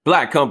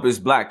Black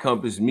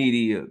Compass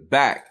Media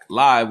back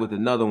live with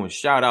another one.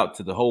 Shout out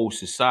to the whole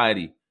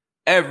society,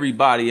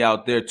 everybody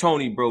out there.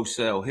 Tony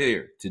Brosell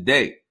here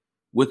today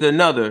with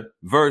another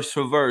verse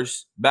for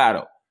verse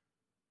battle.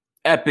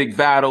 Epic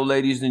battle,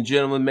 ladies and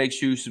gentlemen. Make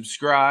sure you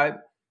subscribe.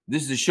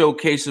 This is a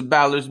showcase of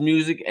battlers'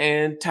 music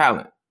and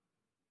talent.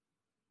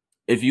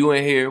 If you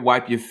in here,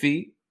 wipe your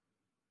feet,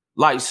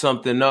 light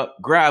something up,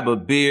 grab a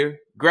beer,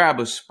 grab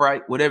a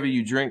Sprite, whatever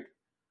you drink.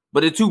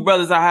 But the two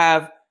brothers I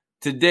have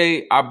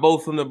today are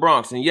both from the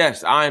Bronx. And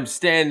yes, I am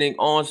standing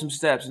on some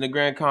steps in the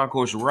Grand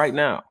Concourse right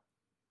now.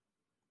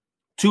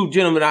 Two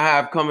gentlemen I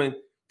have coming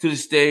to the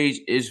stage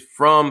is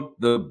from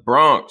the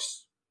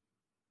Bronx.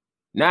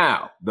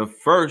 Now, the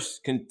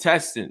first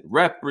contestant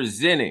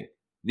representing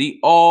the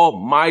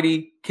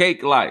almighty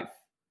Cake Life,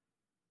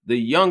 the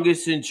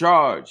youngest in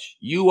charge,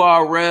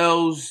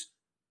 URL's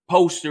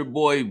poster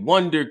boy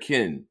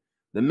Wonderkin.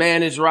 The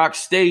man has rocked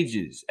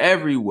stages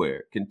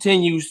everywhere,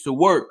 continues to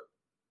work,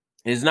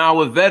 is now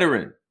a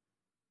veteran,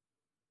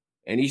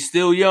 and he's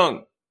still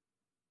young.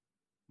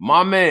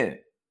 My man,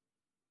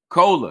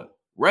 Cola,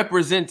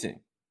 representing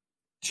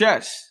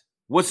Chess.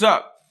 What's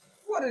up?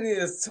 What it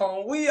is,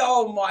 Tone? We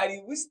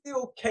almighty. We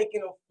still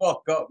caking the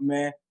fuck up,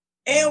 man.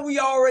 And we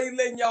already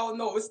letting y'all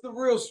know it's the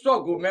real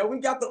struggle, man. We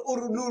got the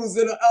oodle noodles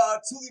in the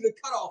 2-liter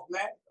cutoff,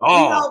 man.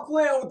 Oh. We not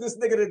playing with this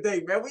nigga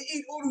today, man. We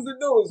eat oodles and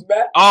noodles,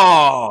 man.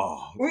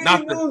 Oh, we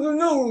eat noodles and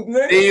noodles,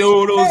 man. The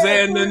oodles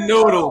and the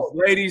noodles,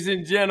 ladies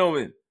and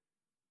gentlemen.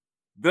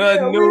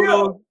 The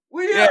noodles.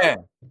 We here.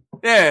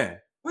 Yeah.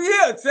 We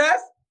here,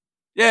 Tess.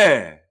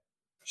 Yeah.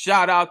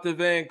 Shout out to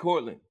Van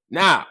Cortlandt.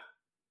 Now,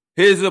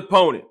 his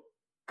opponent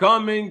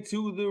coming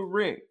to the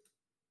ring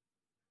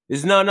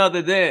is none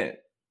other than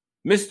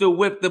Mr.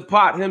 Whip the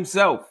Pot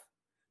himself,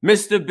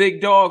 Mr.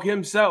 Big Dog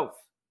himself,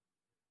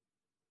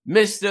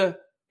 Mr.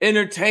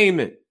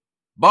 Entertainment,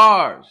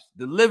 Bars,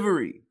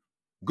 Delivery,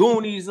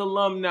 Goonies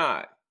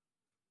alumni,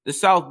 the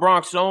South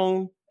Bronx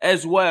own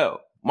as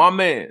well. My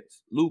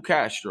man's Lou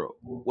Castro.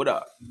 What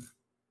up?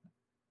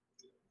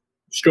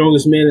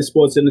 Strongest man in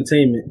sports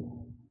entertainment.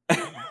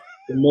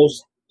 the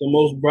most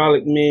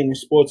brolic man in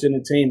sports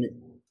entertainment.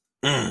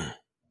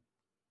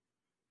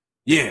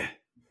 Yeah.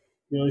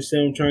 You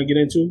understand what I'm trying to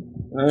get into?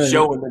 Right.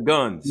 Showing the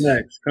guns.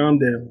 Relax, calm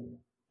down.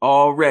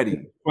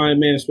 Already. Fine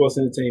man in sports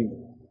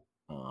entertainment.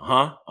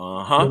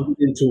 Get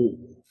into it.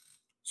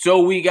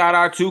 So we got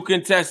our two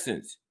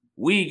contestants.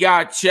 We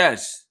got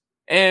Chess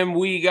and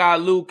we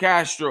got Lou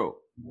Castro.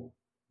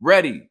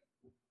 Ready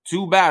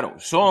to battle,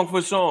 song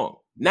for song.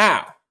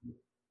 Now,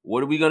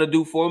 what are we going to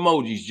do for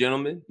emojis,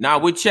 gentlemen? Now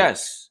with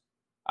Chess,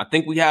 I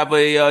think we have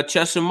a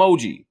chess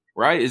emoji,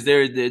 right?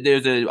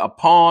 There's a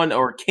pawn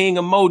or a king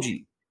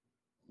emoji,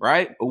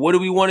 right? What do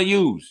we want to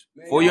use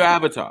for your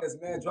avatar? Yes,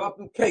 man, drop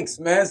them cakes,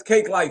 man. It's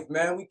Cake Life,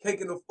 man. We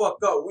caking the fuck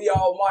up. We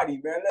almighty,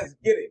 man. Let's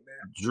get it,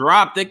 man.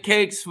 Drop the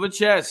cakes for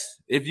Chess.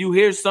 If you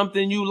hear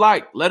something you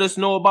like, let us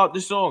know about the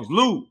songs.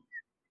 Lou,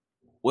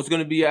 what's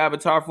going to be your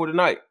avatar for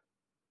tonight?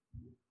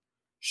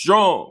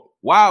 Strong.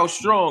 Wow,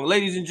 strong.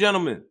 Ladies and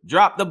gentlemen,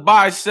 drop the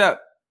bicep.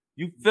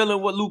 You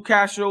feeling what Lou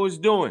Castro is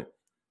doing?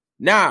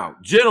 Now,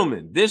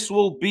 gentlemen, this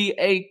will be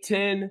a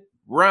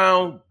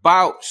 10-round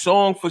bout,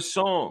 song for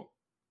song.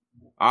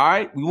 All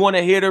right? We want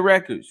to hear the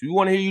records. We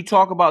want to hear you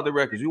talk about the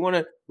records. We want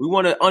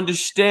to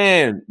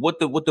understand what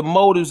the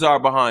motives are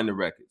behind the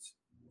records.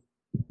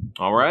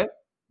 All right?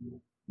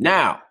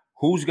 Now,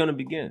 who's going to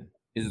begin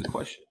is the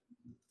question.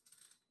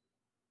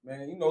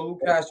 Man, you know, Lou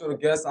Castro, the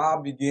guest,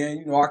 I'll begin.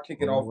 You know, I'll kick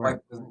it off like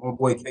this, my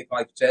boy Cake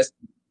Life Chess.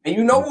 And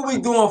you know what we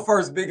doing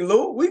first, Big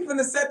Lou? We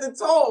finna set the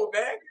tone,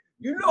 man.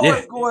 You know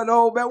what's going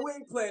on, man. We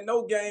ain't playing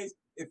no games.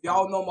 If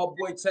y'all know my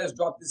boy Chess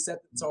dropped this set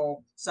the tone,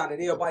 shot at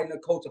everybody in the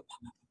culture.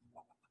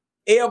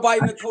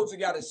 Everybody in the culture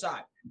got a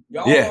shot.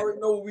 Y'all already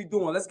know what we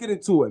doing. Let's get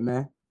into it,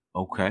 man.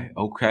 Okay.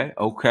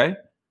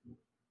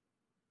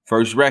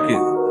 First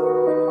record.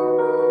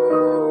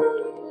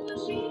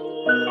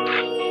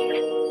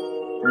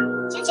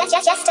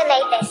 Just to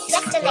make this.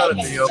 Another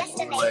video.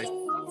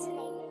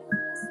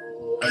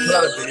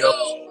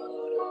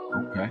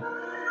 Okay.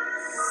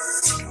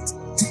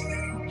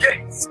 Yeah,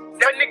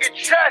 that nigga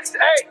Chess,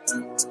 hey.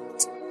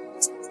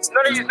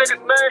 None of these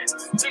niggas, man.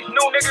 These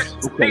new niggas,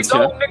 these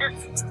old niggas.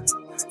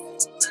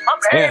 I'm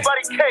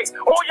everybody cake.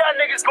 All y'all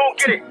niggas gon'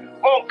 get it.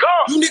 On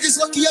God. You niggas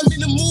lucky I'm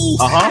in the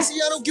mood. See,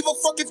 I don't give a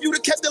fuck if you'd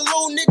have kept it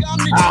low, nigga. I'm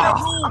the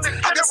general.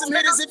 I got some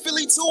hitters in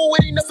Philly too.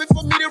 It ain't nothing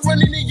for me to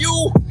run into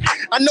you.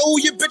 I know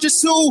who your bitch is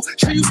too.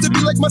 She used to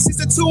be like my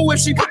sister too.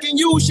 If she picking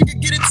you, she could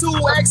get it too.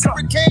 Ask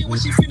Hurricane what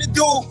she finna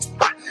do.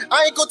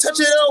 I ain't gon' touch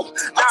it though.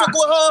 I fuck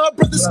with her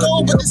brother's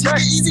gold, but this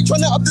nigga easy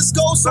tryna up the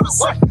skull. So what's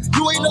up?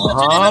 You ain't a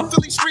legend in the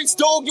Philly streets,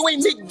 dog. You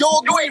ain't Nick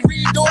Dog. You ain't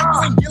Reed Dog. You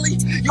ain't Gilly.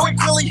 You ain't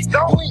Philly.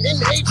 You ain't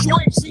NH. You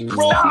ain't Cheek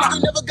Bro.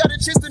 Nigga never got a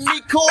chance to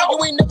meet Cole.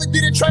 You ain't never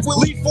did a track with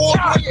Lee Ford.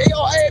 You ain't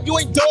AR Ab. You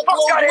ain't Dog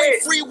Road. You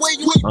ain't Freeway.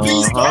 You ain't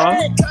Beast. You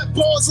ain't got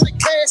balls like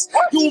cash.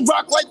 You don't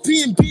rock like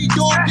P&B,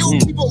 dog. You don't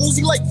keep a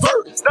Uzi like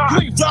Vert.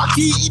 You ain't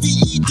Rocky,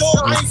 EVE,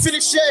 dog. I ain't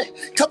finished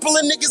yet. Couple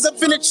of niggas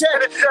up in the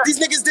chat. These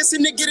niggas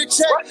dissing to get a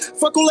check.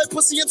 Fuck all that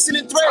pussy, I'm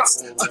sending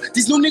threats.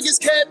 These new niggas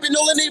capping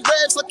all in they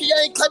raps. Lucky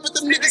I ain't clapping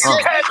them niggas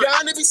yet.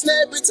 Y'all be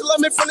snapping till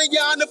I'm in front of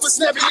y'all for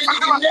snapping.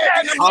 Nigga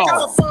napping. I'm looking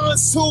for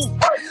funds too.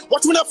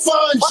 Watch when I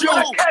find you.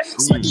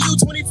 Smacking you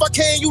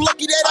 25K, you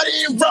lucky that I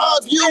didn't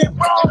rob you.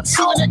 I'm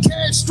shooting that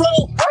Castro,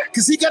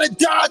 cause he gotta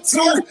die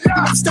too.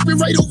 I'm stepping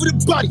right over the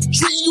body,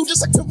 treating you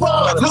just like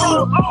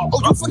Toronto. Oh,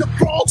 you from the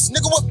Bronx,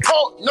 nigga, what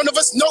part? None of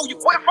us know you.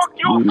 Where the fuck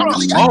you from? I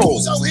really got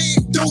dudes out here,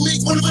 don't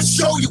make one of us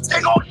show you.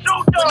 They gon'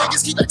 shoot you.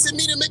 Niggas keep asking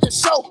me to make a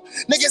show.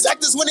 Niggas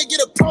actors when they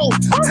get a pro.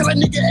 Tell a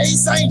nigga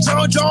Ace, I ain't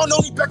John,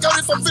 only back out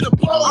if I'm finna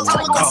blow. I'm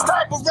gonna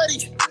stop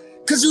already.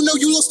 Cause you know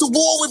you lost the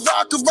war with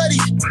Rock already.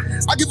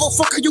 I give a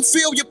fuck how you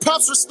feel, your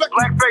pops respect.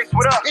 Blackface,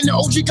 what up? And the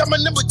OG got my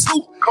number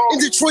 2. In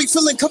Detroit,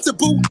 feeling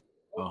comfortable.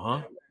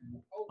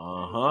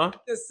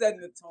 Just setting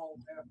the tone,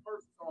 man.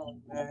 First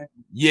song, man.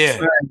 Yeah.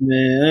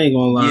 Man, I ain't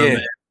gonna lie,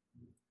 man.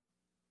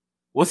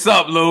 What's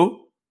up,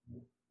 Lou?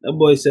 That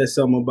boy said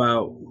something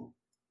about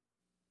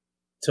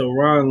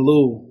Teron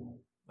Lou.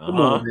 Come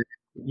on, man.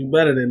 You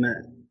better than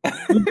that.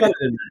 You better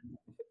than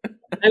that.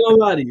 I ain't gonna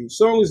lie to you.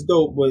 Song is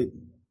dope, but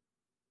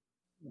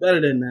better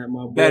than that,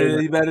 my boy. Better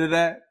than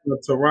that? The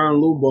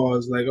Teron Lou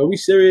bars. Like, are we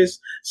serious?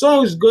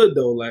 Song is good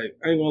though. Like,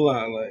 I ain't gonna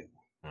lie. Like,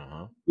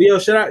 yo,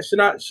 should I?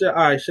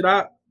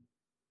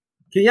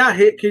 Can y'all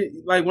hit?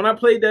 Like when I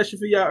played that shit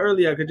for y'all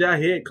earlier, could y'all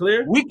hear it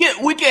clear? We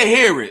can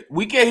hear it.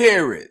 We can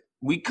hear it.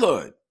 We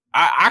could.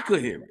 I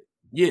could hear it.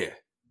 Yeah.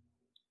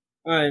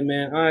 All right,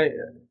 man. All right.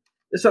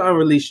 It's an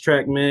unreleased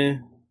track,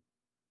 man.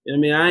 You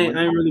know what I mean?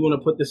 I ain't really want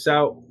to put this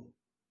out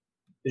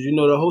because you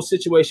know the whole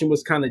situation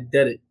was kind of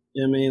deaded.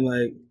 You know what I mean?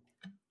 Like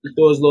he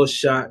threw his little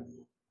shot.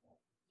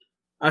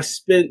 I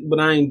spit, but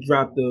I ain't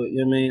dropped the.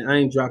 You know what I mean? I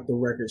ain't dropped the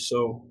record,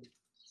 so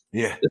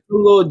yeah. It's a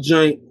little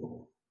joint.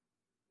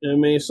 You know what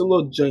I mean? It's a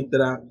little joint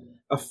that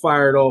I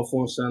fired off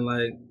on something.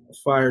 Like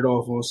fired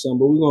off on something.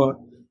 But we're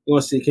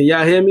gonna see. Can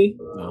y'all hear me?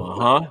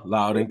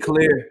 Loud and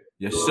clear.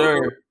 Yes,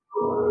 sir. Yo,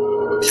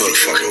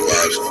 fucking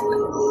vibes.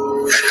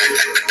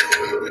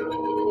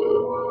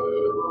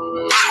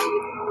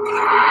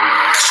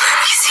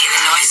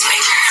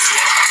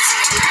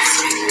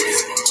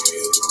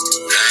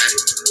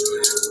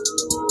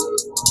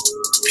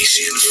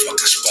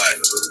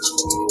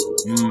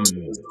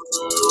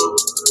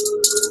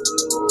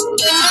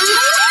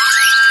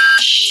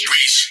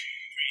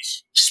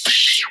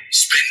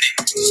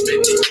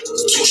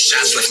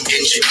 Shots like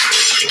engine,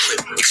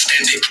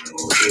 extended. And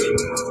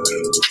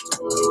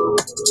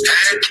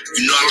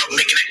you know I love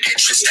making an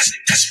entrance.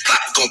 That's plot,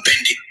 we gon'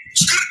 bend it.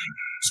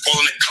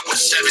 Spoiling a couple of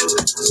 7.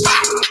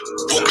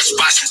 Walker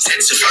spots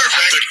intensive. 30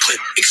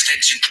 clip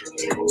extension.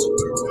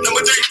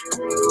 Number 3.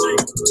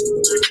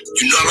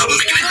 You know I love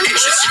making an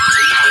entrance.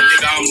 Nah,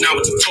 nigga, I'm not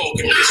with the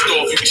talking. Pissed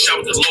off, you can shout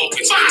with the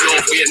logins. I'm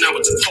off, yeah, not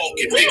with the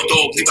talking. Big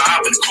dog, nigga,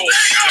 hop in the cold.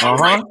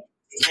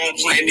 Wrong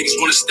plan, niggas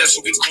wanna step so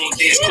we gon'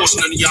 dance. Course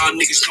none of y'all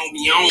niggas know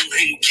me, I don't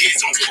hang with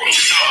kids, I'm grown.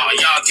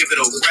 Y'all give it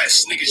a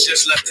rest, niggas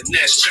just left the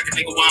nest. Check a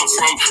nigga where I'm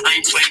from,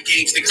 I ain't playing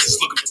games, niggas is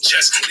looking for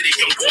chess. They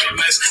young boy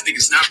mess,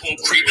 niggas not gon'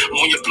 creep. I'm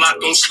on your block,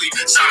 don't sleep.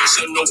 Silence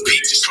or no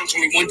beat, just come to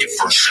me when your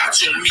first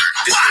shot's on me.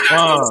 This is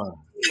not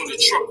on the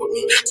truck with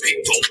me, big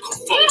dog, come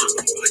fuck with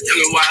me.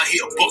 Young and wild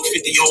here,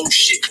 $150 old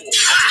shit for a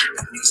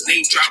fuck. Niggas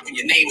name dropping,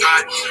 your name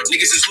high.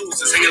 Niggas is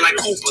losers, hanging like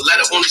Cooper.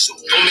 Let it on the show,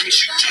 don't make me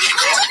shoot you.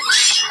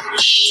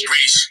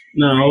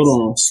 No, hold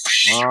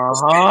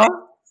on.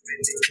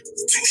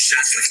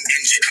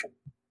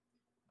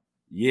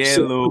 Yeah,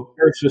 Lou.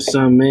 Search for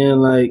something, man.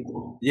 Like,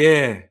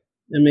 yeah.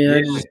 I mean,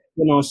 I just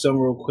put on something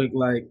real quick.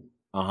 Like,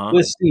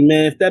 let's see,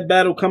 man. If that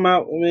battle come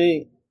out,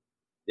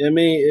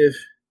 if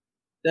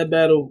that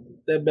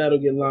battle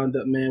get lined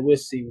up, man, we'll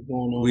see what's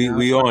going on.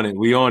 We on it.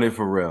 We on it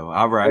for real.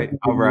 All right.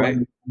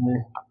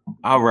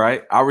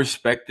 I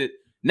respect it.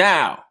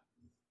 Now,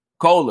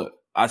 Cola,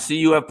 I see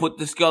you have put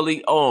the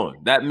Scully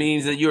on. That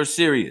means that you're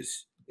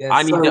serious. Yes,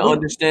 I need to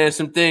understand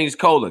some things.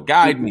 Cola,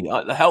 guide me.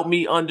 Help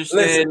me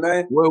understand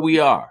where we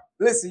are.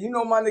 Listen, you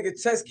know my nigga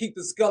Chess keep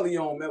the Scully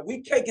on, man.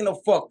 We caking the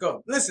fuck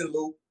up. Listen,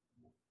 Lou.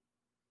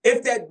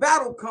 If that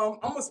battle come,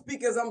 I'm going to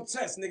speak as I'm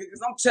Chess, nigga,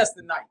 because I'm Chess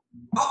tonight.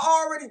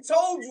 I already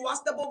told you. I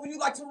step over you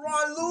like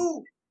Teron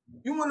Lou.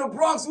 You in the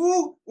Bronx,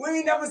 woo? We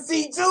ain't never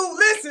seen you.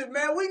 Listen,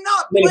 man, we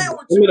not playing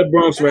with you. I'm in the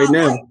Bronx right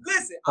now.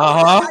 Listen,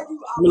 I'm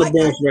in the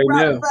Bronx right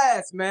now.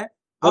 Fast, man.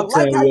 I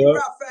like how you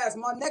rap fast.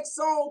 My next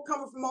song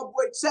coming from my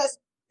boy Chess.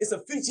 It's a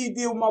feature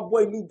deal with my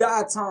boy Lou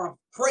Diaton,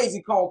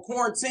 crazy, called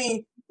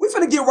Quarantine. We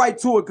finna get right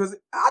to it because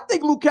I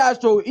think Lou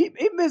Castro he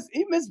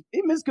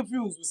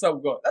misconfused with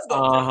something going. Let's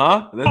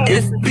go.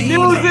 It's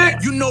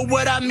music. You know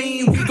what I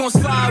mean. We gon'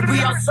 slide. We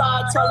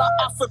outside. Tell her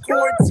out for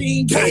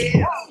quarantine.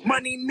 Yeah.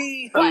 Money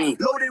me.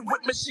 Loaded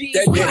with machines.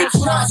 We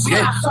outside.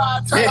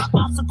 Tell her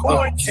out for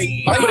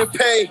quarantine. I'm gonna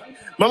pay.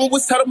 Mama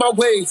was tired of my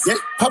ways.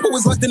 Papa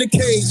was locked in a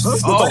cage.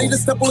 Nobody to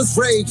step on his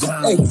rage.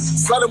 Hey,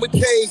 sliding with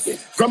cage.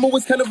 Grandma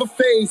was kind of a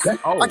phase.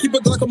 I keep a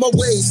Glock on my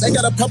waist. I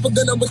got a papa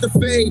gun, I'm with the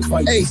fade.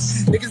 Hey,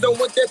 niggas don't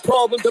want that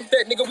problem. Dump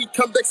that nigga, we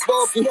come back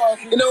smoking.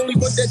 And I only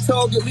want that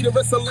target. Leave the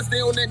rest unless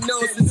they on that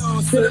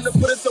nonsense. Putting to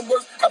put in some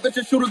work. I bet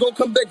your shooter gon'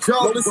 come back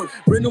jobless.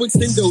 Brand new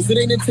extendos, it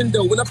ain't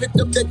Nintendo. When I picked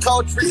up that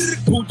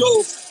cartridge,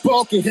 Bulldog,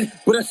 barking,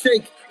 but I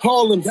shake.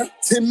 Harlem,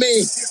 10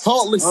 man,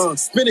 heartless,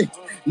 spinning,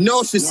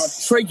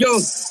 nauseous, Trey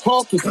Young,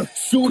 hawking,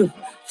 shooter,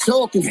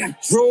 talking,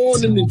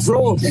 drawing and then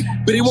drawing,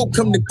 but he won't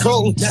come to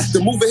calling. The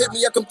mover hit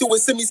me, I come through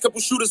with semis,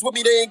 couple shooters with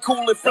me, they ain't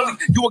cool in Philly.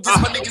 You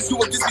against my niggas, you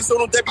against me, so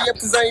don't dab me up,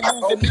 cause I ain't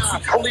moving.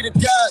 Only the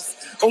guys,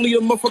 only the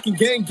motherfucking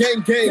gang.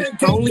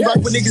 I only rock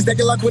with niggas that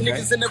can lock with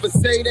niggas and never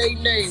say they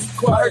name.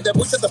 I heard that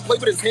boy tried to play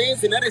with his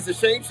hands, and that is a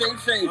shame.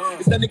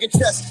 It's that nigga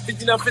chest,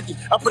 5950,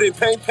 I put it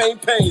pain.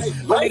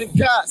 Only the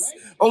guys.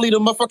 Only the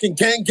motherfucking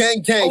gang.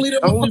 I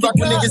only rock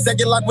with niggas that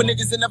get locked with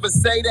niggas and never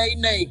say they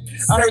name.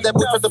 I heard that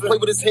boy tried to play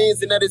with his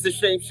hands, and that is a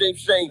shame. It's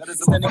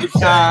that nigga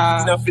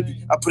chest,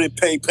 5950, I put it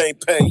pain.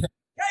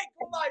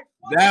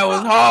 That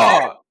was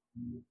hard.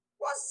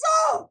 What's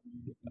up?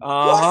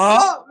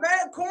 What's up,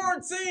 man?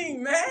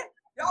 Quarantine, man.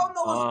 Y'all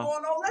know what's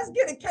going on. Let's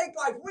get a cake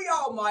like we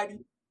almighty.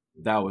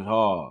 That was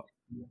hard.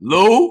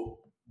 Lou?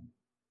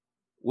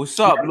 What's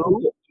up,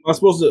 Lou? Am I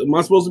supposed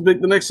to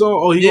pick the next song?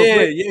 Oh,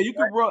 yeah, you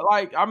can run,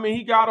 like, I mean,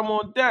 he got him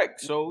on deck,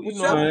 so you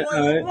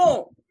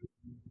know.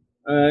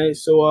 All right,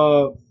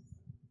 so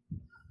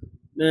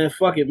man,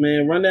 fuck it,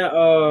 man. Run that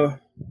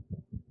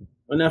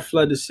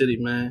Flood the City,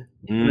 man.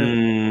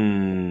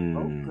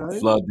 Okay.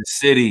 Flood the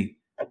city.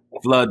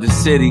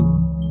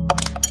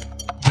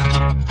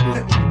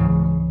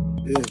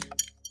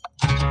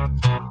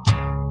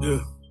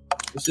 Yeah.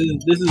 This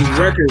is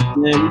records,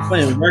 man. We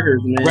playing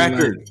records, man.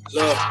 Records.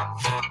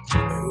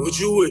 What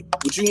you with?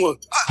 What you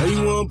want? How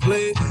you want to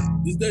play it?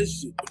 This that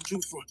shit. What you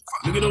from?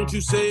 Nigga, don't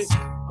you say it.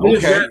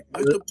 Okay.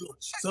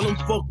 Tell them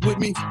fuck with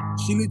me.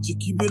 She let you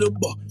keep it a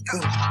buck.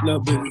 Now,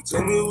 baby,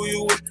 tell me who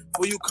you with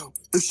before you come.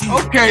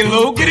 Okay,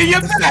 Lou. Get in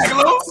your bag,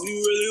 Lou. Do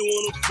you really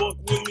want to fuck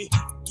with me?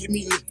 Give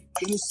me lit.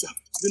 In the south.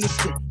 Spin a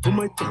strip on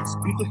my thoughts,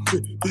 beat the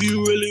fit. Do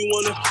you really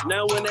wanna?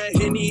 Now when that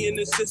Henny in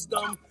the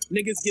system,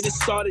 niggas get it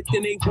started,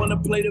 then they wanna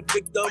play the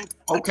victim.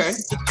 Okay. I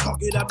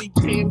talk it, I be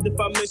damned if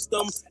I miss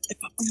them. If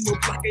I be no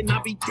black and I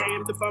be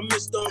damned if I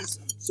miss them.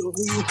 So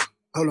who you?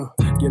 Hold on,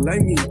 you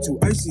like me too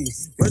icy.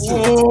 Let's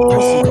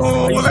go,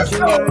 bro.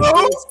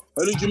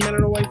 I need you man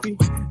and a wifey.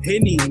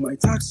 Henny, my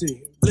toxin.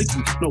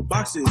 Blicky, no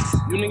boxes.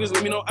 You niggas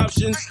let me no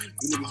options.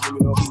 You niggas let me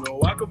know. You know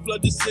I can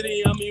flood the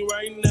city on me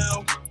right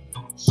now.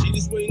 She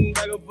just waiting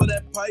back up for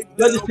that pipe.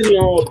 Flood the City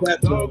on all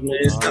platforms, man.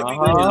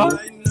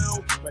 Right now,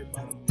 right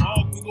by the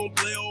dog, we gon'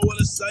 play all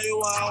the same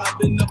while. I've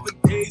been up for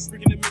days,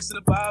 freaking and mixing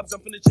the vibes. I'm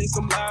finna chase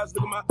some lives.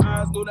 Look at my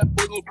eyes, know that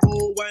boy gon'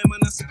 pull. Why am I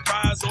not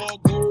surprised? All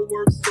gold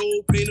work,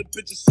 soul, paint a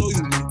picture so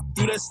you weak.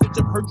 Do that switch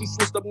up, hurt you,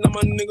 switched up. Now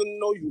my nigga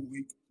know you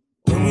weak.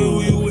 Tell me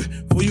who you with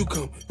before you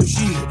come. If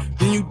she hit,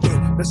 then you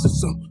done. That's the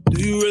song. Do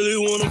you really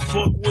wanna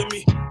fuck with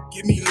me?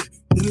 Give me lit.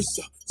 Then it's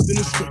up, spin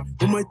a strip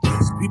on my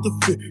thoughts, beat the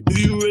fit. Do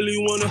you really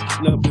wanna?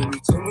 Now, baby,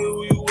 tell me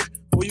who you with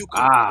before you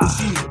come. If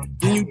she hit,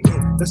 then you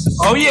done. That's the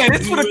song. Oh yeah,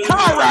 this for the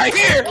car right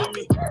here.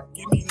 Lift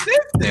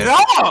it up.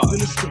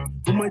 Spin a strip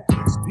on my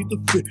thoughts, beat the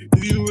fit.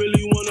 Do you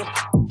really wanna?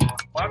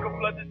 I can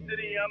flood the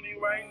city on me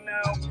right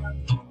now.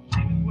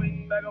 She just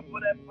waiting back up for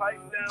that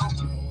pipe down.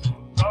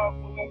 Dog,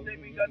 we gon' say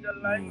we got the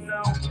light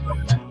now.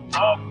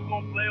 Dog, we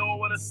gon' play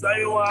over the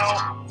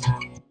sidewalk.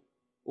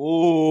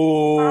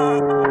 Ooh.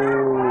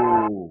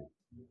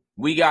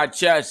 We got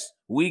Chess.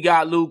 We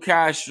got Lou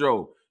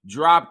Castro.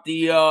 Drop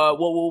the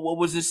what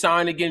was the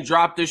sign again?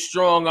 Drop the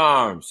strong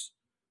arms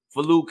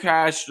for Lou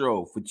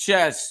Castro. For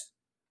Chess.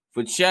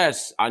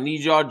 I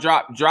need y'all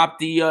drop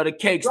the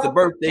cakes, the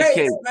birthday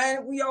cake.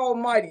 Man, we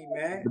almighty,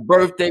 man. The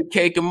birthday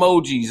cake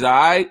emojis, all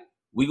right?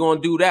 We gonna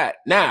do that.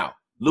 Now,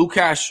 Lou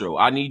Castro,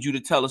 I need you to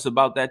tell us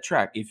about that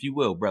track, if you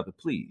will, brother,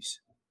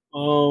 please.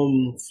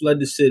 Flood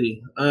the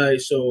City. All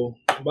right, so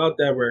about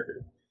that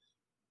record.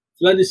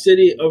 Flood the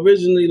City,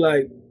 originally,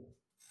 like,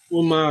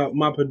 with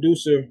my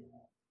producer,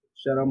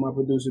 shout out my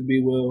producer,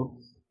 B. Will,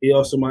 he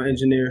also my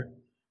engineer.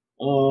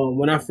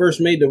 When I first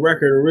made the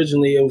record,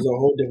 originally, it was a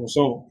whole different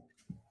song.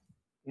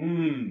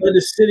 Flood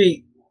the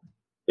City,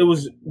 that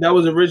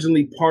was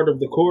originally part of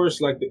the chorus,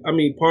 part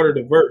of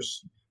the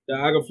verse. The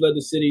I can flood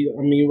the city,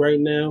 right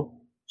now,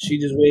 she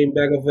just waiting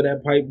back up for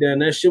that pipe down.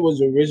 That shit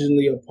was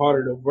originally a part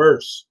of the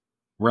verse.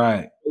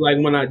 Right. Like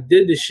when I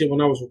did this shit,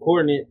 when I was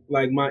recording it,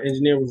 like my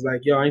engineer was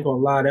like, yo, I ain't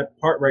gonna lie, that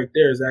part right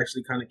there is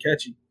actually kind of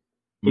catchy.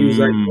 He was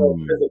like, yo,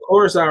 the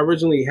chorus I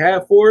originally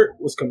had for it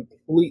was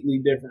completely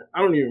different. I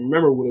don't even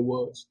remember what it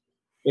was.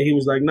 But he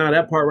was like, nah,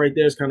 that part right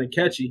there is kind of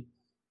catchy.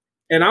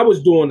 And I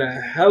was doing a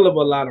hell of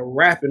a lot of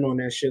rapping on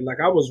that shit. Like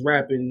I was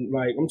rapping,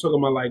 like I'm talking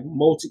about like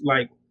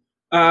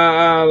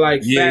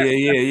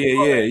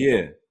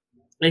yeah.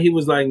 And he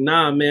was like,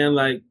 nah, man,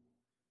 like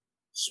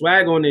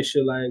swag on this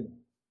shit, like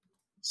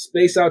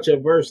space out your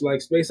verse,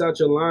 like space out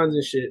your lines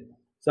and shit.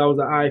 So I was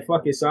like, all right,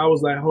 fuck it. So I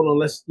was like, hold on,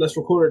 let's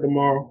record it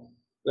tomorrow.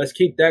 Let's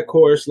keep that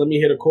chorus. Let me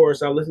hear the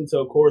chorus. I listened to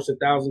a chorus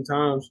 1,000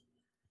 times.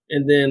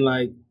 And then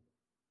like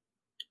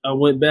I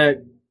went back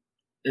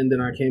and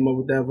then I came up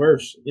with that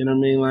verse. You know what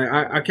I mean? Like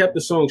I kept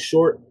the song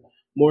short,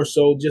 more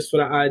so just for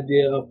the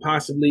idea of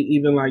possibly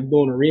even like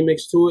doing a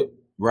remix to it.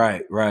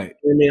 Right. I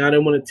mean, I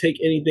didn't want to take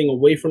anything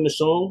away from the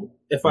song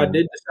if I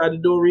did decide to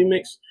do a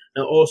remix.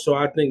 And also,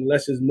 I think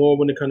less is more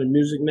when it comes to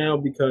music now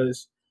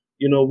because,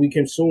 you know, we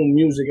consume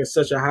music at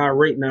such a high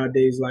rate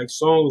nowadays. Like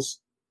songs,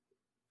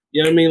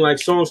 you know what I mean? Like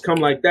songs come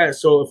like that.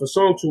 So if a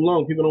song too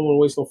long, people don't want to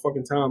waste no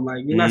fucking time.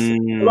 Like you're not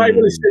nobody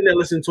really sitting there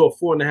listening to a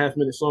 4.5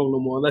 minute song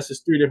no more, unless it's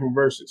 3 different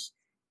verses.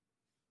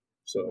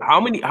 So how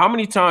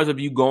many times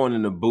have you gone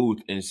in the booth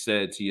and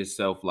said to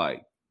yourself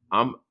like,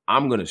 I'm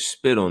gonna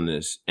spit on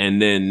this,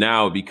 and then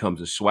now it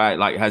becomes a swag?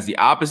 Like, has the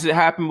opposite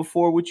happened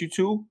before with you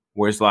too,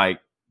 where it's like,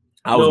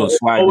 I was gonna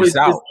swag this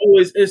out? It's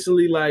always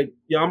instantly like,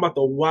 yo, I'm about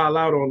to wild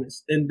out on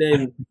this, and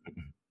then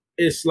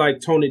it's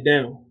like tone it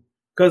down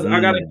because I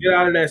gotta get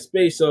out of that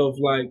space of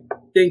like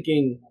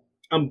thinking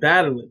I'm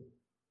battling.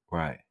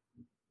 Right.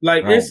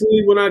 Like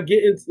instantly when I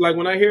get into like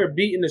when I hear a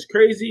beat and it's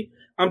crazy,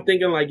 I'm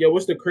thinking like, yo,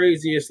 what's the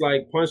craziest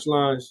like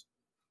punchlines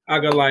I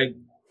could like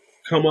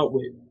come up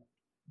with?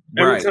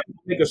 Every time I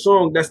make a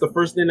song, that's the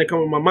first thing that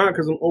comes in my mind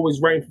because I'm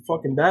always writing for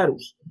fucking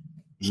battles.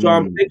 So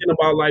I'm thinking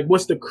about like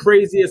what's the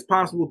craziest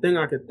possible thing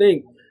I could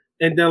think,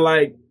 and then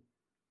like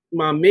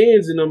my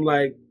mans and them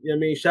like, you know what I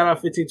mean, shout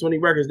out 1520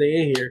 Records, they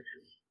in here.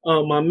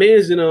 My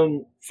mans and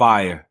them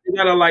fire. They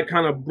gotta like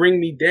kind of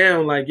bring me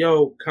down, like,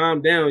 yo,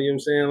 calm down. You know what I'm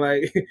saying?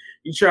 Like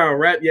you try to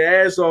rap your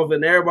ass off,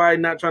 and everybody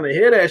not trying to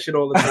hear that shit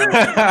all the time.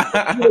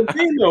 You know what I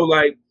mean, though?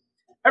 Like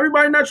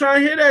everybody not trying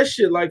to hear that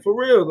shit, like for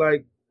real,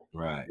 like.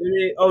 Right. I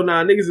mean, oh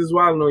nah, niggas is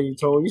wilding on you,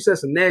 Tone. You said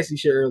some nasty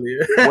shit earlier.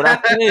 What I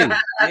think?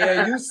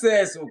 Yeah, you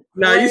said some.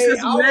 Nah, you said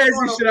some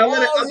nasty shit. I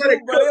let it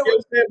cook.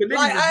 But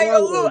like, hey,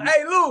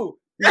 Lou,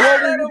 you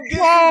let him get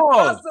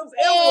customs.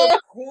 It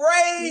was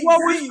crazy. What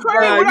was crazy?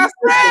 What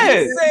I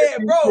said? You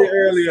said, bro.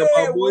 Earlier,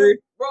 my boy.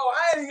 Bro,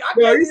 I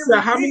can't even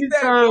how many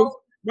that, times? Bro.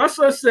 My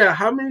son said,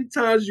 how many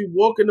times you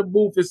walk in the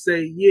booth and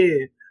say,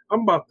 "Yeah,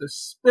 I'm about to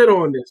spit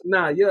on this"?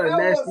 Nah, you're a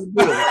nasty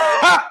boy.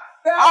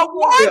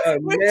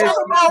 What? We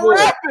talking about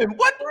rapping.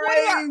 What?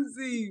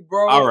 Crazy,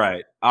 bro. All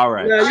right. Yeah,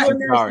 you're a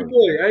nasty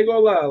boy. I ain't gonna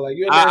lie. Like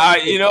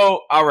you're you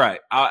know, all right.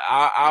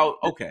 I'll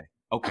okay.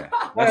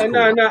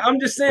 Nah.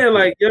 I'm just saying,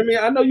 like, you know what I mean,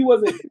 I know you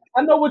wasn't.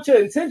 I know what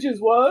your intentions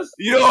was.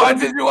 You know what my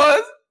intention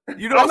was?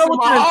 You know I know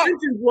what your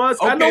intentions was.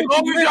 Okay, I know as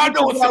long as y'all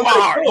know what's in my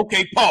heart.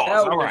 Okay,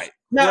 pause. All right.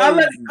 Now I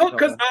let it cook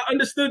because I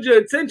understood your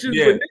intentions,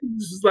 but niggas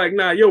was like,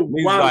 nah, yo,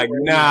 he's like,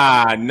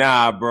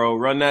 nah, bro,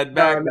 run that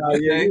back. Nah,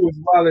 yeah, you was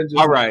wilding just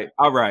all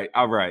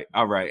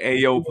right. Hey,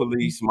 yo,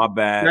 police, my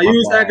bad. Now you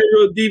was acting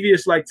real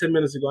devious like 10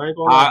 minutes ago. I ain't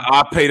gonna lie.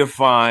 I paid a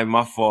fine.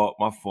 My fault.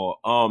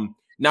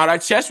 Now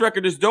that Chess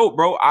record is dope,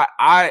 bro.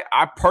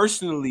 I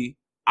personally,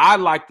 I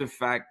like the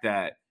fact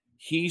that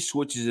he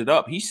switches it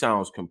up. He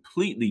sounds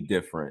completely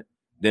different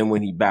than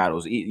when he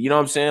battles. You know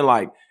what I'm saying?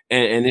 Like,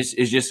 and it's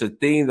just a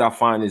theme that I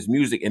find in his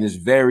music, and it's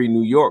very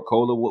New York.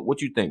 Cola,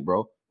 what you think,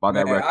 bro, about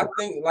that record? I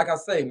think, like I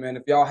say, man,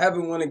 if y'all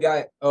haven't went and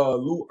got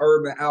Lou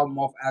Urban album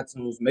off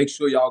iTunes, make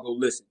sure y'all go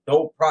listen.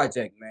 Dope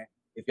project, man.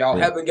 If y'all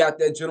haven't got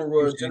that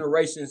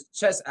Generations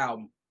Chess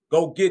album,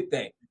 go get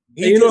that.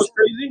 You know what's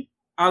crazy?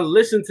 I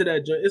listened to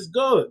that joint. It's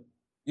good.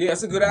 Yeah,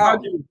 it's a good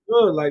album. It's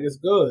good, like it's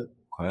good.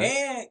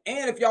 Okay.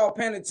 And if y'all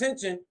paying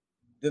attention,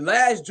 the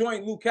last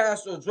joint Lou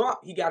Castro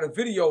dropped, he got a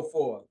video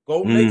for it.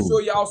 Go make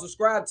sure y'all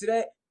subscribe to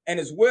that. And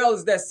as well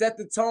as that Set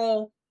the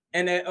Tone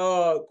and that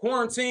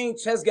Quarantine,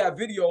 Chess got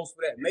videos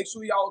for that. Make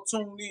sure y'all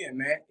tune in,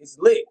 man. It's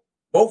lit.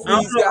 Both of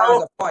these guys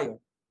are fire.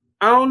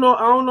 I don't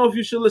know if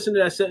you should listen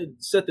to that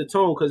Set the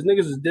Tone because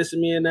niggas is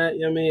dissing me in that.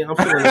 You know what I mean? I'm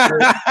feeling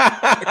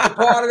it's a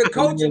part of the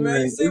culture,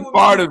 man. You see what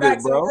part of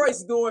it, bro.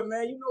 Royce doing,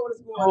 man. You know what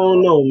it's going on. I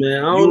don't know,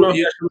 man. I don't know if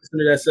you should listen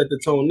to that Set the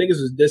Tone. Niggas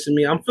is dissing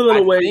me. I'm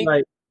feeling away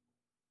like.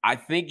 I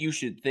think you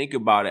should think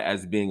about it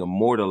as being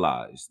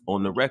immortalized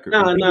on the record.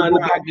 Nah. You know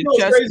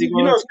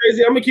what's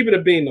crazy? I'm gonna keep it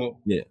a bean though.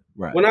 Yeah,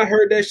 right. When I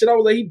heard that shit, I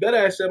was like, he better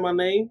have said my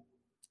name.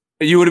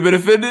 You would have been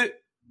offended?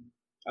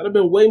 I'd have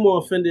been way more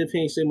offended if he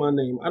ain't say my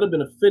name. I'd have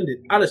been offended.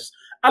 I'd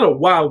have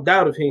wilded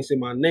out if he ain't say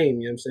my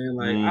name. You know what I'm saying?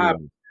 Like, you know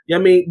what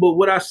I mean? But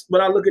what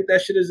I look at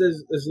that shit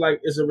is like,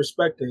 it's a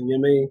respect thing. You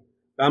know what I mean?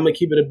 I'm gonna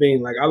keep it a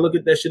bean. Like, I look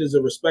at that shit as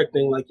a respect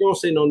thing. Like, you don't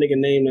say no nigga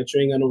name that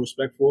you ain't got no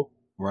respect for.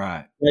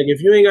 Right. Like,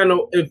 if you ain't got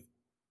no,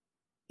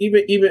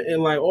 even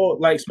in like all,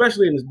 like,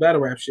 especially in this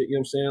battle rap shit, you know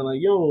what I'm saying? Like,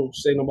 you don't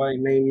say nobody's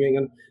name. You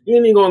ain't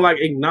even gonna like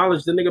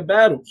acknowledge the nigga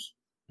battles.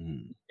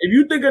 If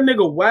you think a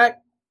nigga whack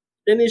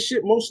in this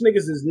shit, most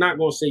niggas is not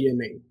gonna say your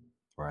name.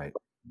 Right.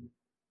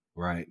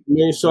 I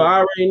mean, so I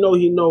already know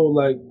he know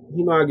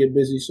I get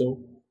busy. So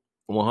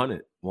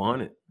 100. All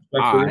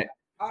right.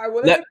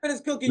 Well, let's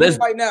finish cooking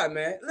right now,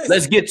 man. Listen,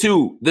 let's get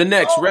to the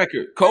next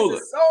record. Cola.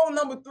 Song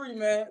number 3,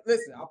 man.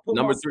 Listen, I put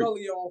my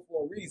Scully on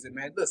for a reason,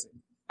 man. Listen.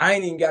 I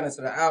ain't even got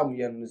into the album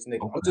yet on this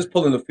nigga. I'm just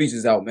pulling the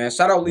features out, man.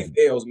 Shout out Leaf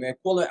Ailes, man.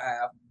 Pulling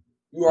Ave.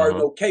 You already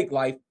know Cake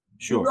Life.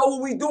 Sure. You know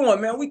what we doing,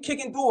 man. We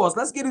kicking doors.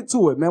 Let's get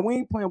into it, man. We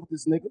ain't playing with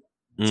this nigga.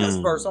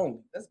 Just verse only.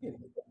 Let's get it.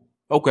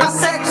 Okay. I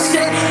said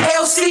shit,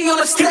 LC on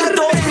the step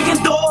door,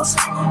 kicking doors,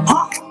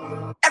 huh?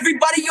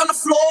 Everybody on the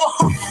floor,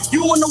 huh?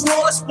 You on the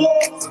wall, it's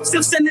war.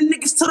 Still sending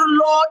niggas to the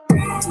Lord,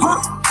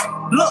 huh?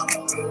 Look,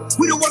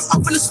 we the ones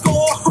up in the score,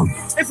 huh?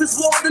 If it's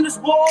war, then it's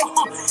war,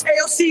 huh?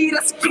 AOC,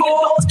 let's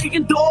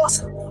kicking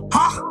doors,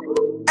 huh?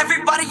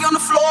 Everybody on the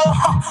floor,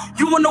 huh?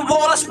 You on the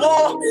wall, it's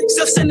war.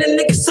 Still sending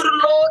niggas to the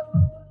Lord,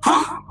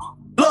 huh?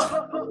 Look,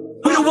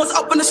 we the ones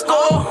up in the score,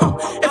 huh?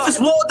 If it's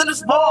war, then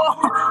it's war,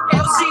 huh?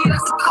 AOC,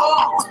 that's the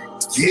call.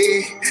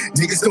 Yeah,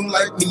 niggas don't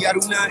like me, I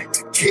do not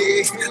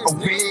care.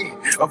 Aware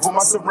of all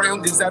my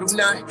surroundings, I do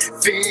not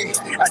fear.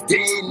 I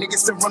dare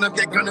niggas to run up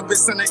that gun, if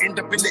it's gonna end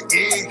up in the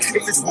air.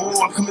 If it's war,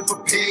 I'm coming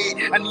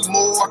prepared. I need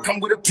more, I come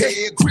with a pair.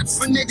 Grips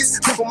for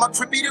niggas, grip on my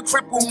trippy to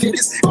cripple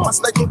niggas. My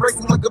sniper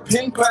rifle like a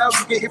pin pile,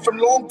 you get hit from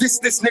long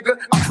distance, nigga.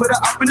 I put her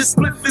up in the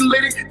spliff and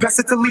let it. Pass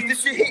it to leave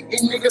this shit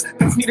hitting, nigga.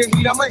 Pass me the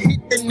heat, I'ma hit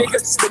the nigga.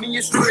 Spinning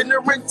your strip in the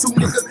rental,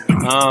 nigga.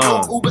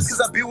 No Ubers, cause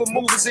I be with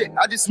movers,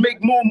 I just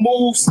make more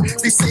moves.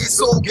 They say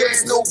it's all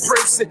gas, no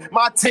brakes,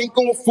 my tank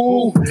on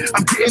full.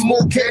 I'm getting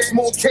more cash,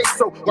 more cake,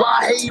 so why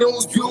I hate on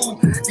you?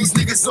 These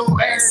niggas on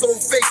ass, on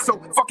fake, so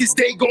fuck is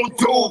they gon'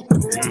 do?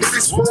 If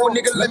it's war,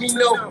 nigga, let me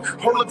know.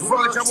 Hold a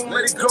grudge, I won't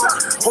let it go.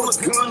 Hold a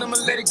gun, I'ma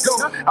let it go.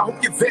 I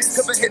hope your vest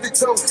cover head to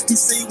toe. He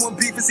say you want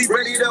beef, is he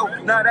ready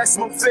though? Nah, that's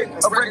no fake,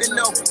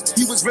 oregano.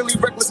 He was really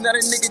reckless, now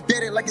that nigga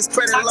did it like his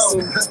credit low.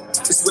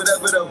 It's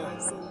whatever though.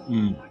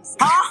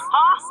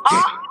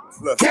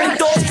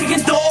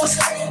 Kicking doors,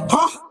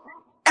 huh?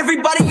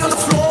 Everybody on the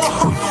floor,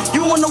 huh?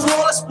 You on the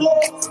wall, it's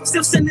war.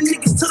 Still sending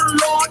niggas to the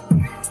Lord,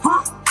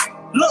 huh?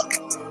 Look,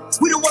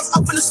 we the ones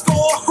up in the score,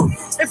 huh?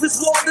 If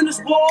it's war, then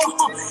it's war,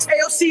 huh?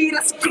 AOC,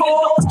 let's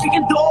go.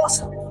 Kicking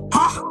doors,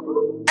 huh?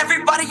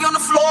 Everybody on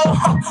the floor,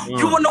 huh?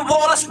 You on the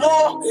wall, it's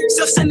war.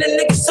 Still sending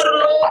niggas to the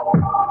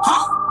Lord,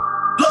 huh?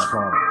 Look,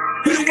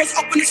 we the ones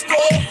up in the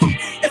score, huh?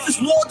 If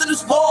it's war, then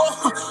it's war,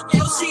 huh?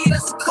 AOC,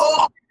 let's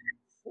go.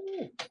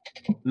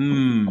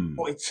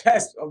 Boy,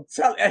 Chess, I'm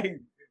telling you,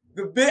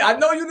 the big. I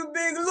know you the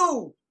big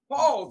Lou.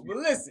 Pause, but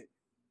listen,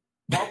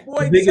 my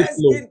boy Chess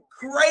getting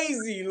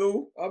crazy,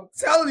 Lou. I'm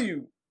telling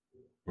you.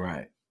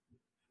 Right.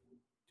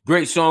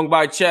 Great song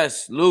by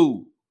Chess.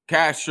 Lou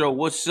Castro,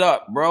 what's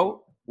up,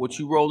 bro? What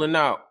you rolling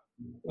out?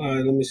 All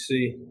right, let me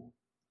see.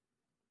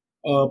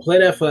 Play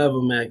that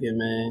Forever Mackin',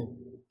 man.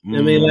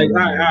 I mean, like,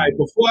 all right.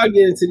 Before I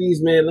get into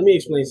these, man, let me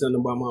explain something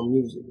about my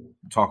music.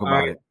 Talk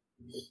about it.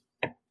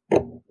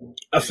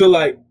 I feel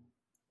like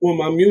with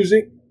my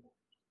music,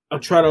 I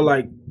try to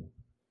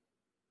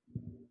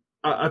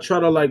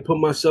put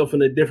myself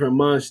in a different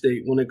mind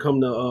state when it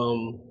comes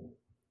to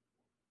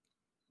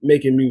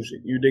making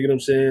music. You dig what I'm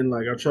saying?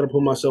 Like, I try to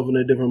put myself in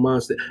a different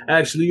mind state.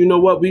 Actually, you know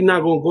what? We're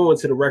not gonna go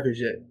into the records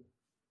yet.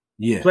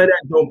 Yeah. Play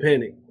that Don't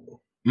Panic.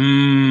 Play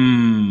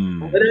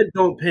that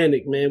Don't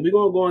Panic, man. We're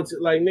gonna go into,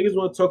 like, niggas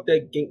wanna talk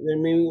that. I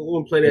mean, we're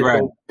gonna play that.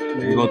 Right. Man.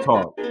 We're gonna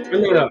talk.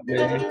 Bring it up,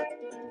 man.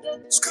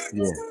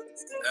 Yeah.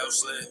 L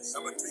Sled,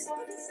 number 3,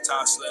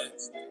 Todd Sled,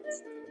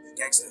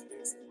 Gangsta,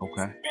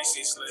 Okay.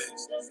 BC Sled,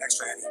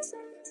 Extra Handy.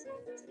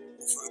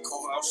 For the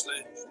Cold House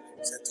Sled,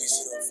 it's at 3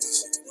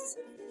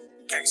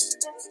 Gangsta.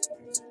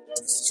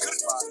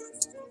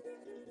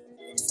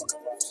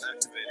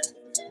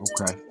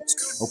 Okay.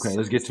 Okay,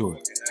 let's get to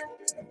it.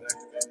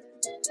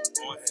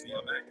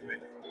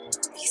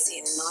 BC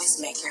the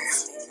Noisemaker.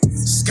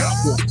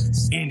 Skywalk,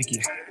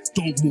 Anakin,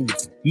 don't move,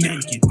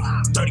 mannequin,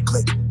 dirty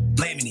clip,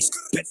 blaming it,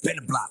 bend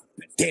the block,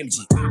 damage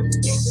it.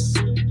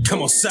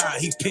 Come on side,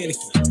 he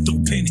panicking,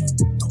 don't panic,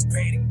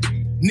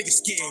 nigga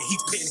scared, he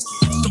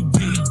panicking, don't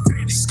panic.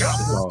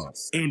 Skywalk,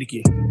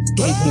 Anakin,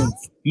 don't move,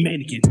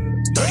 mannequin,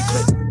 dirty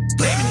clip,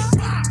 blaming it,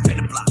 bend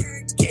the block,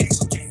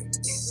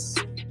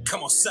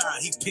 come on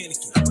side, he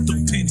panicking,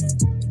 don't panic.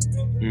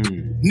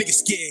 Nigga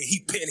scared, he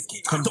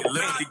panicking. Come get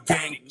lit the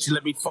gang. She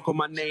let me fuck on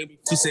my name.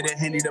 She said that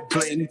Henny the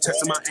blame. You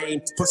testing my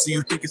aim. Pussy,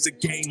 you think it's a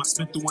game. I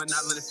spent through 1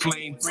 hour, let it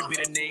flame. Free be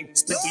the name.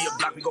 Still be a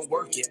block, we gon'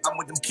 work it. I'm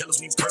with them killers,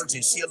 we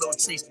purging. She a little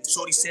treat.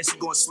 Shorty said she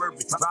gon' slurp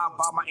it. Round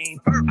by my aim.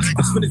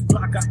 I spin this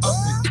block, I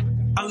up it.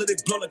 I let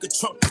it blow like a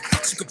trumpet.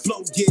 She could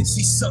blow, yeah,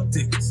 she sucked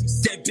it.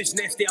 That bitch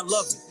nasty, I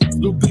love it.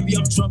 Little baby,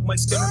 I'm drunk, might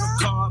stand on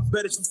the car.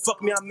 Bet if you fuck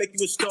me, I'll make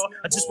you a star.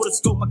 I just want a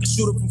scope, I can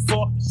shoot it from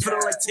far.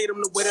 Feeling like Tatum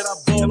the way that I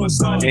ball on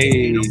God.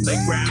 Hey,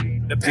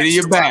 get in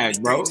your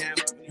bag, bro.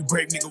 You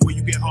brave nigga, where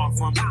you get hard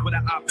from? With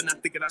an op and I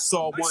thinking I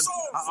saw one.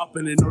 I up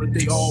and they know that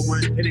they all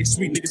run. And they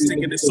sweet niggas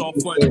thinking it's all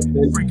fun.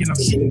 Breaking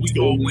up shooting, we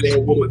all win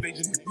it. Home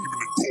invasion.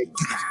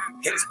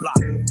 Hit his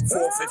block,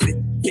 450,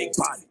 big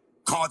body.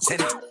 Car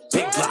tenant,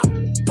 big block,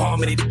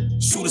 bomb in it,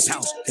 shoot his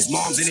house, his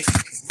mom's in it.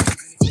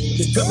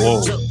 The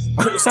gun jump,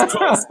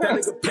 that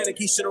nigga panic,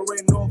 he should've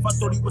ran off. I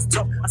thought he was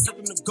tough. I sent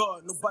him to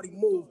guard, nobody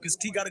moved, cause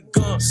he got a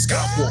gun.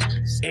 Skywalk,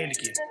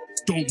 Anakin,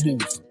 don't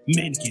move,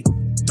 mannequin,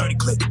 30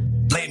 clip,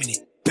 blaming it,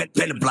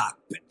 bend the block,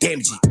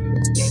 damage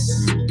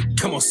it.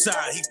 Come on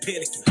side, he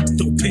panicking,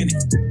 don't panic.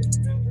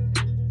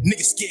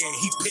 Nigga scared,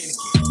 he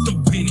panicking,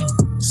 don't panic.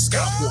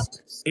 Skywalk,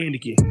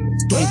 Anakin.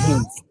 Don't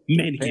move,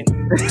 mannequin.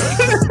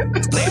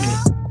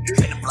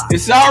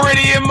 It's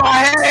already in my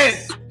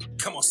head.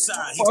 Come on,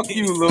 side. Fuck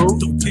you, Lou.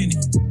 Don't panic.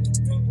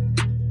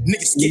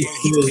 Nigga scared.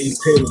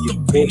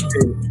 He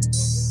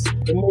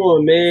Come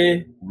on,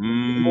 man.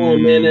 Come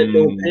on, man. That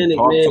don't panic,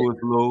 Talk man. to us,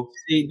 Lou.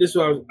 See, this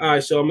was all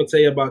right. So I'm gonna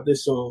tell you about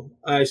this song.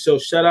 All right, so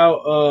shout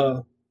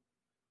out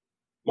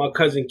my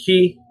cousin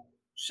Key.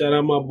 Shout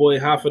out my boy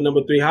Hoffa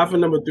number 3. Hoffa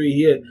number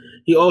 3,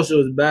 he also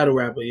is a battle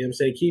rapper. You know what I'm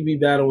saying? Key be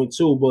battling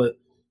too, but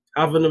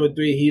Hoffa number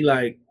 3,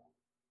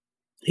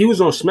 he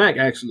was on Smack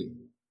actually.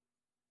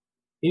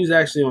 He was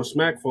actually on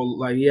Smack for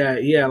like he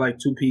had like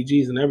 2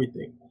 PGs and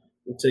everything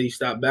until he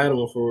stopped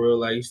battling for real.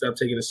 Like he stopped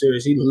taking it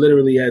serious. He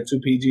literally had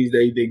 2 PGs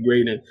that he did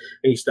great in, and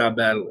he stopped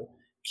battling.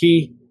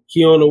 Key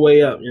on the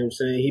way up. You know what I'm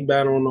saying? He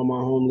battling on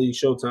my home league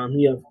Showtime.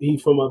 He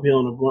from up here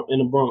in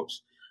the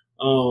Bronx.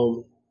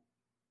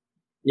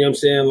 You know what I'm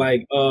saying?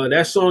 Like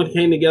that song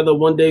came together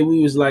one day.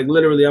 We was like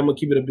literally, I'm gonna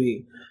keep it a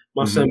beat.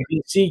 My son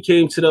BC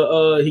came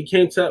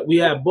to we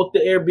had booked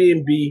the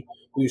Airbnb. We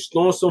was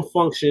throwing some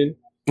function.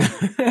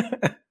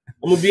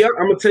 I'm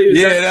gonna tell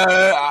you.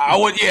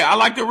 I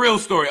like the real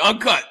story,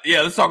 uncut.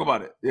 Yeah, let's talk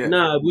about it. Yeah.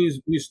 Nah, we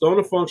was throwing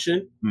a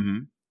function. Mm-hmm.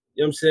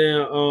 You know what I'm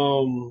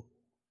saying?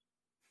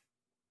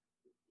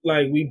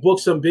 Like we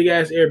booked some big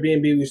ass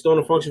Airbnb. We was throwing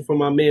a function for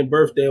my man's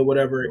birthday or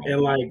whatever, and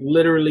like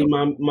literally,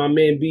 my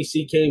man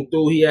BC came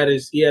through. He had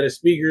his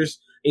speakers,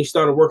 and he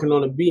started working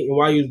on a beat. And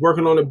while he was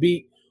working on the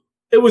beat,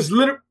 it was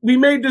we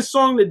made this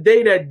song the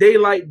day that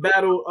Daylight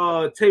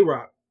battled Tay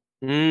Rock.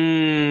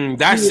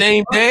 That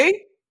same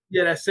day?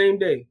 Yeah, that same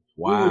day.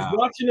 Wow. We was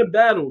watching the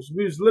battles.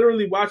 We was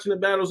literally watching the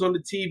battles on the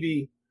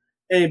TV,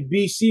 and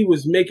BC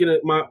was making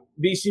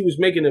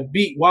a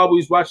beat while we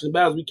was watching the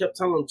battles. We kept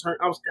telling him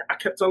I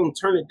kept telling him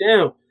turn it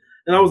down,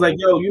 and I was like,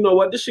 yo, you know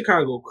what? This shit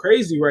kind of go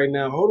crazy right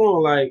now. Hold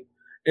on, like,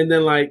 and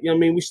then like, you know what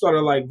I mean, we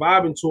started like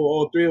vibing to it.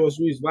 All 3 of us,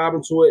 we was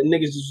vibing to it, and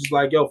niggas just was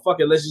like, yo, fuck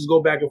it, let's just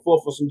go back and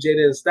forth for some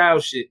Jada and Style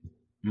shit.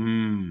 I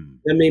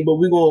mean, but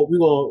we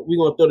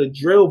gonna throw the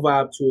drill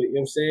vibe to it. You know what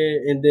I'm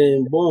saying? And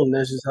then boom,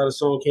 that's just how the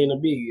song came to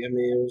be. I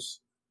mean, it was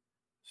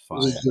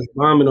just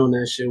bombing on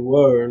that shit.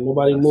 Word,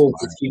 nobody moved.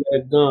 Keep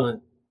that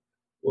gun.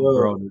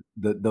 Word.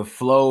 Bro, the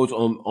flows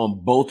on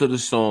both of the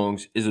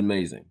songs is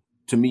amazing.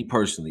 To me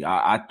personally,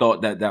 I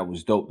thought that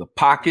was dope. The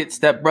pockets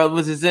that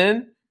Brothers is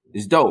in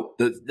is dope.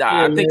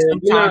 I think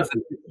sometimes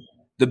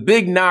the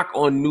big knock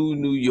on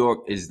New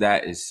York is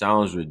that it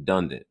sounds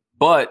redundant,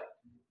 but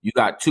you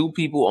got 2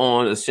 people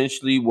on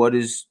essentially what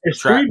is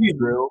trap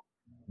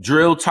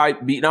drill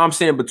type beat. Now I'm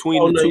saying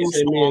between the 2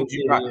 songs,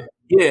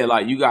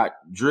 you got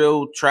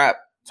drill trap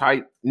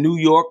type New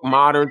York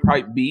modern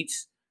type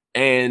beats,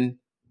 and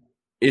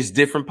it's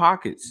different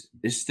pockets.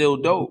 It's still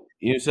dope.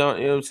 You know what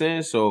I'm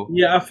saying? So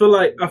yeah, I feel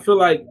like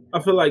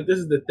this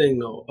is the thing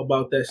though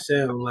about that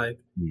sound. Like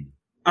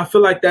I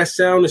feel like that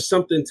sound is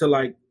something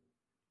to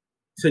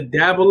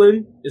dabble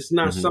in. It's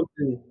not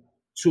something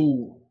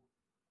to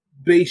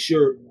base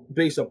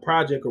a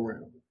project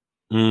around.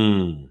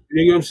 You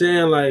know what I'm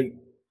saying? Like,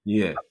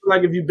 yeah, I feel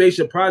like if you base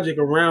your project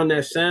around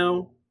that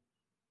sound,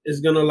 it's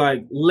gonna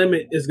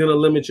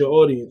limit your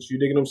audience. You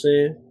dig what I'm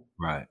saying?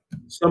 Right.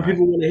 Some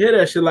people want to hear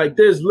that shit. Like,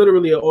 there's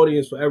literally an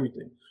audience for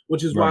everything,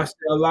 which is why I say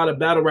a lot of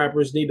battle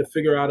rappers need to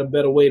figure out a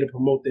better way to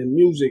promote their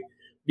music,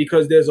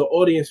 because there's an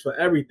audience for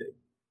everything.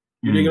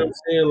 You dig what I'm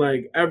saying?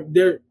 Like,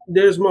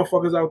 there's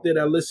motherfuckers out there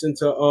that listen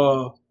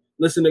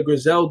to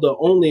Griselda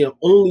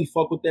only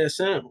fuck with that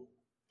sound.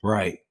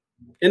 Right.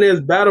 And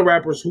there's battle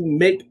rappers who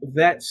make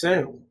that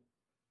sound.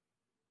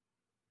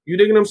 You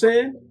dig what I'm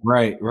saying?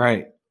 Right.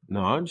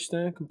 No, I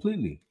understand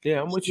completely.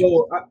 Yeah, I'm with you.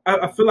 So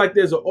I feel like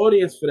there's an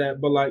audience for that,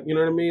 but like, you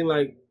know what I mean?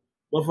 Like,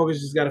 motherfuckers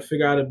just got to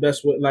figure out a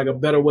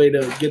better way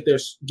to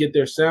get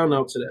their sound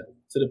out to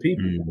the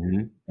people.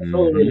 That's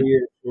all it really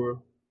is,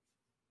 bro.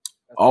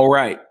 All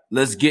right,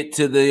 let's get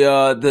to the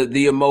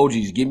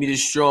emojis. Give me the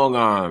strong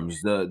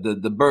arms,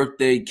 the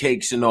birthday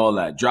cakes and all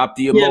that. Drop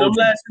the emojis. Yeah, them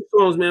last 2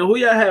 songs, man. Who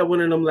y'all had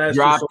winning them last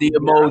 2 songs? Drop the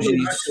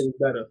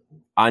emojis.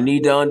 I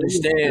need to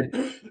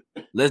understand.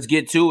 Let's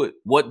get to it.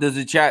 What does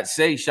the chat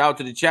say? Shout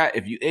to the chat.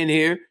 If you're in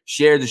here,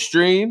 share the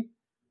stream.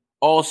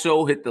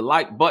 Also, hit the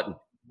like button.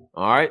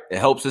 All right, it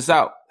helps us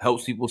out.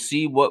 Helps people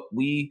see what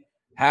we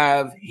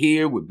have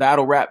here with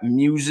battle rap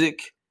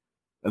music,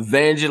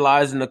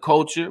 evangelizing the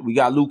culture. We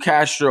got Lou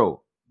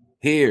Castro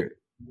here.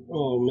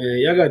 Oh man,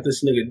 y'all got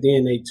this nigga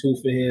DNA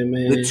Tooth in here,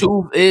 man. The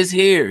Tooth is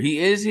here. He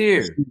is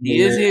here.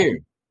 He is here.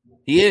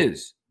 He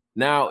is.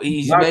 Now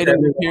he's made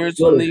an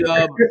appearance on the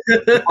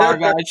Our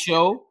Guy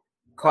Show.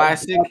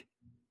 Classic.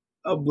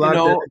 I blocked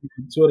that on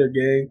Twitter,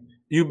 gang.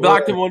 You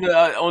blocked him on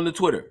the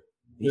Twitter.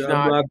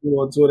 I blocked him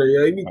on Twitter.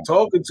 Yeah, he be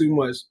talking too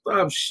much.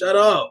 Stop. Shut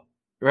up.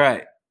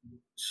 Right.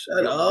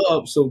 Shut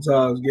up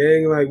sometimes,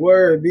 gang. Like,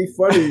 word, be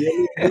funny.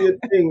 Do your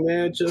thing,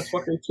 man. Just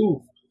fucking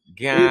Tooth.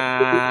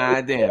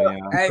 God damn.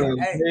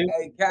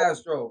 Hey,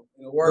 Castro.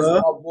 In the words of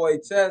my boy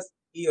Chess,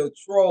 he a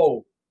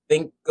troll.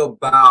 Think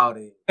about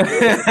it.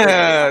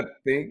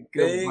 Think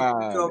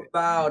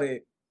about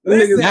it.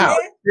 Listen,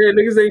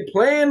 niggas ain't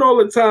playing all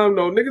the time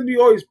though. Niggas be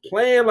always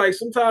playing. Like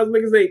sometimes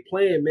niggas ain't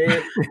playing,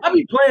 man. I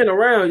be playing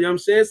around, you know what I'm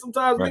saying?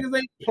 Sometimes niggas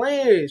ain't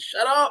playing.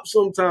 Shut up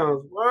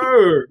sometimes.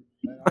 Word.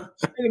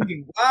 Niggas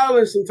be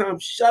wilding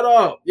sometimes. Shut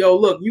up. Yo,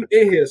 look, you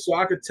in here, so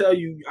I could tell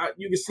you,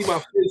 you can see my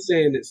face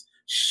saying this.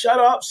 Shut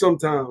up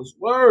sometimes.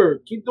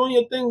 Word. Keep doing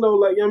your thing though.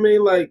 Like, you know what I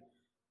mean? Like,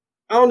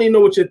 I don't even know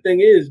what your thing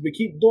is, but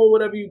keep doing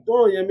whatever you're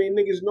doing. I mean,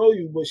 niggas know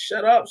you, but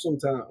shut up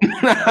sometimes. You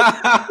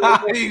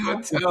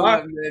gonna tell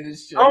that man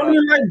this shit. I don't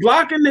even like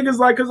blocking niggas,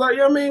 like, cause like,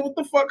 you know what I mean, what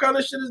the fuck kind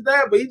of shit is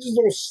that? But he just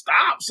don't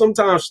stop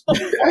sometimes.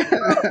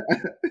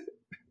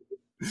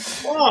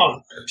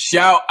 Oh.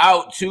 Shout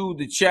out to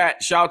the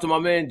chat. Shout out to my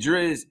man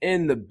Driz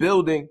in the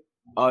building.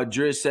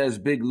 Driz says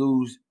Big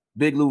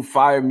Lou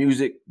fire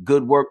music.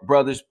 Good work,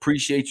 brothers.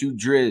 Appreciate you,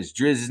 Driz.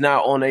 Driz is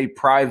now on a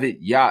private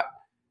yacht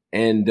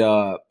and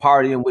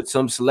partying with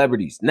some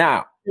celebrities.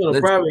 Now,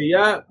 private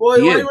yacht, boy.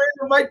 Why you ready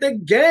to invite the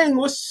gang?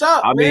 What's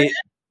up, man?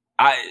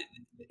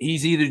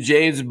 He's either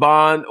James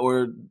Bond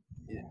or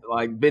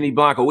like Benny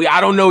Blanco.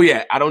 I don't know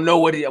yet. I don't know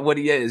what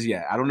he is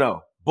yet. I don't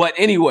know. But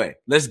anyway,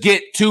 let's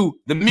get to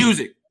the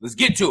music. Let's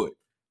get to it.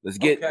 Let's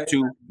get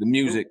to the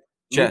music.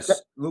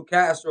 Luke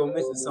Castro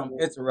mentioned something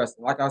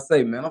interesting. Like I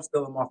say, man, I'm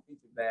still in my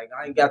feature bag.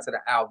 I ain't got to the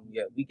album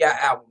yet. We got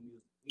album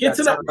music. Get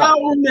to the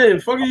album, then.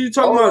 Fuck are you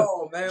talking about?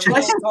 Oh man,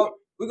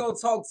 we're gonna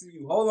talk to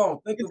you. Hold on.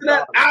 Think get to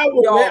that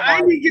album, man. I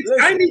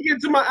ain't get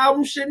to my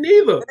album shit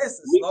neither.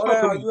 Listen, slow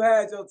down. You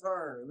had your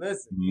turn.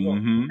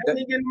 Listen. I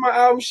didn't get to my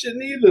album shit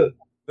neither.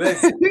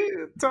 Listen.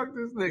 Talk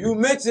this nigga.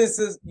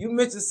 You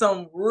mentioned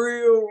something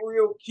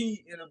real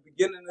key in the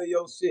beginning of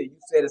your shit. You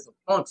said it's a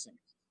function.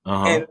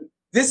 And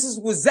this is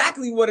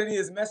exactly what it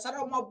is, man. Shout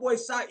out my boy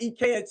Shot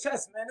EK and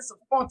Chess, man. It's a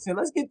function.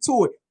 Let's get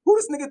to it. Who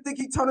this nigga think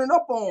he turning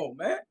up on,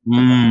 man?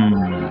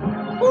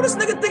 Who this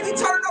nigga think he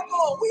turning up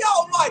on? We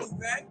almighty,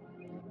 man.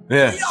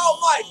 Yeah. We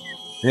almighty.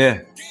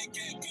 Yeah.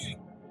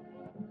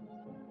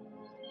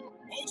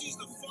 OG's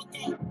the fuck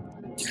up.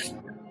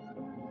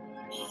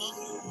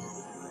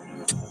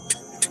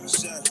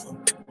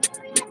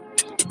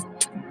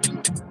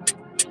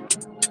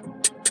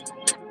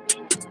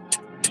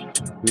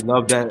 He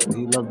loved that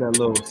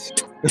little.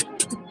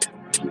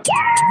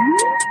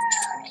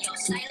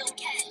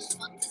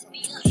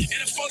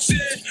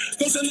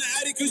 Goes in the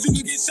attic cause you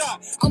can get shot.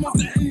 I'm off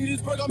the end of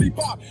this burger, me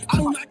pop. I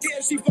do not care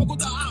if she fuck with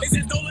the op. They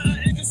said don't let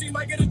her in cause she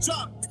might get a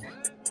drop.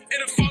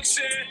 In a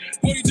function,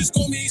 boy, you just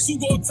call me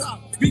Sugo on top.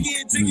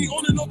 Biggie and Jiggy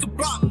on and off the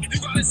block. You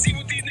gotta see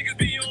what these niggas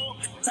be on.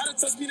 Try to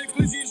touch me, the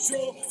glizzy is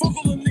draw. Fuck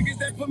all them niggas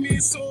that put me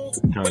in songs.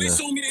 But they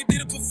showed me they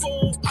didn't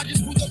perform. I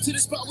just pulled up to the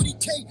spot with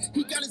EK.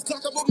 He got his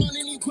Glock up on mine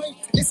anyway.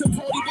 It's a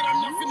party, but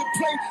I'm not finna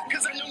play.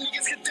 Cause I know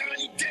niggas get down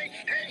any day.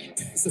 Hey,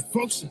 it's a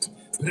function.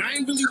 But I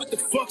ain't really with the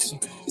function.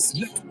 It's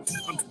nothing.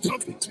 I'm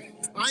dumping.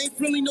 I ain't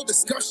friendly, no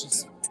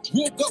discussions.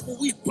 Woke up when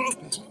we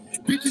bumping.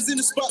 Bitches in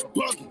the spot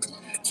bugging.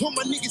 Told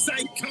my niggas I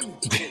ain't coming.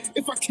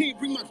 If I can't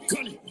bring my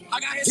gun in. I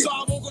got hit, so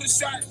I won't go to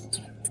shot.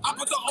 I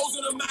put the hoes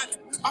in the mat.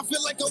 I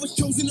feel like I was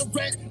chosen to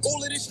rat.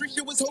 All of this street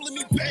shit was holding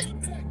me back.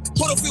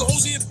 Put a few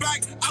hoes in your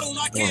back. I do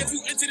not care if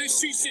you enter this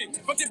street shit.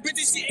 Fuck the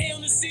bitches, she ain't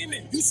on the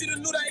semen. You should've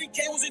knew that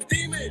AK was a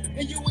demon.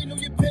 And you ain't know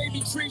you paid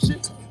me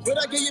treatment. But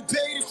I gave you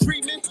paid the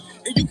treatment.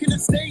 And you can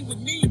stay with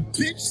me,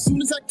 bitch.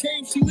 Soon as I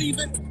came, she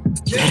leaving.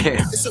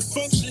 Yeah, it's a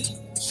function.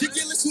 She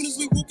kill as soon as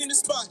we walk in the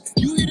spot.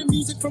 You hear the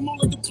music from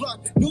all of the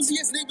block. Nosy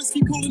ass neighbors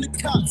keep calling the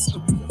cops.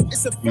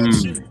 It's a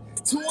function.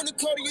 2 on the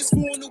Cartier, 4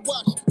 on the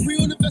watch. 3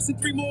 on the vest and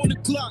 3 more on the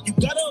clock. You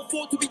gotta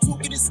afford to be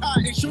talking this high.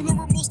 Ain't show no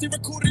remorse, they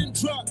recorded and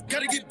drop.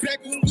 Gotta get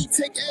back when we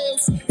take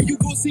L's. And you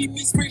gon' see me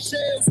spray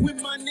shells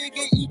with my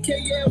nigga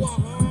EKL.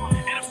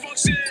 And a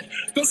function.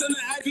 Goes in the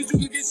eye cause you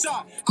can get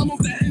shot. I'm off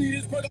the end of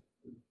this brother.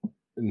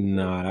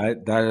 Nah,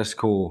 that's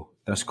cool.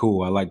 That's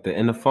cool. I like the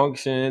inner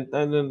function.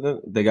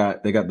 They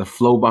got the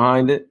flow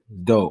behind it.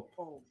 Dope.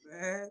 Oh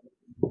man.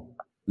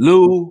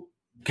 Lou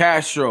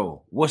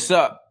Castro, what's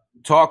up?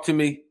 Talk to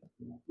me.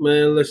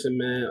 Man, listen,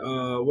 man.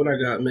 What I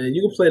got, man?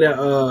 You can play that.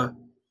 I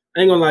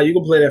ain't gonna lie, you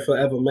can play that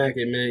Forever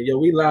Mackin', man. Yo,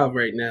 we live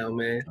right now,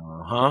 man.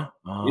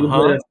 You can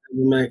play that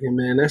Forever Mackin',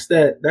 man. That's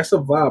a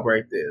vibe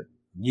right there.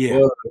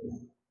 Yeah.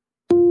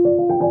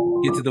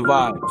 Get to the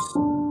vibes.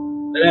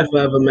 That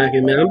Forever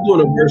Mackin', man. I'm doing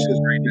the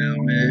verses right now,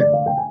 man.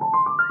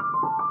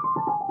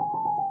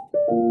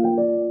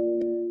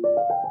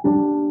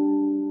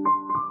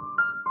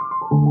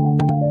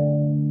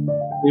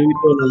 Yeah, we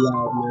doing it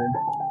loud, man.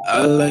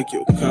 I like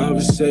your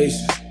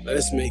conversation.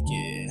 Let's make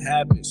it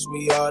happen,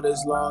 sweetheart.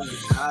 As long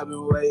as I've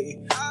been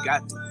waiting,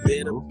 got to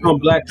get up. I'm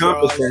Black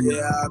Compass,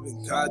 yeah, I've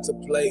been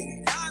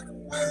contemplating.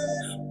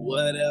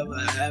 Whatever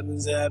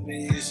happens,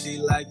 happens. She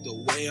like the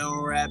way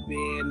I'm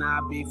rapping,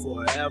 I'll be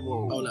forever.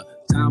 Hold up,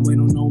 Time wait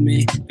on no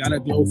man. Gotta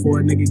glow for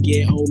a nigga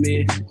get old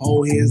man.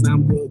 Hold hands, now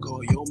I'm good.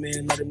 Call yo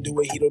man, let him do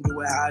it. He don't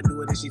do it how I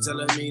do it. And she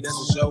telling me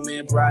that's a show,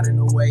 man. Pride in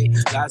the way.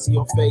 Lies to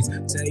your face.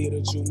 Tell you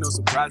the truth, no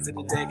surprise of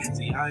the day.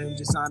 See, I am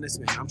just honest,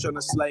 man. I'm trying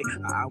to slay.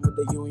 I with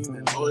the union,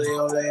 man. Ole,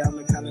 ole. I'm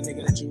the kind of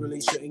nigga that you really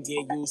shouldn't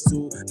get used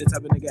to. The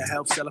type of nigga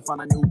help sell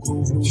find a new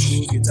groove, new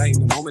shoes. Get tight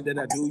in the moment that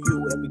I do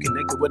you. And we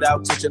connected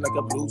without touching like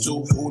a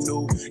Bluetooth. Who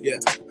knew? Yeah.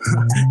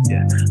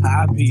 Yeah.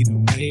 I be the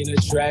main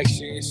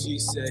attraction. She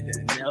said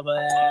that never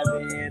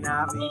happened.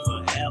 I be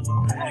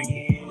forever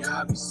hanging.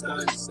 I be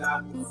stunned,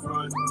 stop in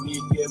front of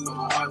me. Get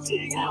my heart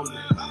to woman.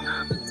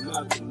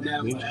 Nothing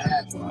never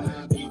happened. I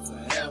be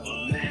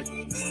forever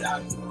hanging.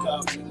 Stop the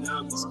cuffing.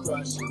 I'm just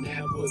crushing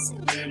that pussy.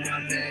 In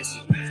my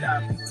passion.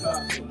 Stop the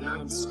cuffing.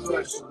 I'm just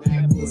crushing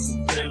that pussy.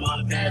 In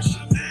my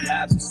passion.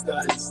 I be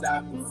stunned,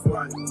 stop in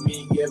front of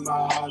me. Get my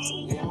heart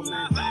to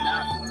woman.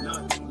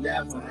 Nothing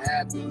never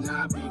happened.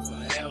 I be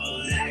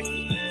forever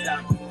hanging.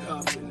 Stop the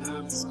cuffing.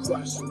 I'm just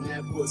crushing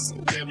that pussy.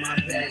 In my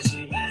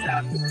passion.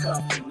 Stop the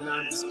cuffing.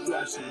 I'm just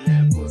crushing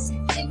that pussy.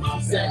 In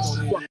my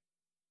passion.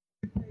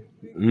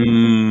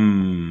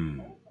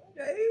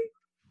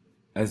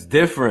 That's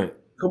different.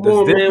 Come That's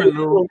on, man. different, We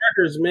doing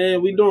records,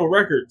 man. We doing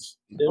records.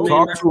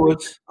 Talk to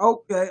us.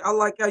 Okay, I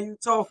like how you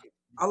talking.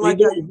 I We like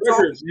how doing you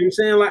talking. records. You know what I'm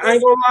saying? Like, I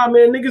ain't gonna lie,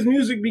 man. Niggas'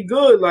 music be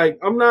good. Like,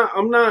 I'm not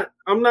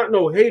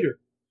no hater.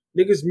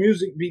 Niggas'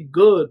 music be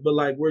good, but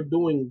like, we're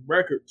doing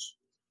records.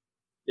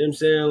 You know what I'm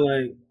saying?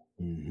 Like,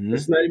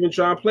 it's not even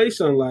trying to play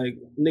something. Like,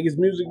 niggas'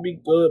 music be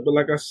good, but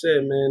like I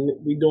said, man,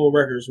 we doing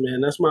records,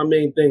 man. That's my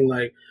main thing.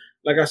 Like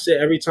I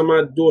said, every time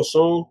I do a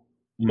song,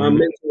 my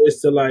mental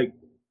is to like,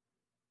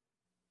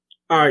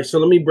 all right, so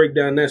let me break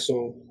down that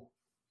song.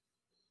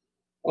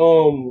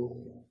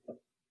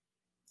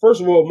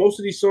 First of all, most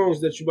of these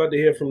songs that you're about to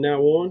hear from now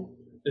on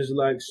is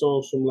like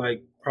songs from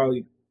like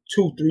probably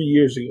 2-3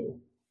 years ago.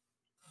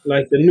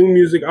 Like the new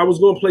music, I was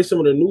gonna play some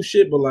of the new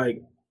shit, but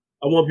like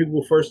I want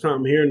people first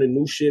time hearing the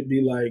new shit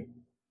be like,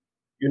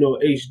 you know,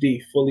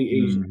 HD, fully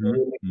HD.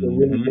 Really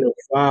get a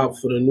vibe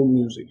for the new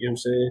music. You know what I'm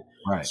saying?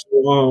 Right. So,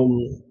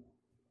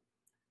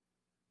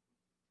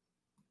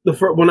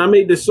 when I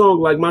made this song,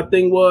 like my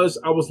thing was,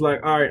 I was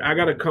like, all right, I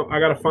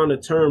gotta find a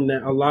term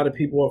that a lot of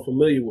people are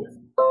familiar with.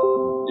 You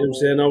know what I'm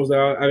saying? I was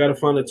like, I gotta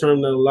find a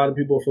term that a lot of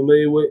people are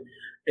familiar with.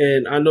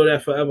 And I know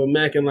that Forever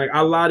Mac, and like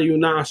I lie to you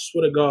now, I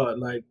swear to God,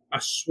 like I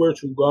swear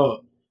to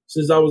God,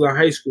 since I was in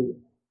high school,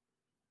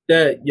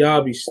 that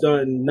y'all be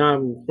stunting, not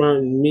in front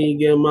of me,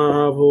 get my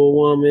heart for a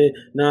woman,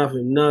 not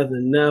for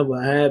nothing,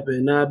 never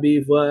happened, I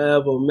be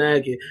forever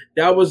macking.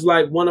 That was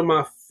like one of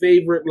my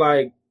favorite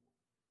like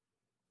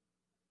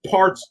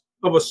parts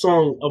of a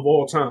song of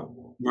all time.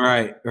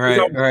 Right.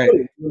 Little, you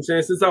know what I'm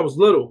saying? Since I was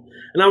little.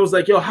 And I was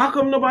like, yo, how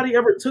come nobody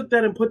ever took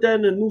that and put that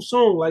in a new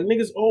song? Like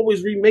niggas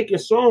always remaking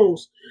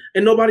songs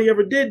and nobody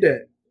ever did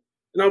that.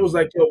 And I was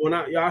like, yo,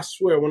 I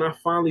swear, when I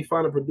finally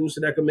find a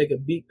producer that can make a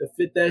beat to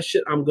fit that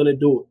shit, I'm gonna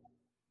do it.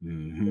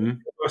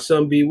 My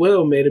son B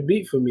Will made a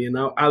beat for me, and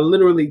I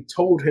literally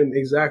told him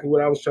exactly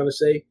what I was trying to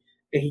say,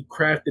 and he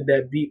crafted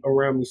that beat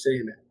around me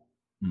saying that.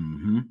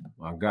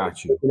 I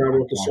got you. When I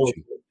wrote the song.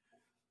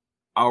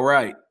 All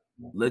right,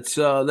 let's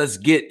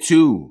get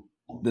to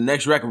the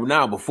next record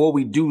now. Before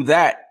we do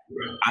that,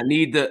 I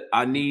need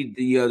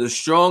the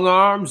strong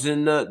arms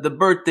and the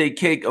birthday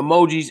cake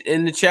emojis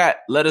in the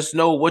chat. Let us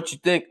know what you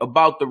think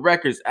about the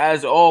records.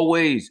 As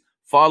always,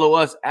 follow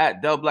us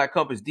at Del Black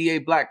Compass, DA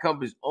Black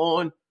Compass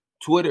on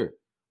Twitter.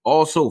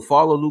 Also,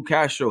 follow Lou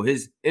Castro.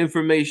 His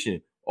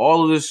information,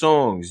 all of the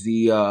songs,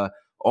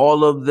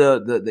 all of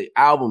the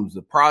albums,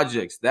 the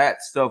projects,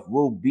 that stuff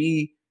will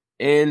be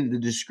in the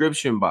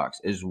description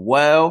box, as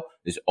well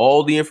as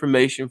all the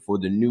information for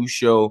the new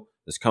show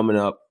that's coming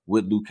up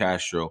with Lou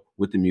Castro,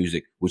 with the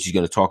music, which he's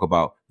going to talk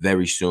about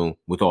very soon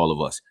with all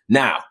of us.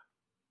 Now,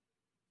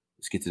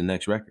 let's get to the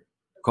next record.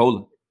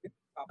 Cola.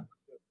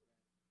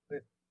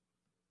 We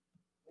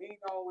ain't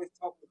always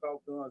talking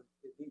about guns.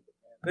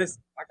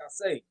 Listen, like I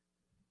say,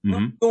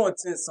 we're doing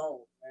 10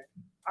 songs, man.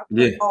 I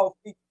think all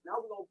people.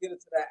 Now we're gonna get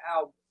into that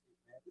album,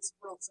 man. This is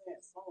what I'm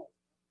saying. Songs.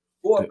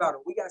 Go about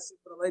it. We got shit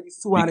for the ladies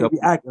too. How they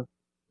be acting.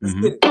 Let's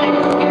get it.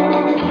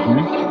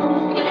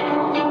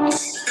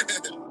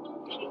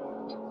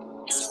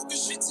 Talking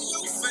shit to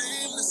your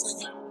fam,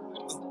 listen.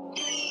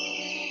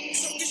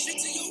 Talking shit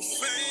to your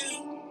fam.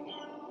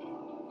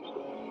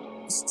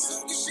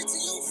 Talking shit to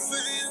your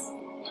fam.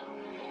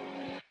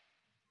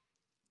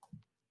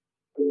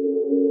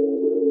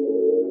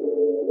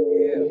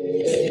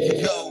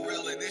 Yo,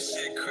 really, this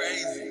shit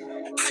crazy.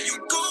 How you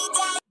go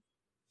by?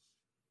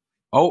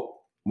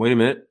 Oh, wait a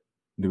minute.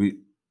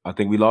 I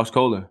think we lost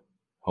Cola.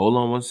 Hold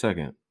on 1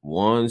 second.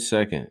 1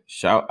 second.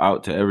 Shout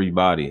out to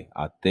everybody.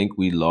 I think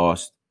we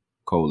lost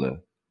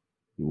Cola.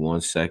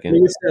 1 second.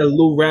 Nigga said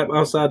Lou rap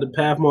outside the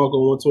path mark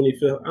on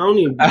 125th. I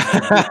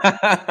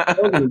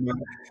don't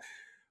even.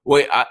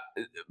 Wait,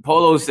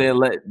 Polo said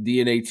let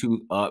DNA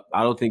Tooth up.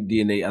 I don't think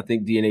DNA. I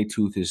think DNA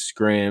Tooth is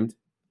scrammed.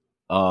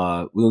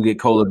 We're gonna get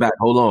Cola back.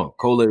 Hold on.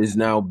 Cola is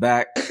now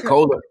back.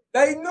 Cola.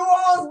 They knew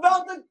I was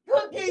about to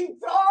cookie,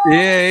 dog.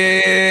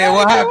 Yeah.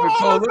 What happened,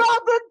 Cola?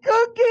 About the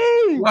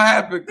cookie. What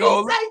happened,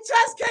 Cola? He say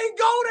Chess can't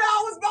go there.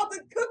 I was about the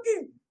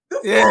cookie. The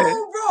Yeah.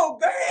 phone broke.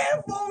 The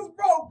headphones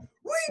broke.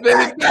 We Spin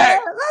back, it back.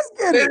 man. Let's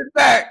get Spin it. it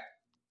back.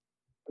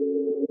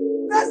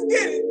 Let's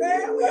get it,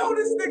 man. We on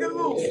this nigga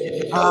loose.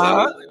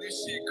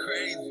 This shit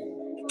crazy.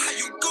 How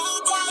you go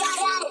about it?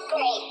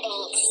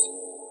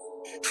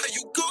 How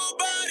you go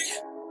about it?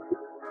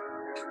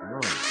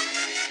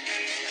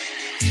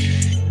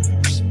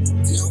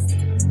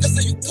 That's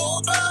how you go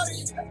about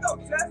it. Let's go,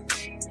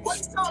 Chess. What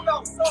you talking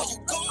about? So, How you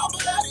go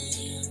about it?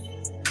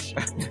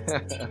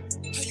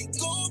 How you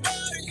go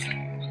about it?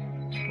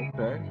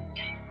 Okay.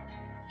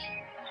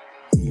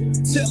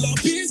 Tell our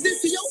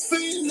business to your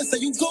fans, that's how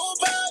you go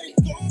about it.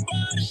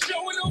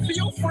 Showing off for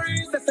your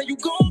friends, that's how you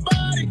go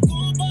about it.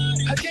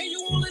 I gave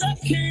you all that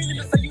I can, and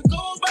that's how you go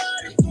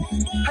about it.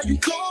 How you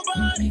go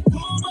about it, go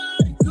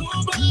about it, go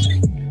about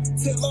it.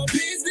 Tell our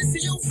business to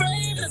your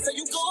fans, that's how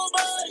you go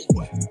about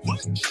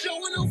it.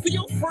 Showing off for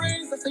your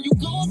friends, that's how you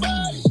go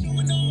about it.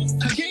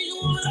 I gave you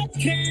all that I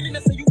can, and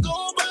that's how you go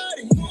about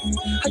it.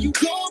 How you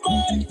go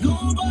about it, go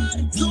about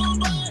it, go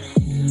about it.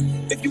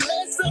 If you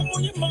had something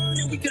on your mind,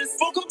 and we could have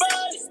spoke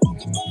about it.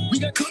 We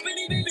got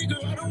company, baby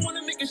girl, I don't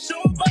wanna make a show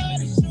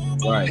about it.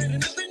 Right. Had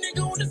another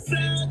nigga on the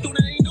side, thought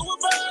I ain't know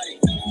about it.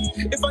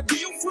 If I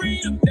give you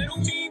freedom, that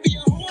don't mean be a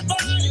whole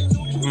body.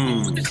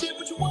 With the shit,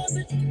 but you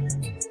wasn't.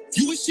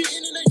 You was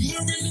shitting in a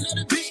urine, and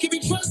that bitch can be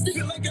trusted.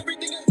 Feel like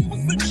everything I did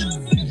was for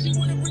nothing. She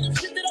wanna bring up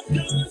shit that I've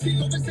done. See,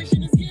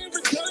 conversation is getting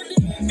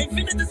redundant. Ain't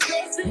finna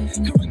discuss it.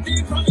 Correct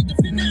it, probably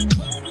defend it in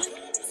public.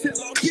 Tell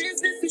all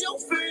business to your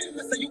friends,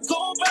 that's how you go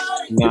about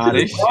it. Nah,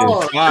 this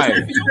shit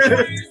fire.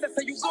 That's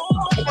how you go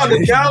about it. I'm about to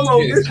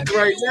download this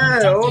right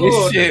now. Hold This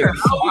on. shit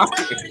fire.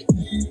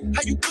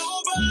 How you go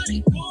about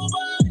it? Go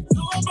about it.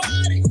 Go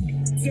about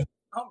it.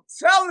 I'm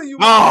telling you,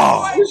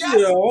 Oh. This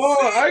shit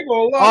hard. I ain't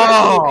gonna lie.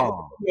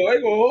 Oh, I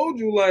ain't gonna hold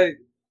you like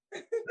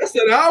that's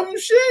that album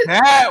shit.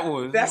 that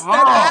was that's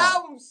hard. that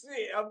album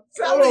shit. I'm Hold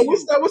telling on, you.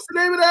 what's the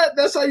name of that?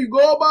 That's how you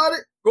go about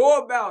it? Go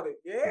about it.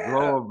 Yeah.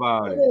 Go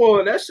about it. Come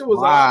on, that shit was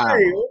Wow.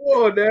 alright.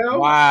 Hold on now.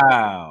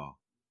 Wow.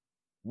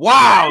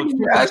 Wow.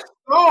 Chess.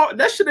 Oh,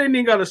 that shit ain't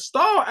even got a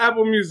star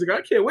Apple Music.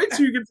 I can't wait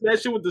till you get to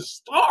that shit with the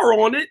star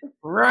on it.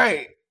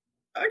 Right.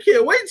 I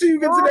can't wait till you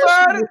get to Go that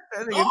about shit. it.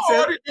 That nigga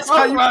Oh, said, that's go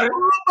how you about it.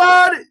 go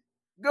about it.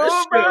 Go That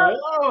shit about it.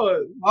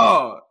 hard.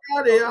 Oh.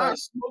 Out there, I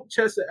smoke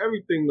chest and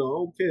everything though. I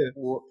don't care.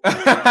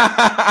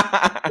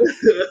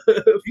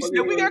 You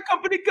said we got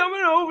company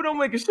coming over. Don't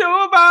make a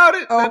show about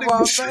it. Oh, That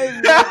my nigga-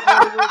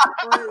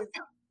 baby.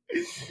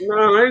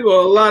 Nah, I ain't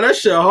gonna lie. That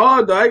shit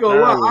hard though. I ain't gonna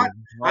That lie. was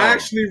I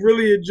actually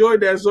really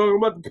enjoyed that song. I'm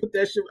about to put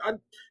that shit.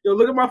 Yo,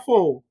 look at my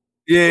phone.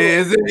 Yeah,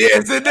 is it there,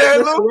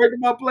 Listen Lou? right to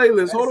my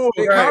playlist. Hold on.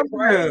 Big Calm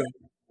crazy. down.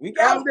 We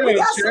got Calm down,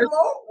 some Chess.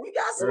 more. We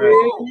got some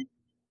Right. more.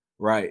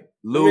 Right. I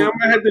Lou. mean, I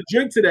might have to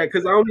drink to that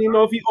because I don't even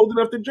know if he's old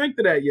enough to drink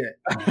to that yet.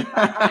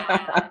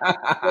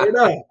 Straight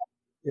up.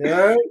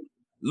 Yeah.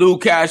 Lou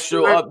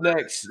Castro up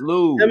next.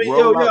 Lou. I mean,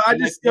 roll yo, up I the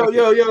just, next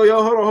yo, record.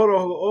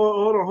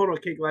 hold on,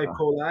 Cake Life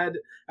Cola.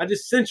 I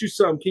just sent you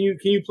something. Can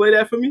you play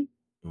that for me?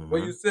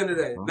 Where you send it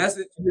at?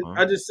 Message?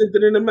 I just sent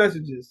it in the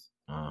messages.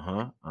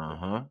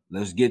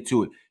 Let's get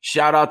to it.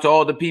 Shout out to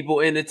all the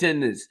people in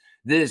attendance.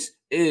 This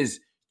is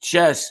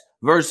Chess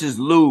versus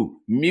Lou.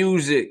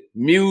 Music.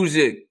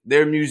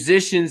 They're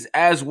musicians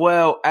as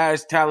well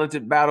as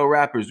talented battle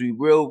rappers. We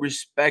will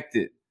respect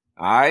it.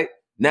 All right.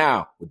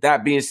 Now, with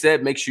that being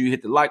said, make sure you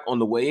hit the like on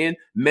the way in.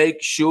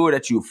 Make sure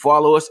that you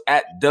follow us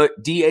at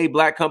DA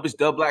Black Compass,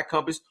 The Black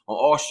Compass on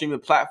all streaming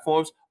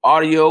platforms.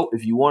 Audio,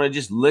 if you want to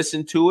just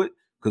listen to it,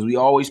 because we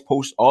always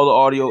post all the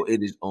audio.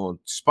 It is on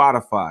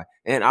Spotify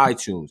and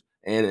iTunes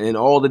and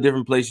all the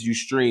different places you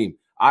stream.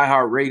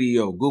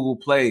 iHeartRadio, Google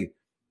Play,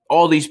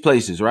 all these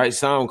places, right?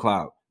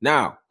 SoundCloud.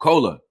 Now,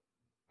 Cola,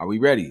 are we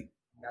ready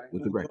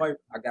with the record?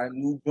 I got a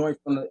new joint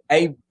from the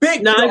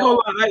big. Nah, I ain't gonna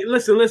lie.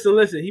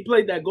 Listen. He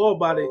played that Go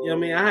About It. You know what I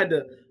mean?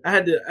 I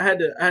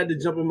had to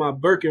jump in my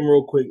Birkin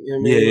real quick. You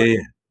know what I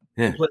mean?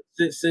 Yeah.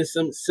 Since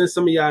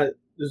some of y'all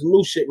this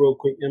new shit real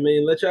quick. You know what I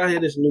mean? Let y'all hear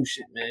this new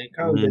shit, man.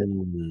 Calm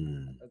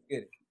down. Let's get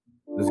it.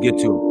 Let's get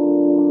to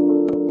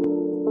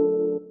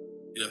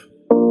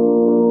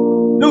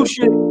New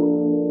shit.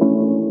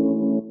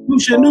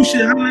 New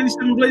shit. How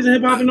 97 blazing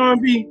hip hop and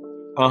R&B.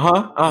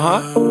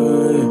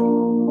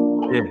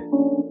 Yeah.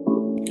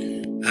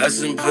 Have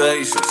some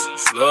patience.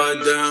 Slow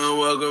it down.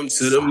 Welcome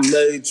to the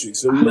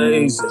Matrix.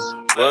 Amazing.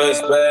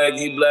 Once back,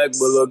 he black,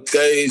 but look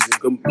Asian.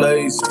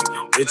 Complacent.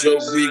 Hit your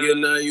peak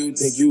and now you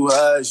think you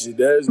high shit.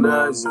 That's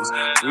nonsense.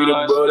 We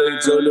the bro, they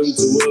turn them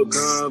to a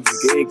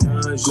conflict.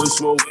 Conscious. Good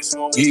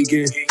smoke.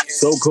 Geeking.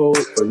 So cold.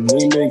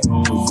 Anemic.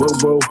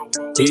 Football.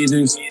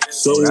 Heathens.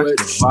 So wet.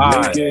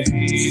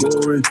 Making.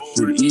 Scoring.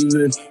 Good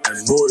even.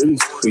 Important.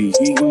 We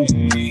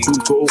eating. Too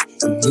cold.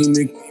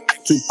 Anemic.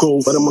 Too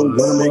cold, but I'm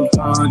gonna make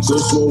time to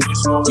smoke.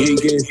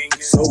 Geeking,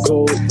 so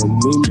cold,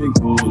 anemic,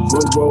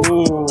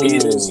 football,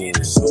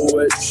 eating, so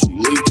wet, she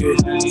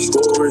leaking,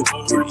 scoring,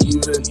 we're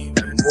even,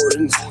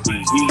 important, we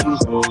eating,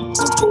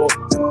 too cold,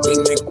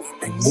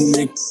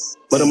 anemic.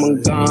 but I'm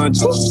on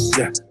ganja.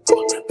 Yeah.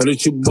 Know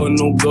that you boy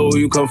no go where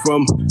you come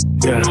from.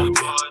 Yeah.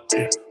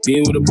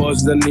 Being with the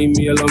bosses that need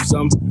me a lump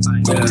sum.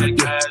 Yeah.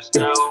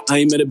 I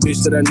ain't met a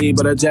bitch that I need,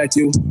 but I jacked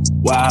you.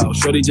 Wow,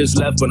 shorty just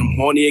left, but I'm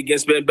horny again,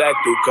 spin back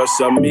through. Cause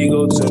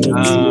amigo turned into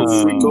a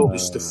freako.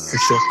 It's the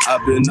fisher.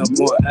 I've been up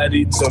on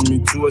Eddie, turned me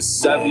to a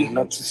savvy.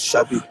 Not too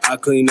shabby. I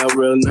clean up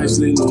real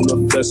nicely,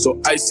 Luna flesh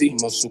so icy.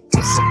 Muscle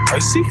so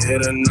icy.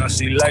 Hit her now,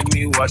 she like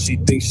me, why she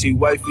think she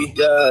wifey?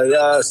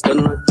 Yeah,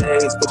 spend my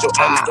days, put your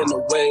arms in the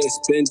way.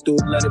 Spin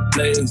through, let it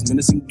blaze.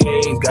 Minutes and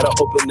games, gotta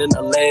open in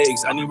the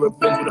legs. I need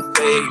revenge with a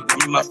fade,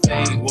 give me my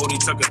fade. Won't he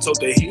tuck a tote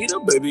the heater?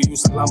 Baby, you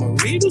salama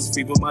readers.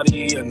 Fever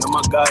Maria, now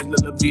my guy's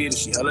little beater.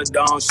 She hella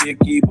down, she a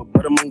keeper,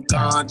 but I'm on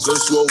con.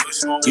 Just roll,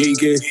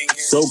 geeking,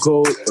 so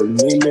cold,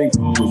 anemic,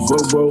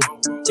 with bro,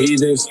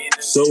 heathens,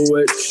 so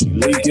wet, she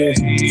leaking,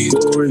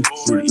 scoring,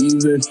 we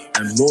even,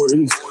 and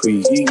Morton's, we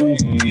eating,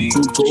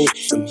 too cold,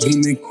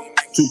 anemic,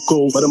 too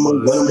cold, but I'm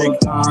on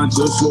con.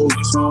 Just roll,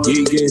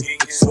 geeking,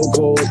 so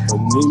cold,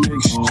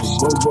 anemic,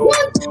 bro,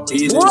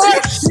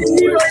 heathens,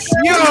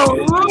 Yo,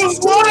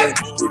 what?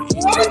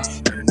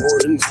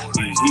 Morton's,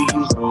 we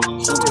eating,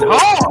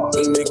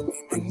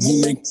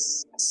 anemic.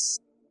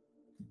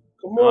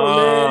 Come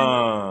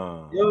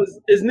on, man. Yo,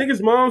 is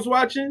niggas' moms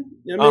watching?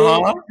 You know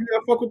what I mean? You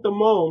gotta fuck with the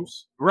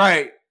moms.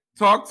 Right.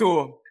 Talk to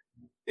them.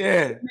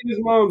 Yeah. Where niggas'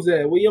 moms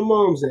at? Where your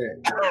moms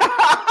at? That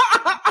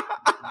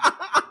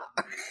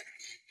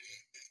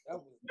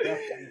was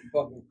definitely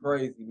fucking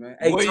crazy, man.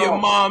 Hey, where Tom, your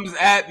mom's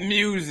at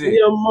music? Where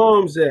your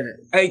mom's at?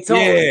 Hey, Tom.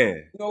 Yeah.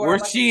 You know where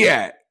like she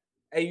at?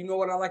 Hey, you know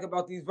what I like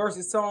about these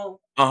verses, Tom?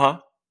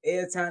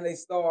 Every time they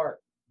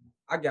start,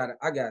 I got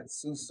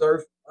Sue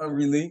Surf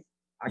unreleased.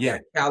 I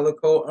got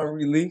Calico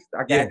unreleased.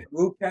 I got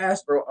Lou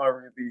Castro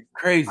unreleased.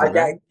 Crazy. I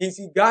got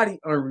Geechee Gotti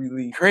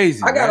unreleased.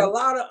 Crazy. I got a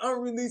lot of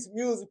unreleased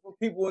music for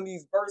people in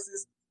these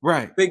verses.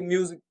 Right. Big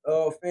music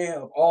fan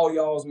of all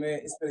y'all's,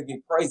 man. It's gonna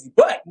get crazy.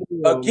 But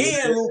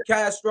again, Lou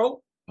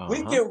Castro,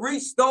 we can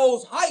reach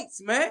those heights,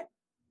 man.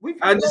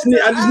 I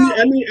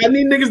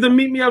need niggas to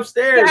meet me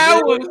upstairs.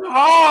 That was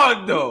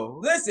hard though.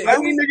 Listen, I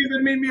need niggas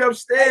to meet me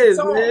upstairs,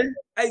 man.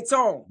 Hey,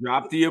 Tom.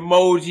 Drop the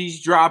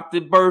emojis, drop the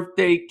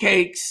birthday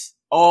cakes,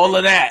 all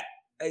of that.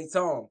 Hey,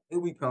 Tom, here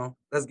we come.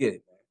 Let's get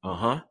it.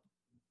 I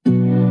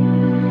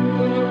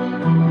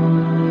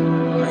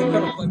ain't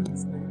gonna play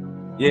this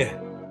thing. Yeah.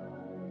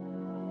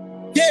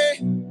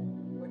 Yeah.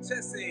 What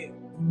Chess said.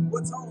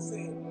 What Tom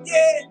said.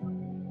 Yeah.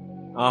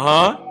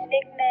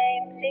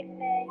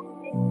 Nickname.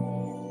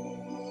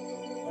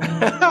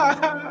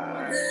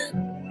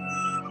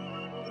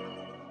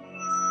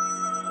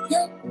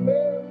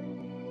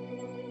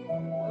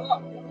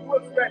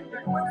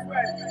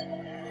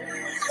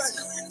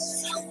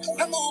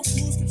 I'm on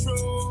cruise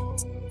control.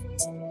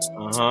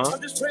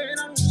 I'm just praying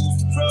I don't lose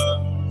control.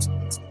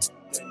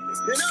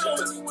 And I don't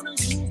really want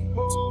to use the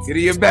pole. Get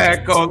in your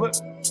bag, caller.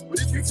 But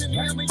if you tell me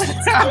I'm a use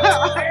control.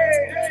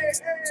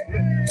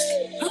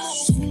 I'm on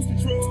cruise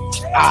control.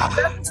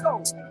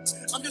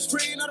 I'm just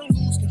praying I don't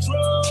lose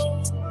control.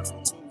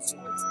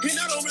 And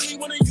I don't really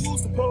want to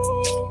use the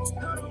pole.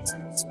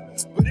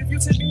 But if you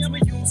tell me I'ma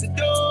use it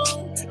though,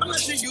 I'm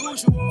not your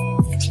usual.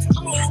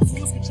 I'm on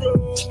cruise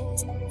control.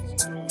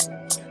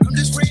 I'm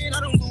just praying I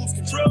don't lose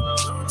control.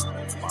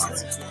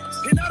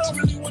 And I don't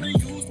really want to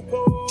use the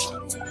pole.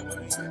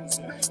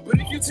 But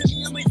if you tell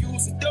me I'ma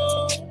use it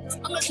though,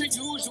 I'm not your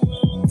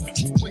usual.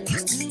 When you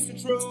lose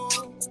control,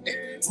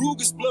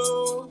 Rugas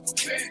blow,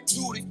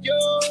 do the yo,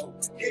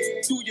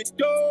 do your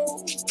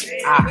dough.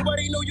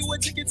 Nobody know you a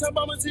ticket time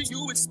bomb until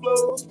you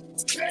explode.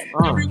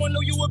 Everyone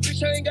know you a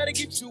bitch, I ain't gotta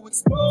get you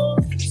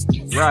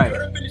exposed. Right.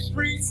 Up in the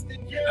streets,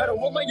 I don't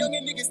want my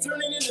youngin' niggas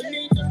turning into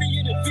me, 30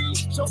 in the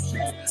beat. So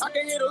I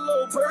can hit a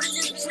little birdie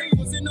in the tree,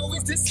 wasn't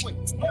always this way.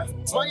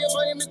 My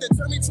environment that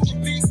turned me to a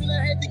beast and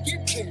I had to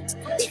get there.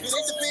 If it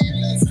ain't the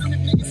family, some of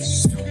niggas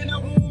ain't talking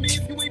out on me.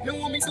 If you ain't been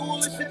with me, do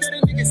all the shit that a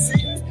nigga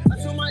see. I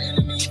told my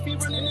enemy, if he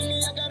running in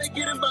me, I gotta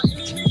get him by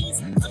any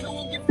means. I know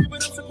I'm get free, but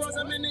I'm surprised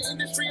I'm in the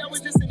industry. I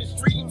was just in the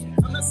street.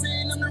 I'm not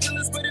saying I'm the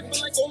realest, but it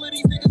feel like all of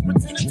these niggas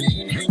pretend to be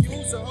and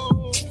use a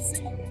hoe.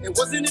 It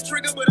wasn't a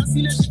trigger, but I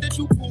seen that shit that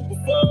you pulled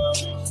before.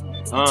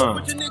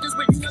 With your niggas,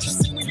 but you never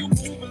seen when you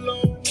move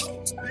alone.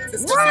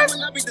 Discussing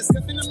when I be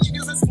discussing them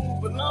niggas, let's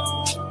move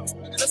along.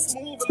 Let's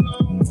move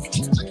along.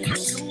 I can't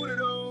shoot it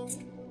all.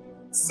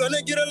 Son,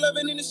 I get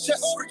 11 in the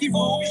chest, Ricky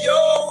Rubio.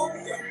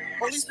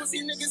 All these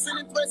pussy niggas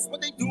sending threats,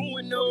 what they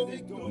doing, no.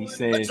 He's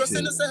saying trusting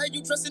shit. us, how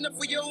you trusting up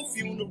for your own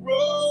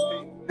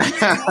funeral. You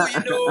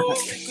know,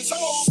 cause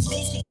I'm on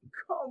cruise.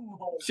 Come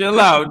on. Chill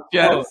out,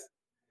 Jess.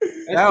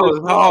 That was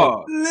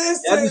hard.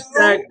 Listen,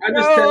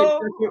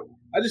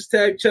 I just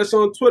tagged Chess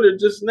on Twitter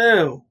just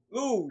now.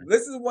 Lou,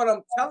 this is what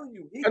I'm telling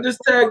you. I just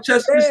tagged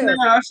Chess just now.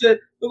 I said,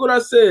 look what I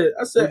said.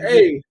 I said,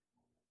 hey.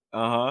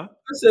 I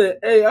said,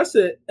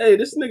 hey,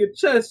 this nigga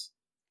Chess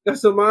got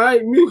some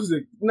alright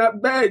music.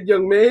 Not bad,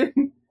 young man.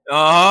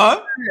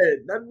 Not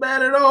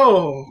bad at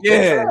all.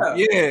 Yeah. Not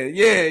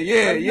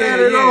bad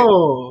at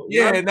all.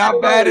 Yeah,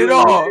 not bad at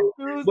all.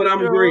 But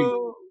I'm great.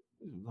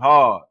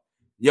 Hard.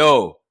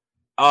 Yo,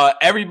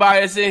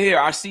 Everybody that's in here,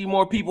 I see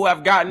more people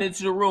have gotten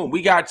into the room.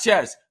 We got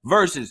Chess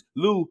versus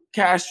Lou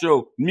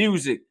Castro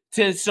music.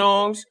 10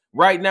 songs.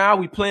 Right now,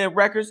 we playing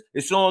records.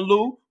 It's on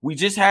Lou. We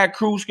just had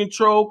Cruise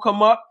Control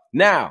come up.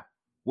 Now,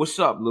 what's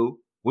up, Lou?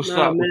 What's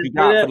up? Man, what you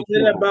got for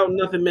that About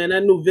Nothing, man.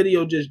 That new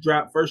video just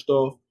dropped. First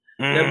off,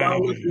 that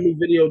About Nothing new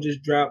video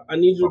just dropped. I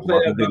need you to play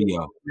that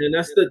video. Man,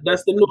 that's the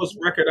newest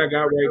record I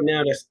got right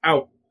now that's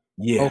out.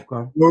 Yeah.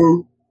 Okay.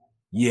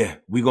 Yeah,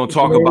 we're gonna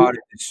talk about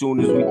it as soon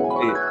as we get it.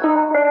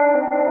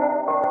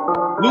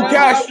 Lou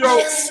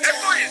Castro.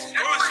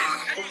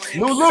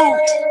 Lou.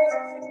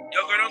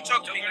 Yo, girl, don't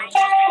talk to me.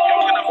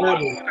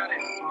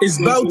 It's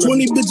about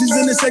 20 bitches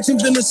in the section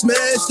finna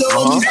smash. The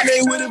homies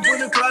play with it for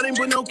the crowd, ain't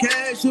put no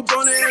cash up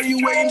on it. You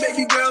waiting,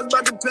 baby girls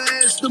about to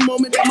pass. The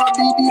moment that my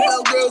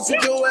BBL girls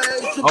hit your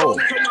ass. The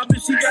moment told my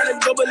bitch she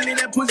gotta go, but leave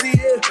that pussy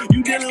here.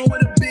 You dealing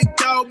with a big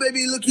dog,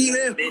 baby, looky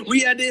here.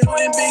 We had this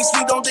holding big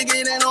sweet, don't think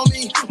it ain't on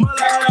me. My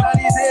life out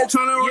his head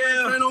tryna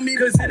run on me,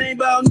 cause it ain't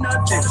about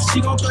nothing.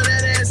 She gon' throw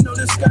that ass, no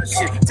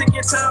discussion. Take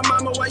your time,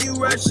 mama, while you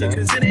rushing,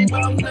 cause it ain't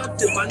about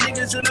nothing. My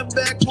niggas in the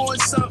back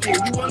doing something.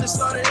 You wanna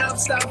start it up,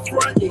 stop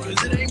fronting, cause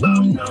it ain't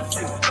about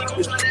nothing.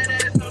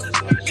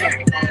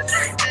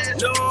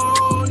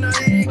 No,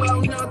 it ain't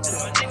about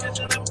nothing.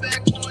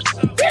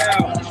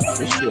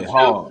 This shit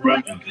hard.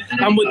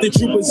 I'm with the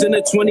troopers and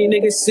the 20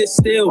 niggas sit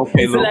still.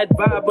 Okay, feel that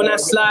vibe when I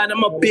slide,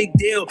 I'm a big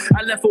deal.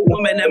 I left a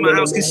woman at my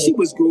house cause she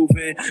was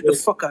grooving. The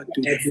fuck I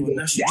do that for?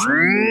 Now she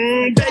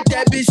bet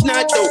that bitch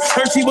not though.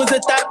 Heard she was a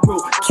thought bro.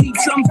 Keep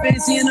some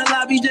fancy in the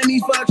lobby, Jimmy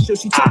Fox show.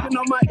 She talking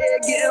on my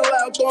head, getting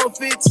loud, throwing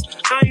fits.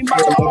 I ain't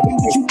about to argue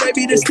with you,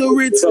 baby, this the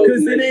Ritz.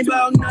 Cause it ain't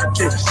about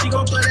nothing. She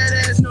gon' throw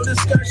that ass, no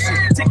discussion.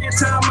 Take your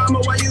time,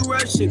 mama, while you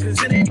rushing.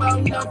 Cause it ain't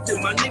about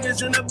nothing. My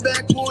niggas in the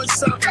back doing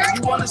something.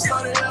 You wanna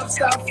start it up,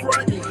 stop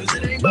fronting. Cause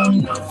it ain't about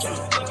nothing.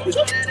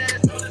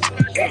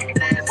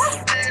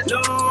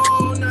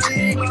 No, it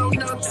ain't about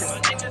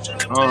nothing.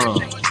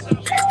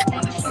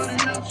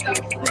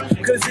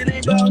 Cause it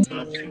ain't about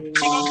nothing.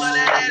 She gon' throw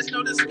that ass,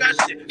 no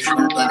discussion. She gon'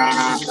 throw that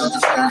ass, no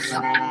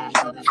discussion.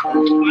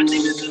 My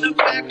niggas in the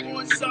back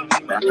doing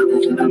something.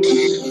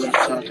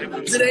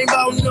 It ain't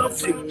about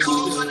nothing.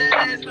 Throw that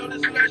ass, no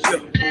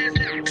discussion.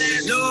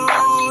 No,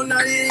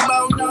 it ain't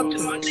about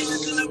nothing. My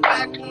niggas in the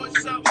back doing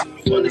something.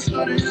 Wanna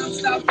start it up,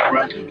 stop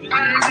running. I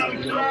ain't got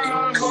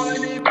no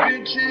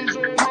bitches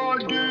on my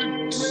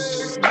dick.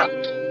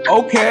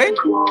 Okay.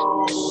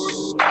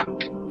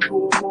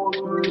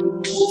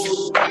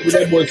 What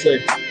that boy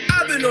say?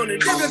 I've been on a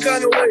nigga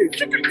kind of way.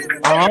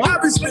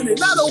 I've been spinning,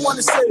 I don't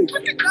wanna say.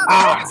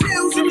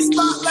 Tails in the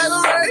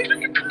spotlight,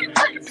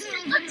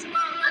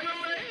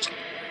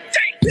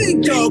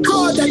 big dog,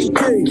 call that you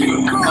pay.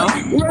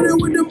 Running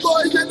with the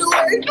boys at the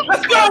way.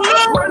 Let's go,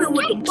 running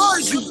with the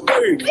boys you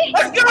pay.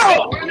 Let's go.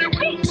 Running with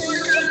the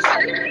boys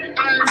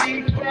I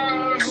need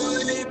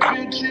 500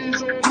 bitches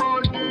on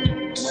my dick.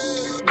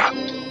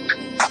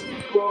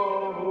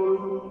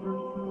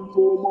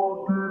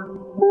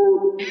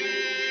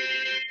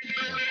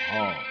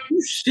 You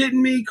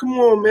shitting me? Come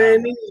on,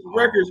 man. These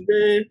records,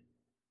 man.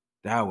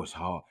 That was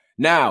hard.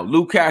 Now,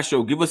 Lou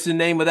Castro, give us the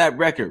name of that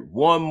record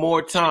one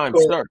more time,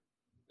 sir.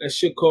 That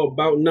shit called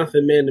About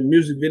Nothing, man. The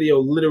music video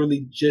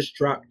literally just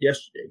dropped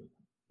yesterday.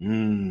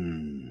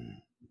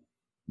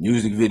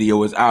 Music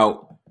video is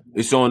out.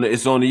 It's on the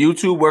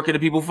YouTube. Where can the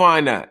people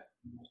find that?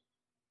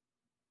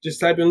 Just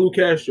type in Lou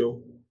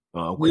Castro.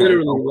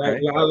 Literally,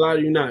 like I lie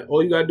to you not.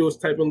 All you gotta do is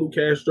type in Lou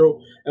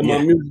Castro, and my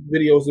music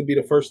videos will be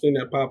the first thing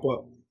that pop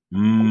up. You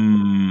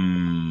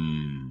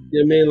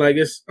know what I mean? Like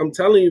I'm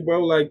telling you,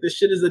 bro. Like this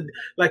shit is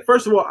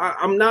first of all,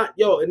 I'm not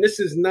and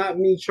this is not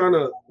me trying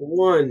to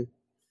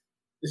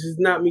This is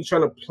not me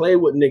trying to play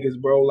with niggas,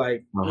 bro.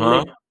 Like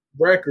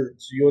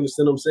records, you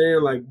understand what I'm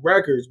saying? Like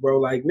records, bro.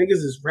 Like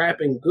niggas is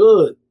rapping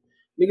good.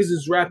 Niggas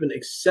is rapping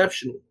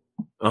exceptional.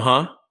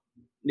 Niggas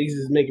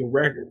is making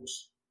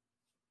records.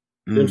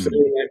 You know what I'm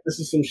saying? Like this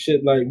is some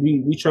shit like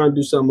we trying to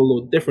do something a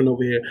little different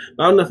over here.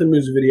 About Nothing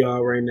music video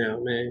out right now,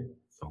 man.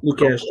 Lou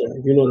Castro,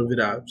 you know the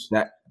vibes.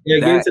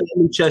 Get into the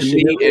new chest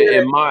shit.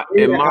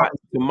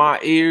 In my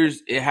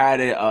ears, it had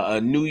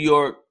a New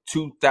York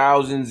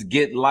 2000s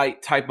Get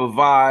Light type of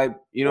vibe.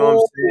 You know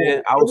what I'm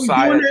saying?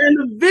 Outside we doing it in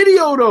the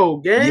video though,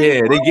 gang.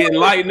 Yeah, they getting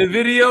light in the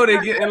video. They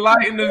getting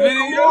light in the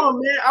video. Come on,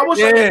 man. I wish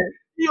I had the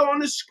video on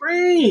the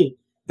screen.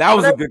 That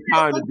was a good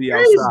time to be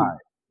outside.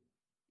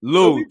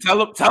 Lou,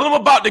 tell them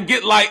about the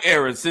Get Light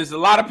era, since a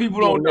lot of people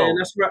don't know.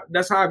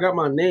 That's how I got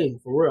my name,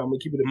 for real. I'm gonna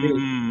keep it a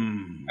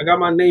bean. I got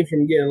my name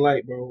from Getting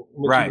Light, bro.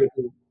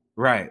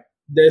 Right.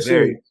 That's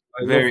very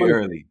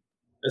early.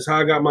 That's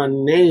how I got my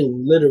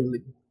name,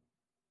 literally.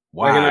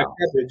 Wow. Like, and I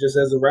kept it just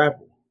as a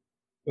rapper.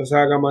 That's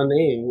how I got my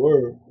name.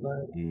 Word.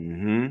 Like,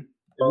 if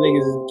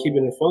niggas is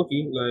keeping it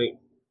funky, like,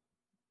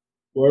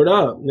 word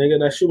up, nigga.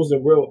 That shit was a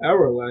real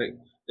error, like,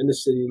 in the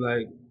city.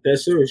 Like,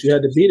 that's serious. You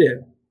had to be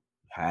there.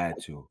 Had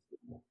to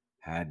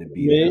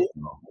be there.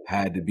 Bro.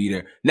 Had to be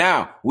there.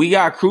 Now, we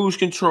got Cruise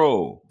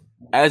Control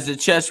as the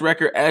chess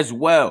record as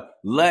well.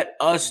 Let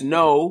us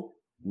know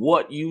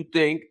what you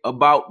think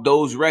about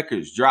those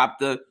records. Drop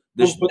the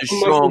the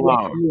strong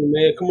arm.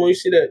 Man, come on, you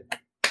see that?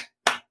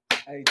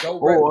 Hey,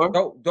 dope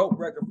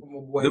record from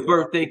a boy. The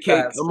birthday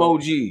cake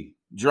emoji.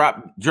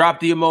 Drop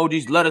the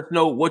emojis. Let us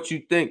know what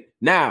you think.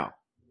 Now,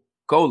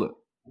 Cola,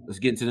 let's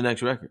get into the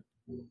next record.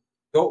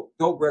 Dope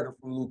record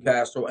from Lou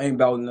Castro. Ain't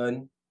about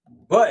nothing.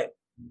 But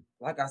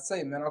like I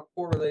say, man, I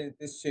correlated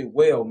this shit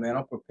well, man.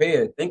 I'm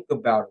prepared. Think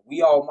about it.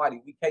 We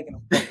almighty. We taking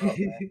the fuck up,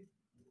 man.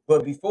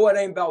 But before it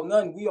ain't about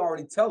nothing, we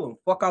already tell them,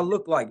 fuck I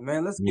look like,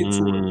 man. Let's get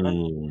to it,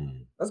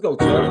 man. Let's go,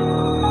 Chuck.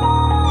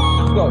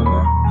 Let's go,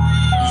 man.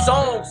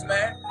 Songs,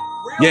 man.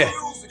 Real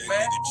music,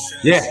 man.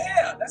 Yeah.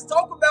 Let's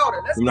talk about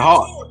it. Let's From get the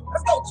heart. to it.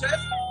 Let's go, Chess.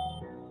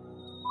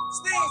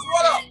 Steve's,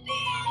 what up?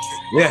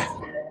 Yeah.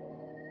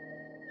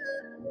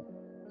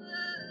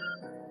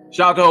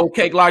 Shout out to old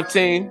Cake Life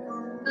team.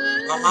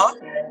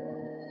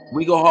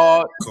 We go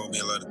hard. Call me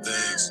a lot of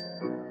things.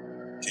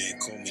 Can't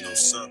call me no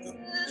sucker.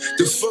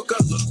 The fuck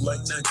I look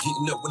like not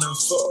getting up when I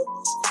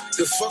fall?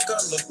 The fuck I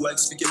look like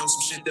speaking on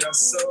some shit that I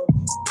saw?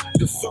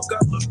 The fuck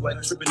I look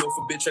like tripping off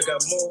a bitch I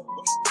got more?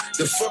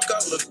 The fuck I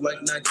look like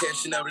not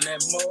cashing out in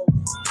that mall?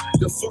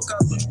 The fuck I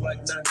look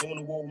like not going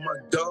to war with my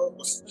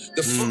dogs?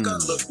 The fuck I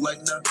look like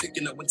not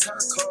picking up when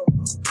time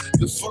calls?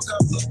 The fuck I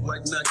look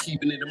like not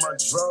keeping it in my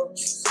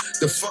drawers?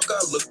 The fuck I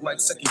look like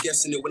second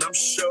guessing it when I'm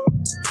sure?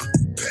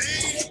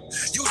 Pain,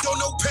 you don't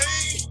know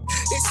pain.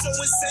 It's so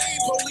insane.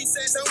 Police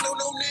says I don't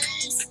know no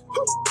names.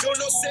 Don't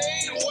know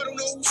say, no, I don't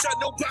know who shot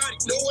nobody.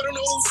 No, I don't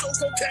know who sold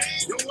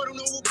cocaine. No, I don't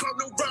know who popped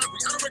no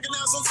robbery. I don't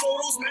recognize those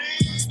photos,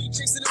 man. Me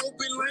chasing the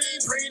open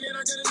lane, praying that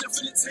I got enough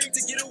in the tank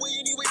to get away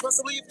anyway.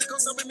 Possibly if the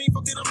comes up with me,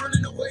 fuck it, I'm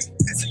running away.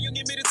 As a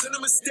youngin' made a ton of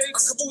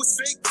mistakes. A couple was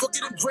fake, fuck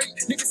it, I'm great.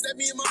 Niggas stabbed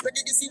me in my back,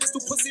 I guess he was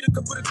too pussy to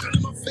come put a gun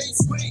in my face.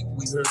 Wait,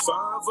 we heard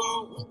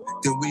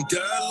 5-0, then we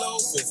got low.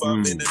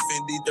 4-5 in the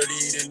Fendi,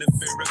 38 in the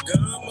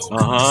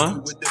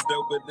Ferragamo. With the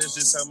belt, but that's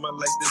just how my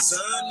life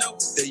design. No,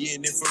 they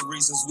in it for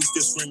reasons we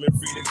still screaming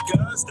free to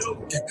God's though.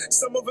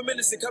 Some of them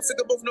innocent, cops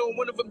think I both know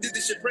one of them did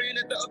this shit, praying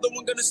that the other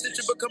one gonna snitch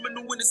and become a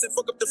new witness and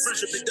fuck up the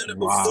friendship. They done it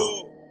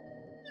before.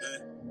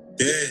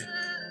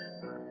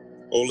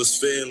 Yeah, all is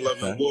fair in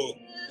love and war.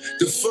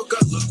 The fuck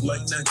I look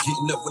like not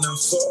getting up when I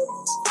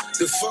fall?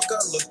 The fuck I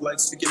look like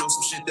speaking on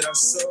some shit that I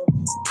saw?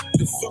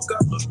 The fuck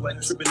I look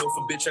like tripping off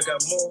a bitch I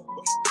got more?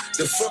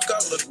 The fuck I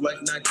look like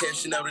not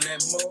cashing out in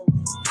that mall?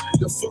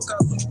 The fuck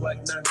I look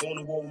like not going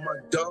to war with my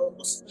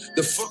dogs?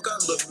 The fuck I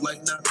look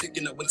like not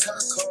picking up when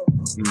time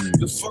calls?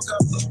 The fuck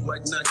I look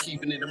like not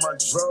keeping it in my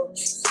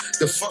drawers?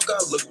 The fuck I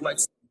look like...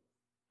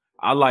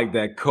 I like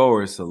that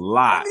chorus a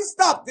lot. Let me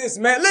stop this,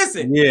 man.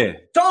 Listen. Yeah.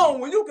 Tone,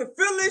 when you can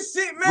feel this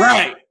shit, man.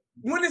 Right.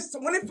 When it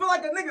feel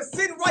like a nigga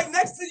sitting right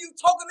next to you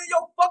talking in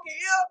your fucking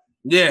ear.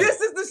 Yeah. This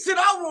is the shit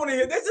I want to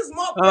hear. This is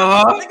my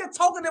nigga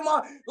talking in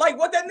my, like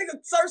what that nigga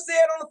Sir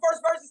said on the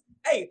first verses.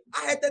 Hey,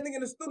 I had that nigga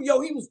in the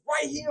studio. He was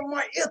right here in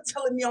my ear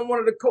telling me I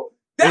wanted to cook.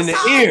 That's in the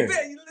how ear. I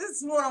feel. This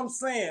is what I'm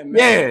saying,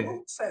 man. Yeah.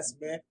 Chess,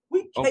 man.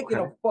 We taking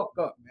the fuck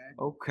up, man.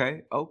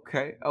 Okay.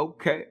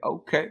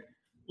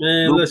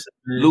 Man, listen,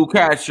 man. Lou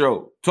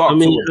Castro, talk to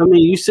me. him. I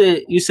mean, you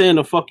saying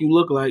the fuck you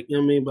look like, you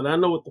know what I mean? But I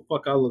know what the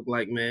fuck I look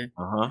like, man.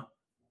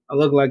 I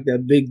look like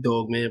that big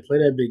dog, man. Play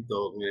that big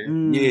dog,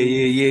 man.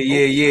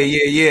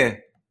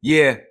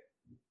 Yeah.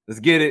 Let's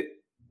get it.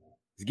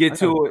 Let's get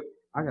to it.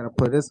 I gotta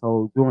put this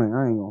whole joint.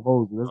 I ain't gonna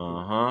hold you.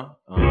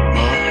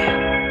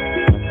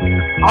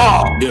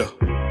 Oh, yeah.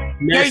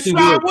 Nasty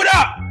K-Slide, work. what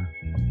up?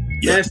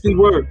 Nasty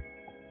work.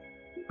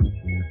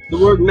 The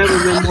work never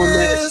been more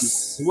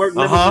nasty. The work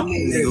never been more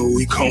nasty. Nigga,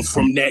 we come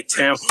from that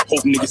town.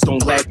 Hope niggas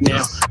don't lack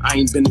now. I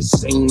ain't been the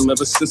same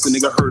ever since a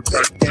nigga heard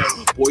back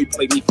down. Boy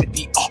played me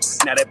 50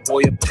 now that boy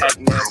a pack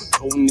now.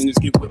 Told niggas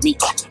get with me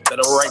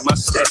better write my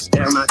stats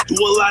down. I do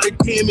a lot of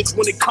damage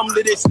when it come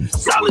to this.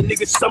 Solid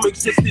nigga stomach,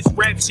 just this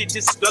rap shit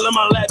just fell in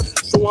my lap.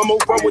 So I'm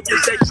gonna run with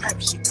this that trap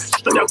shit.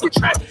 Straight out the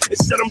trap.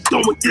 Instead I'm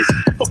done with this.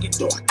 Fuck it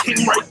though, I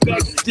came right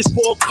back. Just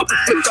for a couple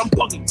flips, I'm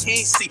bugging,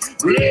 can't see.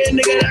 Yeah,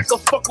 nigga, that can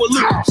fuck with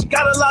Lou. She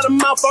got a lot of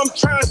mouth, I'm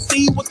trying to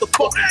see what the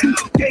fuck you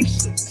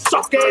gangsta.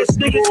 Suck ass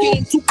niggas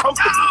getting too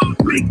comfortable.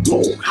 Big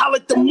dog,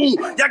 holla at the moon.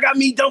 Y'all got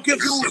me don't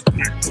confused.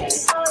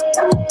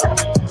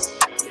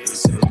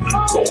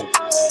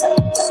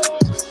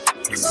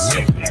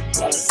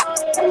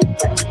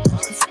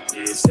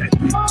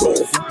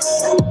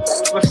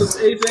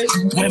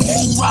 When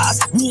moon rise,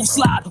 wolf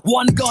slide,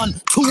 one gun,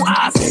 two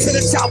eyes. To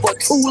the chopper,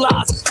 two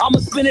lies. I'ma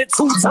spin it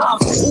 2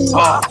 times. Who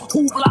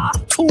lie,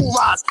 2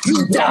 rise.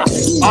 You die,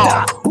 who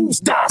die, who's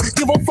die.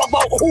 Give a fuck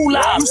about who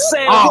lie. You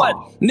saying what?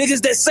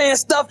 Niggas that saying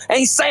stuff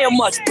ain't saying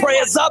much.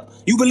 Prayers up,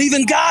 you believe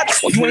in God,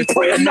 or you ain't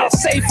pray enough.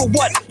 Say for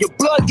what? Your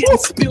blood getting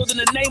spilled in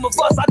the name of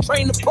us. I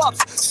train the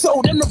pups,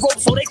 show them the rope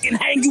so they can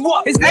hang you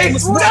up. His name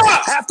is what?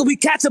 After we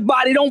catch a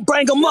body, don't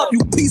bring him up. You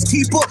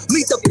peacekeeper,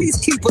 meet the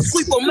peacekeeper.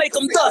 Sleep or make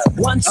them dust.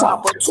 1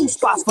 chopper, 2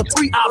 spots for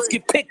 3 ops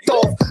get picked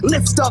off.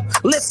 Lift up,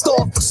 lift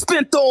off,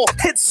 spent on,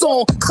 hits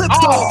on,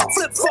 clipped on,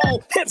 flip phone,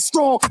 hip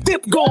strong,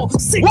 dip gone,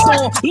 sick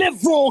on,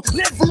 live wrong,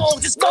 live long.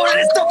 Just know that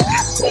it's the.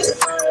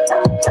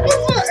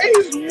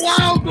 He's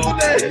wild on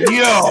that.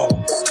 Yo.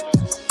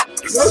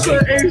 What's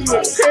that age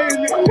look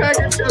crazy?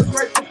 Packing just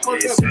right the fuck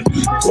up.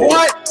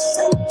 What?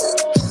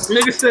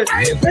 Nigga said,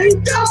 hey,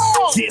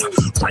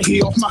 yeah, right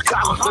here off my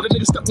collar. Let a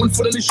nigga step 1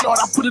 foot in this yard.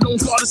 I put it on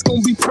guard. It's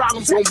gonna be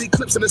problems. Won't be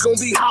clips and it's gonna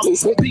be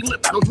hollows. Won't be lip.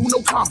 I don't do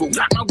no combo.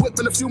 Got my whip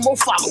and a few more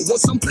follow.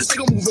 Want some piss, they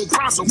gon' move on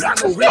pronto. Got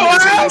no real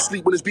niggas ain't no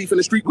sleep when it's beef in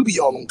the street. We be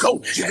all on go.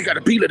 Yeah, they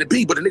gotta be, let it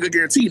be, but a nigga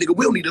guarantee nigga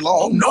will need it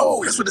all. Oh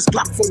no, that's what this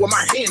Glock for in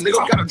my hand.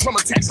 Nigga got a drum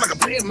attacks like a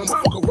band.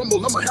 Motherfucker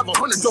rumble. I'ma have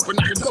 100 up and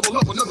I can double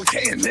up another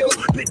can. Nigga,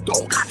 big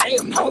dog, I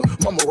am no.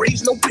 Mama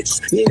raised no bitch.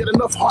 You ain't got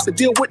enough heart to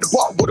deal with the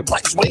bar, but the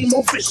bite's way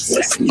more vicious.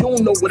 Listen, you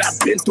don't know what I've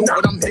been through,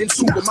 but I'm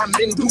into what my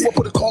men do. I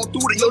put a call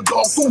through to your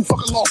dog food.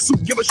 Fuck a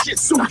lawsuit, give a shit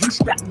suit. You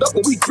strapped up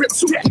when we grip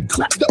suit. You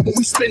clapped up when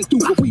we spin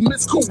through. If we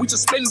miss cool, we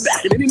just spin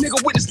back. And any nigga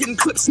witness getting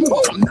clipped smooth.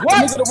 I'm not the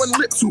nigga to run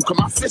lip to. Cause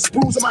my fist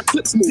bruise and my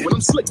clips move. And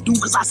I'm slick dude,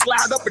 cause I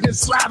slide up and then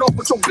slide off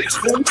with your bitch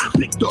fool.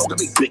 Big dog, I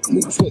make big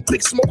moves. Want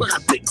big smoke, I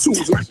got big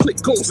tools. And I click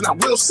goons and I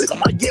will sit. I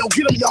might yell,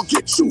 get them, y'all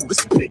get you.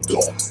 This big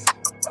dog.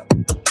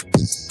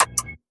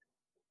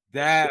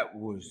 That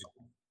was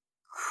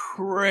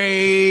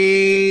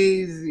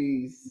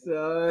crazy,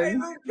 son. Hey,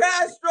 Luke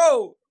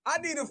Castro, I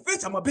need a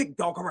fish. I'm a big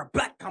dog. I'm a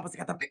black compass. I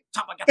got the big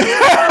chopper.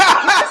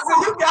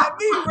 Listen, you got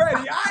me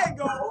ready. I ain't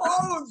gonna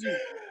hold you.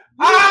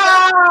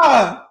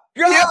 Ah!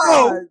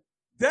 God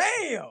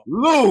damn.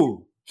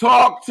 Lou,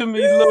 talk to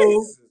me,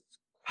 Lou.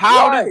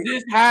 How did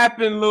this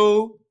happen,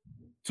 Lou?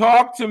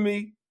 Talk to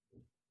me.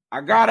 I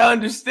gotta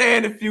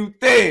understand a few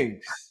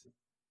things.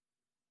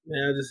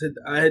 Man,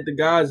 I hit the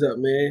guys up,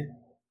 man.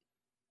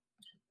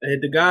 I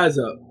hit the guys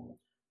up.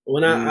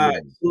 When I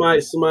heard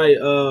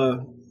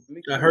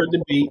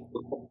the beat.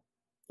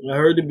 I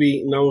heard the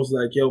beat and I was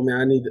like, yo, man,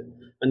 I need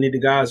the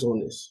guys on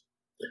this.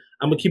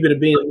 I'm gonna keep it a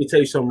beat. Let me tell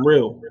you something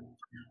real.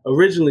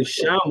 Originally,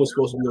 Sean was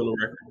supposed to be on the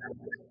record.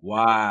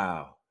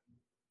 Wow.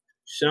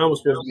 Sean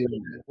was supposed to be on the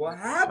record. What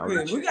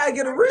happened? We gotta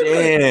get a remix.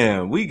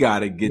 Damn, we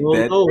gotta get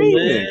that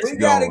remix. We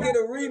gotta get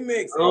a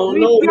remix. I don't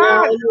know, man.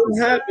 I don't know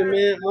what happened,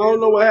 man. I don't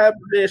know what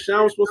happened, man.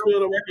 Sean was supposed to be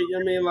on the record. You know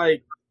what I mean?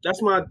 Like,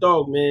 that's my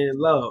dog, man.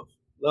 Love,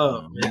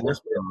 man.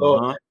 That's my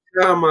dog.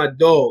 Sean, my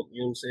dog.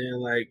 You know what I'm saying?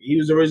 Like, he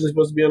was originally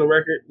supposed to be on the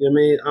record. You know what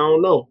I mean? I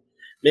don't know.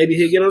 Maybe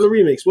he'll get on the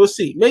remix. We'll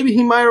see. Maybe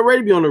he might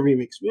already be on the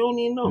remix. We don't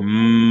even know.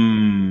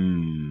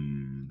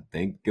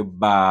 Think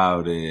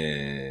about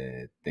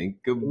it.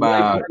 Think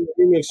about it.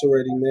 Remix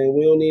already, man.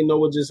 We don't even know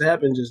what just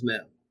happened just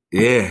now.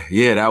 Yeah.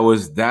 That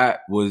was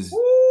dope.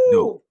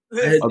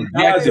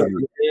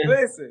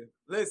 Listen.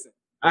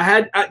 I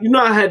had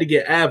to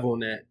get Av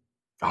on that.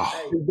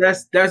 Oh.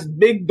 That's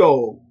Big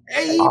Dog.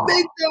 Hey,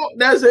 Big Dog.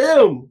 That's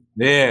him.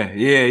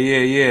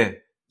 Yeah.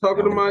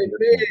 Talking to my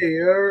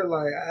man,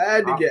 like I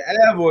had to get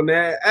Av on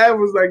that. Av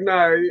was like,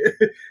 nah,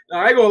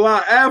 I ain't gonna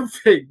lie, Av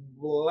fake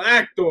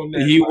blacked on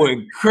that. He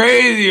went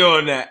crazy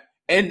on that.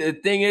 And the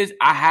thing is,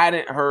 I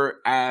hadn't heard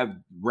Av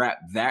rap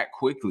that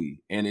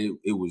quickly, and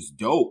it was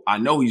dope. I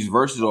know he's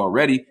versatile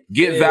already.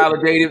 Get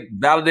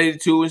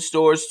validated too in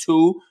stores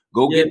too.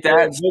 Go get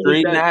that,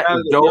 stream that.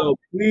 Dope. Yo,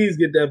 please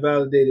get that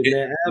validated,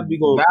 man. Av be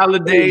going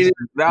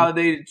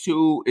validated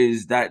too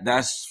is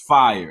that's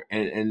fire.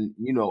 And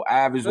you know,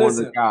 Av is one of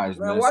the guys.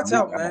 Man, watch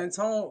out, man.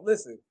 Tone,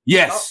 listen.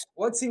 Yes.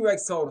 What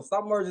T-Rex told him,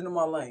 stop merging in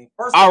my lane.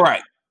 First all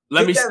right.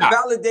 Let me that stop.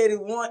 Validated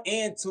 1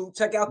 and 2.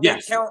 Check out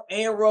the Count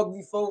and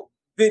Rugby Folk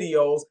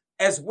videos,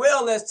 as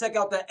well as check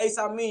out that Ace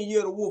I Mean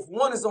Year the Wolf.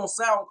 1 is on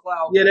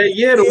SoundCloud.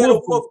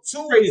 The Wolf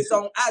 2 is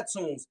on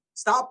iTunes.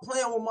 Stop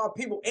playing with my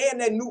people.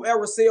 And that New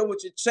Era sale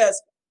with your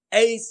chest.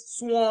 Ace,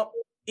 Swamp,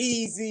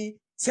 Easy,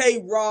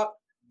 Tay Rock,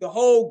 the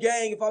whole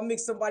gang. If I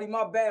mix somebody,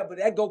 my bad, but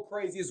that go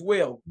crazy as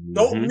well.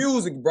 Dope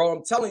music, bro.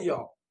 I'm telling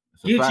y'all.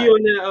 Geechee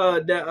on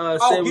that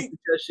say with the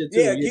chest shit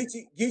too. Yeah,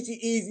 Geechee,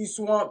 Easy,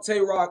 Swamp,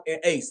 Tay Rock,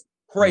 and Ace.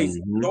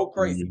 Crazy. Go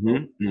crazy.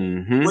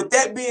 With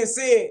that being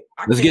said,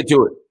 let's get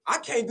to it. I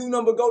can't do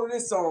nothing but go to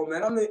this song,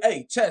 man. I mean,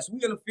 hey, Chess,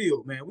 we in the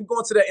field, man. We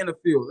going to that in the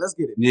field. Let's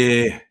get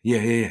it.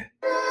 Yeah.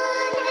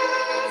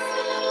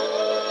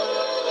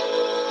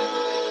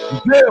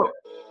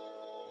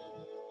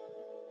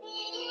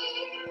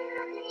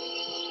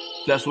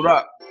 Chess, what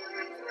up?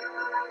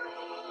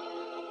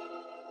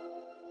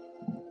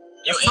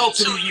 Let's talk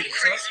to these niggas,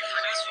 Chess.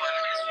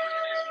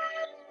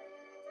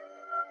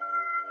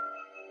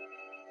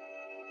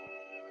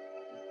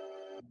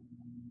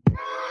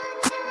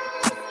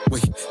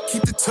 Wait,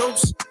 keep the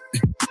toast.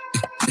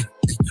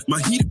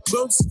 My heat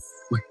close.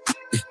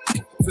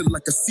 Feel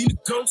like I seen a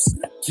ghost.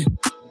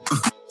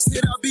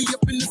 Said I'll be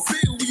up in the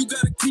field where you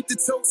gotta keep the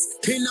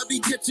toast. And I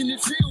be catching the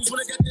chills when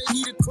I got that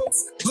heated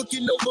close.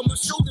 Looking over my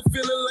shoulder,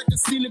 feeling like I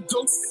seen a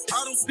ghost. I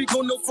don't speak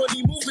on no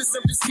funny movements,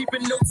 I'm just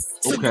keeping notes.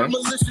 Some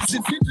malicious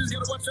intentions,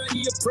 gotta watch how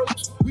he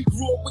approach. We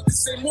grew up with the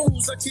same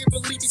rules, I can't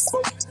believe he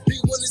spoke. They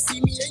wanna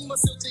see me hang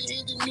myself, they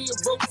handed me a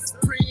rope.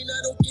 Praying I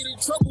don't get in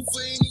trouble for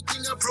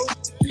anything I broke.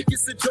 Think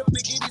it's a joke,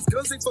 they get these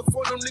guns, they for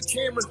fun on the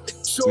camera.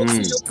 Show up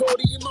to your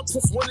party and my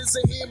plus one is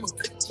a hammer.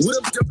 When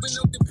I'm jumping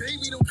out the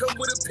baby, don't come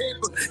with a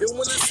pamper. And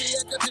when I say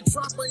I got the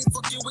drop, I ain't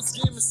fucking with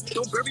scammers.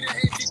 Don't bury the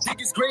hatchet, dig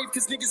his grave,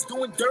 cause niggas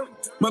doing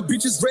dirt. My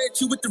bitches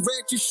ratchet with the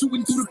ratchet,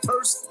 shooting through the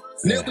purse.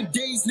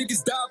 Nowadays,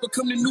 niggas die,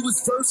 become the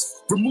newest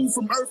verse. Removed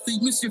from earth, they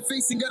miss your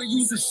face and gotta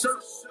use a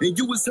shirt. And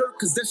you was hurt,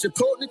 cause that's your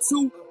partner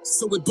too.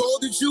 So it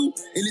bothered you,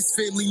 and his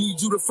family need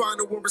you to find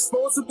the one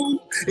responsible.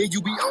 And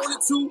you be on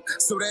it too,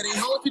 so that ain't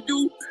hard to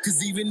do.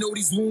 Cause even though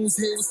these wounds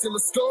here was still a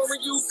scar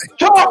on you.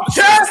 Talk,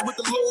 Chess! What?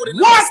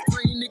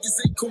 Niggas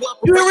ain't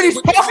cooperating. You know what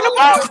he's talking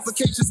about?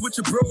 Complications with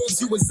your bros.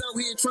 You was out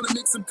here trying to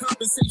make some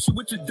compensation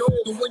with your dog.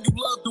 The one you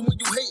love, the one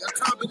you hate, a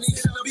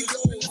combination of the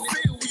old.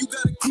 You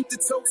gotta keep the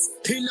toast.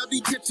 And I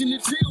be catching the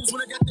chills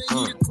when I got that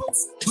heater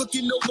close.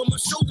 Looking over my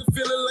shoulder,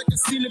 feeling like I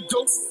seen a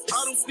ghost.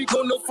 I don't speak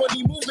on no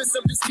funny movements,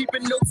 I'm just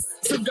keeping notes.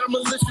 Some got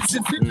malicious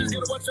intentions,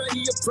 gotta watch how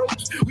he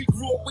approach. We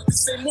grew up with the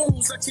same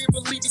rules, I can't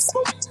believe he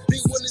spoke. They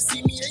wanna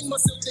see me hang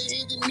myself, they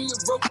handed me a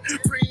rope.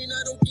 Praying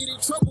I don't get in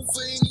trouble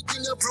for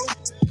anything I broke.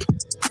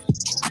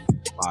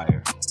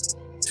 Fire.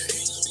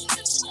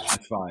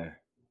 That's fire.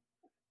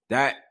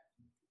 That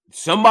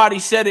somebody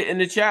said it in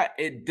the chat.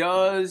 It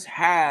does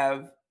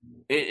have.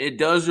 It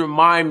does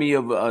remind me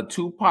of a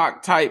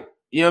Tupac type.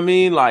 You know what I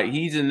mean? Like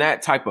he's in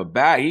that type of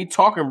bag. He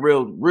talking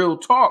real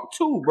talk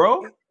too,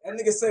 bro. That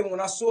nigga say when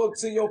I show up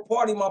to your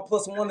party, my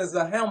 +1 is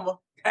a hammer.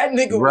 That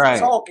nigga was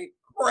talking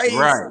crazy.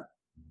 Right.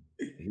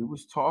 He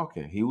was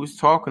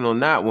talking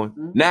on that one.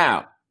 Mm-hmm.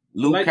 Now,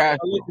 Luke I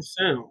like the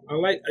sound.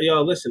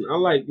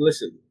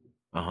 Listen.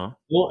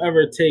 Don't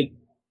ever take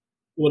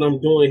what I'm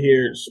doing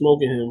here,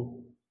 smoking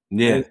him.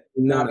 Yeah.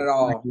 Not at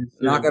all.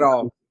 Knock it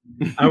off.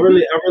 I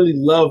really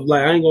love,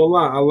 like, I ain't gonna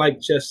lie, I like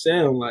Chess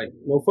sound, like,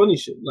 no funny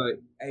shit. Like,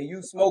 hey,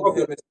 you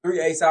smoking him, it's 3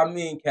 Ace I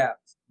mean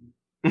caps.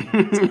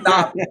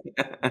 Stop it.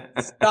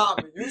 Stop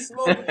it. You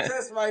smoking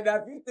Chess right now.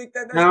 If you think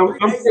that's I ain't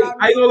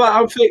gonna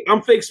lie,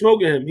 I'm fake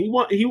smoking him.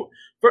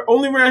 For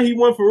only round he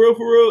won for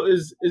real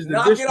is the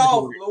knock it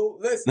off, Lou.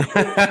 Listen.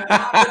 Knock it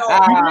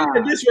off. He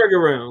wanted this record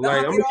round.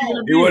 Like, I'm keeping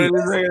it. You wanted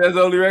this record, that's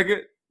the only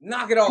record?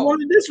 Knock it off. He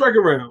wanted this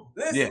record round.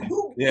 Listen,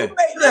 yeah.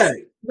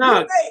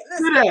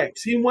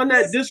 He won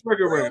that disc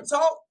record round.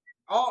 Talk.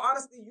 All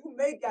honesty, you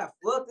may got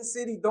Flood the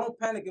City, Don't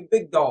Panic, and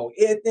Big Dog.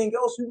 Everything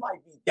else, you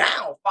might be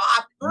down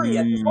 5-3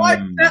 at this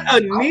point. That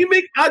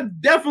anemic? I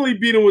definitely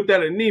beat him with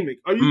that anemic.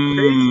 Are you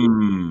crazy?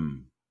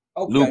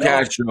 Okay, Lou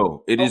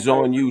Castro, it is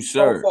on you,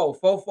 sir.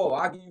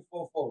 4-4. I'll give you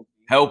 4-4.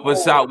 Help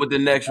us out with the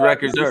next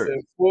record, sir.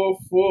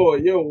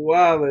 4-4. You're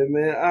wildin',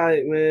 man. All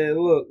right, man.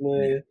 Look,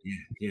 man.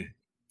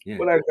 Yeah.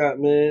 What I got,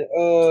 man?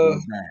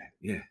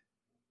 Yeah.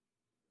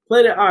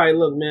 Play that. All right,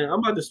 look, man. I'm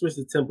about to switch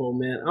the tempo,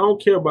 man. I don't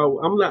care about.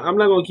 I'm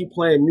not gonna keep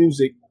playing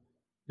music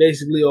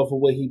basically off of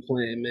what he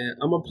playing, man.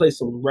 I'm gonna play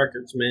some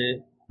records,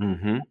 man.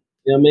 Mm-hmm. You know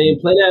what I mean?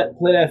 Play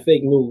that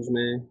fake news,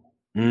 man.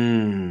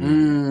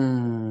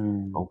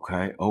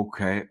 Okay.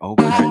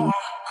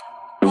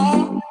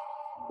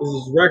 This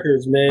is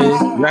records,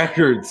 man.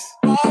 Records.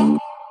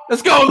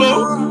 Let's go,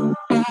 Lou.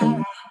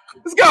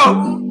 Let's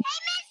go.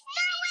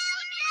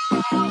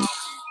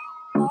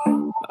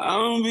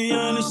 I'll be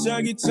honest,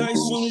 I get tight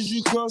soon as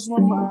you cross my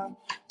mind.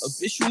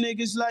 Official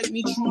niggas like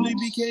me truly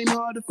became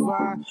hard to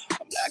find.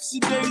 I'm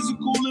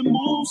lackadaisical and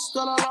moves,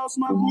 thought I lost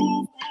my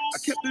groove. I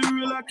kept it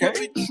real, I kept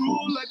it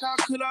true, like how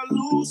could I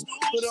lose?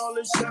 Put all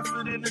this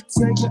effort in to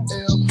take a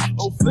L.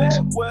 Oh,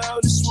 farewell,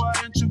 this is why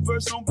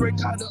introverts don't break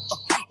out of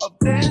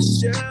that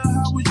shell.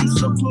 How was you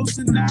so close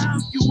and now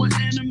you an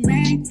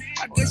enemy?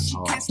 I guess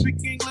you can't speak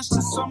English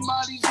to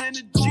somebody's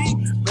energy.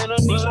 Man, I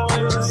need more like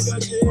I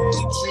hate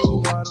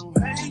you, I don't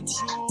hate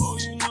you.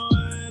 You know I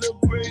had a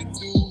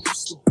breakthrough,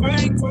 just a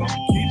breakthrough.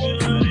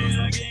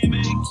 I can't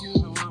make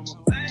you, I'ma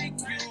thank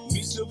you.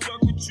 Me still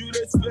fuck with you,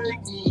 that's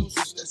fake news,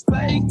 that's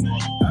fake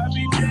news. I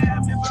be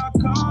damned if I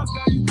call,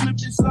 girl, you flip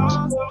this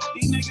off.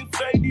 These niggas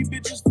fake, these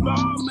bitches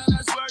flawed, man,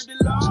 that's word to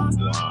law.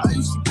 I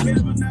used to care,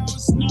 but now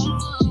it's not,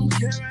 I don't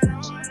care at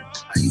all.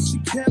 I used to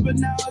care, but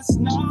now it's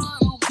not, I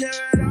don't care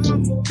at all.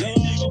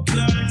 Don't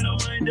plan, I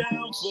ain't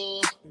down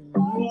for. I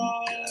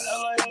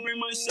like bring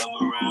myself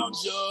around,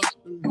 y'all.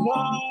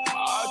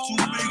 I'm too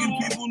big and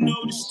people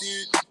noticed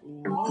it.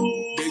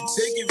 They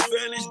take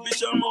advantage,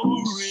 bitch, I'm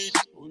over it.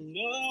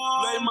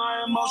 Play my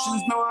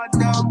emotions, no, I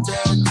doubt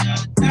that.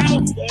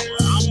 I'm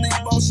the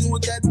emotion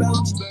with that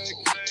bounce back.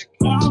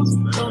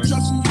 Don't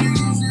trust these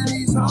niggas and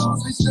these hoes,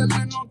 they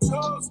stepping on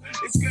toes.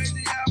 It's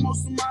crazy how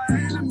most of my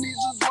enemies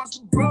was once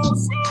the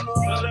bros.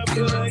 But I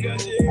feel like I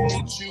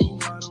hate you,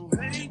 I don't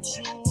hate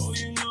you.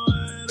 You know I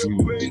had a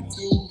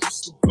breakthrough, it's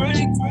the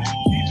breakthrough.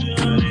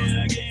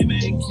 I can't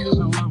make you,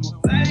 I'ma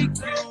thank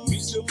you. We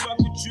still fuck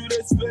with you,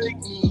 that's fake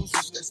news,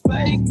 that's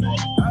fake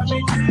news. I be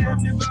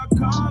damned if I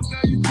call,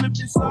 girl, you flip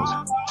this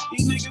off.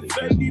 These niggas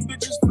fake, these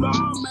bitches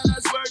flawed, man,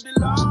 that's word to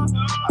law.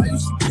 I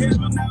used to care,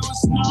 but now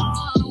it's not,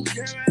 I don't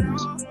care at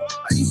all.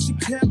 I used to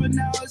care, but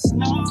now it's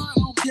not, I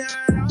don't care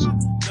at all.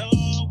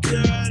 Don't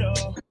care at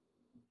all.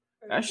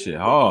 That shit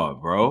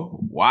hard, bro.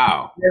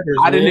 Wow.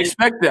 I didn't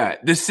expect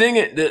that. The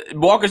singing,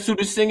 walk us through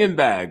the singing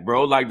bag,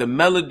 bro. Like the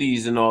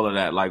melodies and all of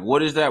that. Like,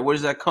 what is that? Where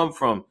does that come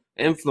from?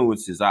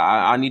 Influences.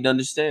 I need to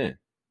understand.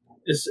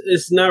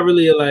 It's not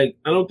really like,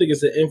 I don't think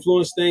it's an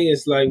influence thing.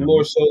 It's like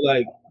more so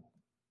like,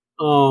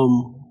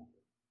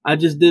 I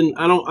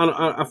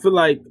feel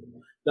like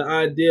the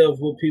idea of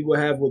what people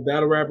have with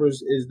battle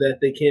rappers is that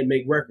they can't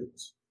make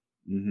records.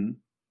 Mm-hmm.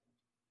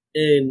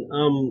 And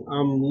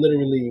I'm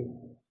literally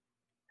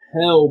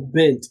hell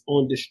bent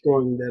on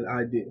destroying that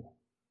idea.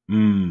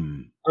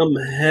 I'm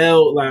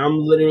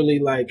literally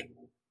like,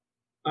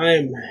 I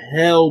am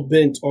hell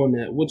bent on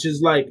that, which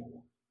is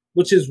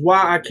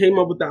why I came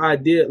up with the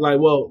idea. Like,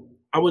 well,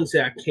 I wouldn't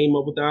say I came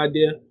up with the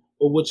idea,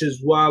 but which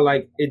is why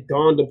like it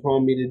dawned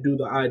upon me to do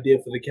the idea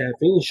for the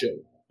Caffeine Show.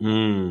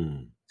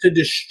 To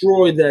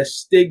destroy that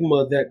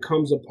stigma that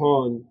comes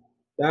upon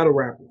battle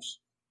rappers.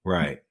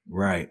 Right.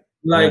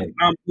 Like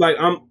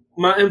I'm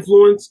my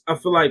influence, I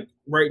feel like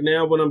right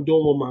now what I'm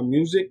doing with my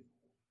music,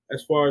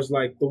 as far as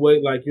like the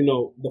way, like, you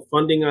know, the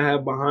funding I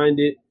have behind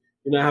it,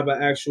 you know, I have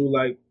an actual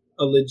like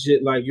a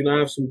legit, like, you know, I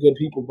have some good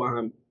people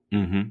behind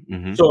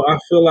me. So I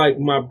feel like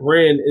my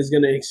brand is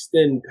gonna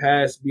extend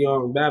past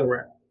beyond battle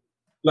rap.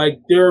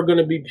 Like there are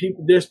gonna be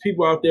people, there's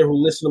people out there who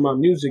listen to my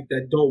music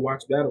that don't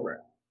watch battle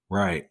rap.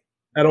 Right.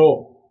 At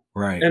all.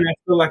 Right. And I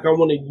feel like I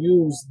want to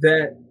use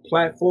that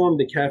platform,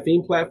 the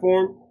Caffeine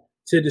platform,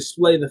 to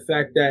display the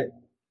fact that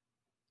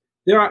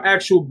there are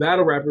actual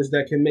battle rappers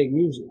that can make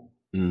music.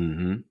 You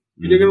know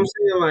what I'm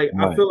saying? Like,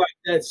 I feel like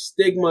that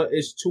stigma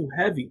is too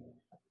heavy.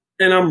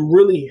 And I'm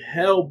really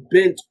hell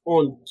bent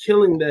on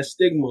killing that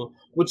stigma,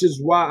 which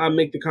is why I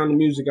make the kind of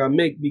music I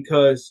make,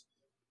 because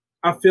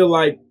I feel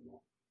like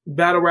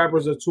battle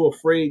rappers are too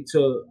afraid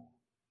to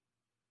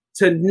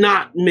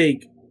not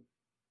make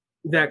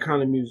that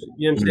kind of music.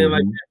 You know what I'm saying?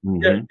 Like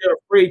they're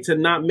afraid to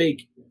not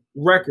make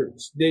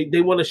records.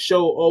 They want to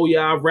show, oh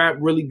yeah, I rap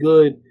really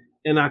good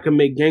and I can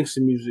make gangster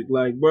music.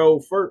 Like,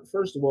 bro,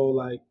 first of all,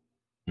 like,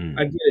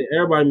 I get it.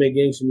 Everybody make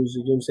gangster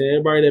music. You know what I'm saying?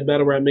 Everybody that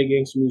battle rap make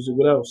gangster music.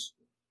 What else?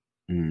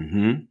 I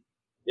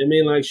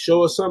mean, like,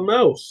 show us something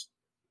else.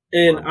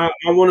 And I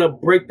want to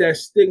break that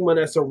stigma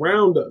that's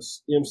around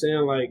us. You know what I'm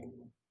saying? Like,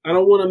 I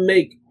don't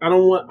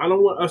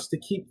want us to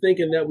keep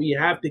thinking that we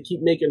have to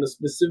keep making a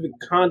specific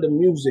kind of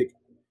music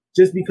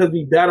just because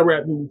we battle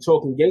rap and we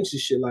talking gangster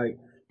shit. Like,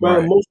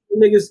 bro, most of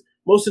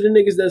the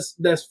niggas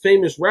that's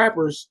famous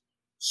rappers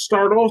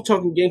start off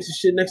talking gangster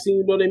shit. Next thing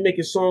you know, they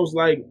making songs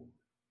like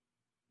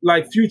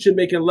Future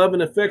making Love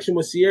and Affection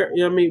with Sierra.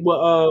 You know what I mean?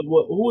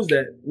 Who was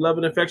that? Love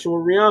and Affection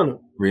with Rihanna.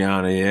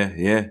 Yeah.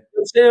 You know what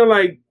I'm saying?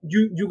 Like,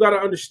 you got to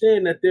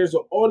understand that there's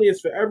an audience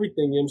for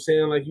everything. You know what I'm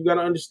saying? Like, you got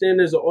to understand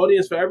there's an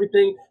audience for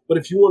everything. But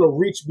if you want to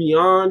reach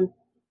beyond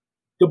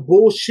the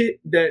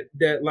bullshit that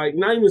like,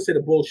 not even say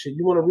the bullshit,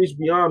 you want to reach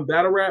beyond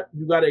battle rap,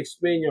 you got to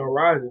expand your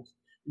horizons.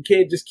 You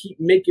can't just keep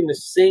making the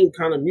same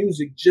kind of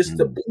music just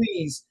to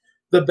please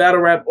the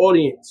battle rap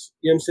audience.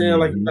 You know what I'm saying?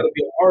 Like, you got to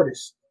be an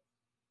artist.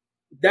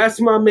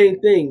 That's my main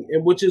thing,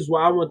 and which is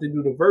why I want to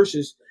do the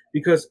verses,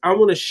 because I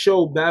want to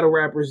show battle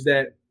rappers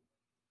that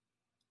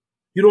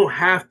you don't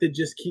have to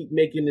just keep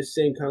making the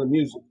same kind of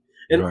music.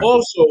 And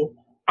also,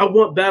 I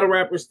want battle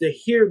rappers to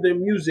hear their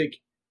music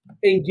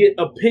and get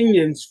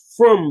opinions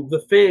from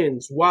the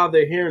fans while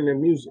they're hearing their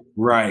music.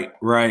 Right.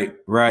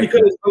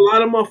 Because a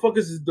lot of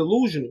motherfuckers is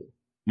delusional.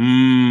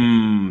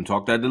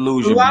 Talk that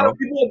delusion. A lot of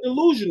people are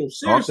delusional.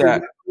 Seriously.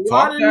 A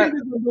lot of niggas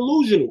are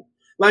delusional.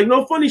 Like,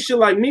 no funny shit.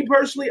 Like, me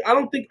personally, I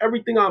don't think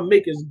everything I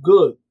make is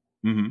good.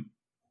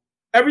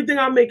 Everything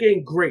I make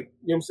ain't great.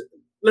 You know what I'm saying?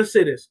 Let's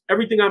say this.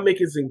 Everything I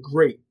make isn't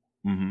great.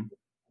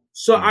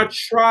 So I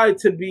try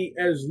to be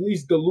as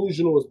least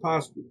delusional as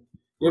possible.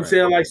 You know what I'm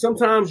saying? Like,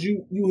 sometimes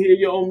you hear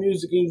your own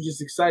music and you're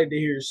just excited to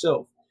hear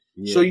yourself.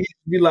 So you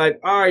be like,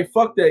 all right,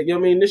 fuck that. You know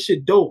what I mean? This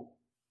shit dope.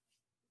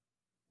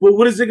 But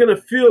what is it going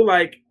to feel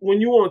like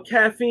when you on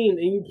Caffeine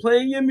and you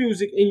playing your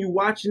music and you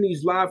watching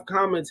these live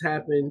comments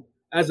happen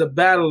as a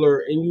battler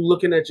and you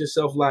looking at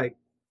yourself like,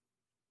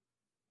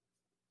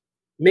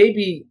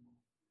 maybe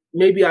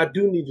I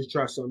do need to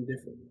try something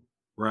different.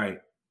 Right.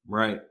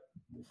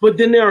 But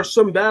then there are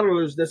some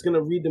battlers that's going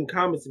to read them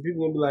comments and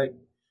people going to be like,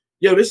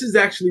 yo, this is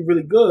actually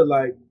really good.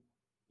 Like,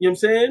 you know what I'm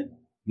saying?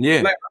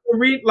 Yeah. Like, I'm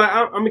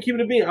going to keep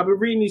it a bean. I've been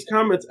reading these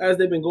comments as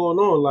they've been going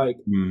on. Like,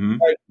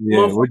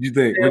 What'd you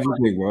think? What'd you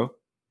think, bro?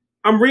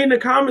 I'm reading the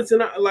comments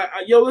and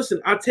yo,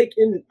 listen, I take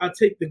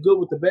the good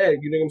with the bad.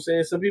 You know what I'm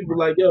saying? Some people are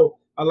like, yo,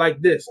 I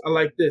like this.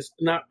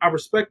 And I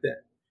respect that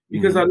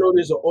because I know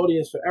there's an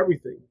audience for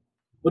everything.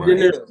 But then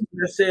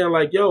they're saying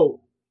like, yo,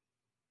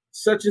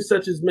 such and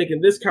such is making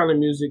this kind of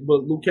music,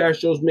 but Lou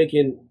Castro's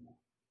making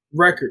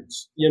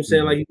records. You know what I'm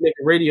saying? Like, he's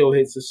making radio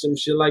hits or some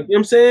shit. Like, you know what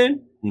I'm saying?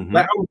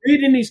 Like, I'm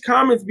reading these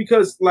comments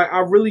because like I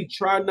really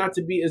try not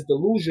to be as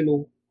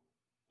delusional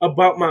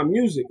about my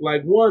music.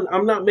 Like, one,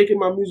 I'm not making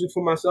my music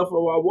for myself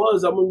or I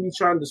was. I'm gonna be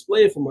trying to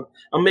display it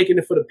I'm making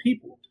it for the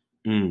people.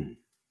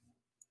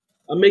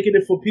 I'm making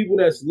it for people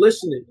that's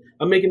listening.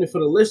 I'm making it for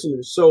the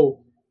listeners. So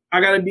I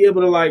gotta be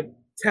able to like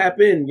tap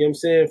in, you know what I'm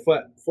saying,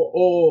 for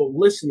all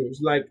listeners.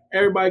 Like,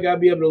 everybody gotta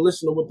be able to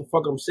listen to what the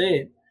fuck I'm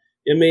saying.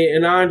 You know what I mean?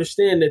 And I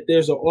understand that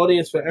there's an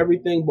audience for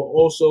everything, but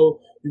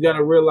also you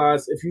gotta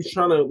realize if you're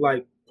trying to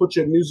like put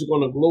your music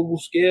on a global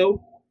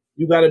scale,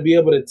 you got to be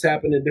able to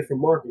tap into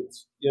different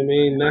markets. You know what I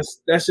mean?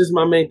 That's just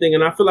my main thing.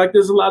 And I feel like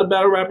there's a lot of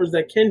battle rappers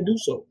that can do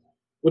so.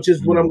 which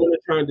is what I'm going to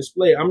try and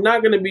display. I'm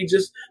not going to be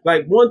just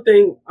like one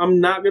thing I'm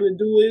not going to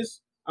do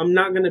is I'm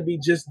not going to be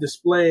just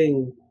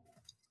displaying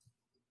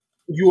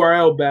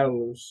URL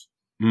battlers.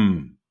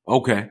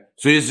 Okay.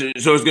 So it's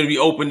going to be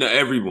open to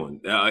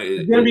everyone.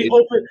 It's going to be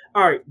open.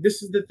 All right.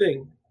 This is the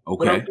thing. Okay.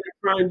 What I'm going to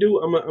try and do,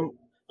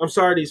 I'm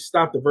sorry to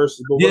stop the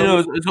verses, but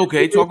it's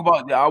okay. Talk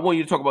about. I want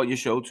you to talk about your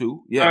show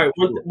too. Yeah. All right.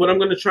 What I'm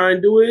going to try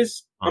and do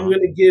is I'm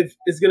going to give.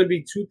 It's going to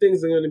be two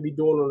things I'm going to be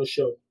doing on the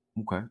show.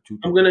 Okay.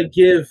 I'm going to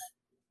give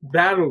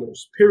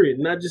battlers, period,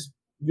 not just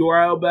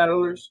URL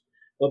battlers,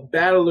 but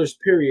battlers,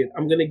 period.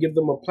 I'm going to give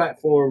them a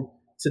platform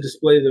to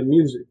display their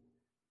music.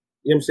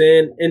 You know what I'm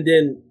saying? And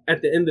then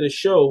at the end of the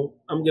show,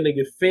 I'm going to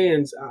give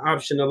fans an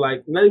option of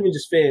like, not even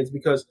just fans,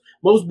 because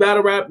most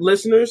battle rap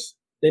listeners,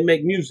 they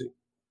make music.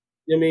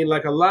 You know what I mean?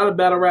 Like a lot of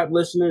battle rap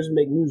listeners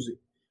make music.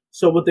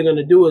 So what they're going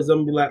to do is I'm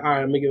going to be like, all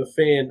right, I'm going to give a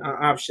fan an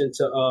option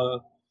to,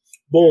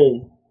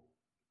 boom,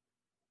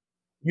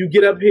 you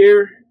get up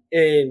here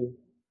and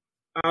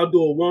I'll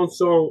do a one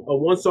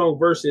song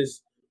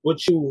versus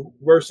with you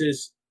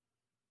versus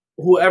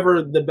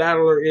whoever the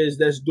battler is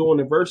that's doing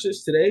the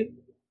verses today.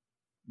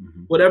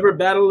 Whatever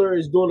battler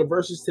is doing the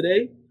verses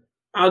today,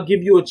 I'll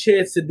give you a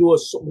chance to do a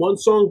one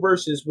song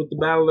versus with the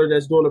battler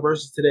that's doing the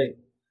verses today.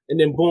 And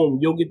then boom,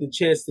 you'll get the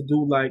chance to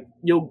do like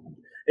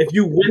if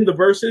you win the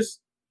verses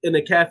in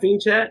the caffeine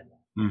chat,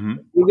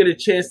 you'll get a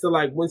chance to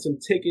like win some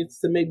tickets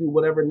to maybe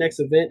whatever next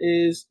event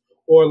is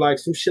or like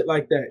some shit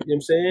like that. You know what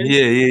I'm saying?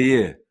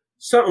 Yeah.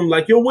 Something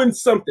like you'll win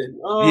something.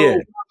 Yeah.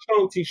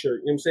 Strong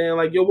t-shirt. You know what I'm saying?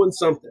 Like you'll win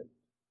something.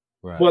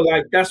 Right. But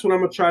like that's what I'm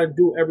gonna try to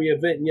do every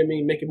event. You know what I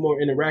mean? Make it more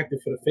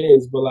interactive for the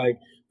fans. But like,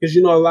 because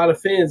a lot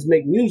of fans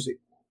make music.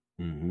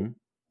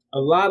 A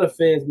lot of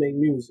fans make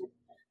music.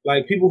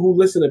 Like people who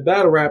listen to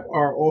battle rap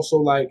are also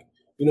like,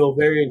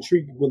 very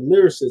intrigued with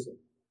lyricism.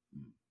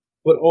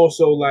 But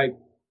also like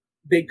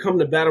they come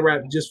to battle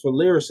rap just for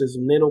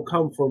lyricism. They don't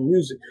come for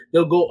music.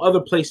 They'll go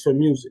other places for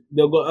music.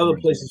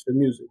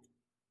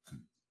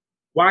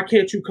 Why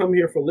can't you come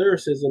here for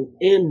lyricism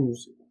and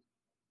music?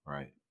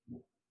 Right.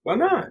 Why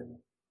not?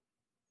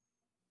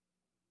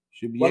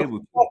 Should be able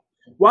to.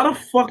 Why the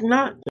fuck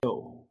not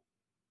though?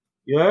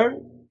 You heard?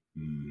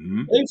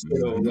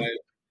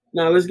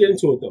 Now let's get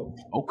into it though.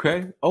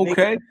 Okay.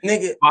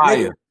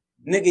 Nigga,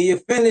 you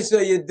finished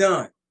or you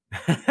done?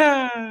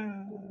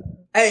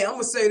 Hey, I'm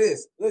gonna say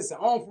this. Listen,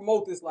 I don't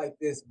promote this like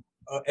this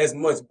as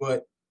much,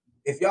 but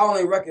if y'all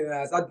ain't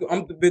recognize, I've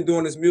been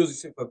doing this music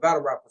shit for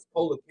battle rappers,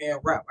 Polar Can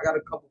Rap. I got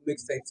a couple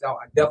mixtapes out.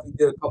 I definitely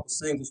did a couple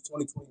singles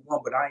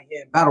 2021, but I ain't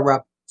hearing battle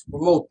rap to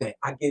promote that.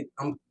 I'm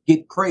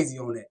getting crazy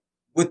on that.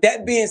 With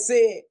that being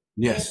said,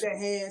 yes, hand to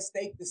hand,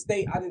 state to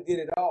state, I done did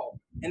it all.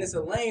 And it's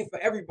a lane for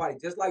everybody.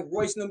 Just like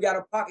Royce and them got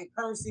a pocket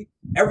currency,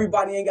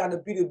 everybody ain't got to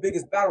be the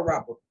biggest battle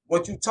rapper.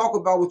 What you talk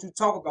about.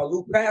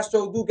 Luke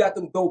Castro do got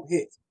them dope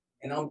hits.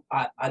 And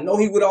I know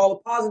he with all the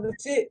positive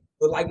shit,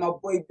 but like my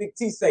boy Big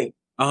T say,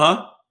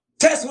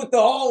 test with the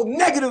all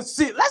negative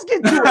shit. Let's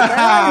get to it,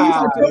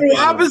 man. Total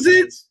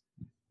opposites.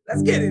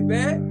 Let's get it,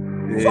 man.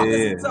 Yeah. Fuck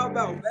is he talking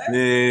about, man?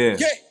 Yeah.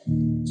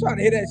 Trying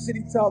to hear that shit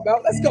he talking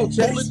about. Let's go,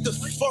 Chess. Hold it the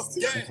fuck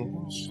down.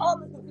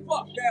 Hold it the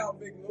fuck down,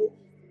 Big Lou.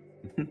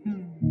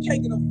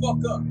 Taking the fuck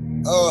up.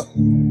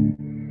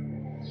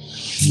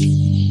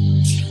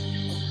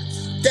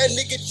 That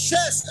nigga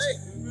Chess, hey.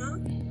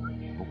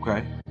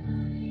 Okay.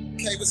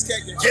 Okay, what's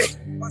kicking?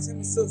 Watch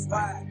him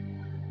subscribe.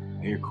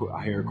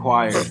 I hear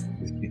choir.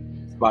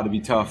 It's about to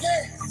be tough.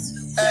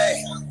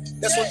 Hey,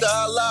 that's what the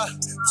Allah.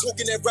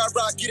 Talking that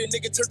rah-rah, get a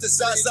nigga turned to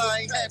Zaza.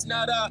 I ain't have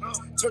nada.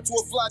 Turn to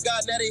a fly guy,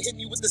 now they hit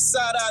me with the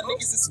side eye.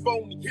 Niggas is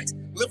phony.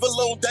 Live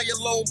alone, die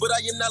alone, but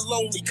I am not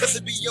lonely, cause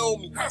it be on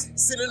me.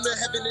 Sitting in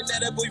heaven and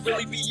that boy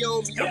really be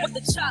on me. With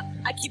the chop,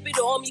 I keep it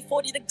on me,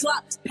 40 the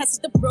Glock, pass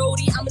it to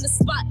Brody, I'm in the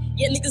spot.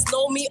 Yeah, niggas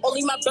know me,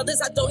 only my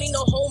brothers, I don't need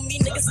no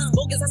homie. Niggas is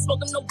bogus, I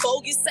smoke them no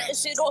bogus, setting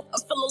shit off, I'm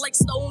feeling like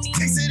Stoney.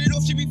 They set it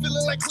off, she be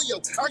feeling like Cleo.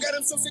 I got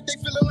them so sick, they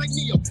feeling like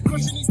Neo.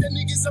 Crushing these that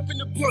niggas up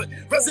in the blunt.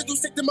 Residue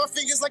stick to my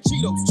fingers like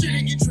Cheetos. Shit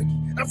ain't get tricky.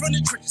 I'm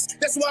running trenches.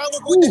 That's why I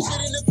would put that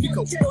shit in the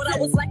Pico. Thought I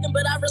was lacking,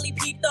 but I really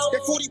peeped though.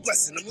 That 40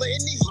 blessing, I'm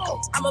laying the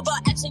ego. I'm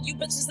about action, you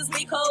bitches is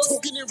weak hoes.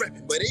 Talking and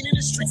rapping, but ain't in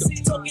the street though.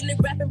 Talking and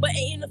rapping, but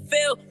ain't in the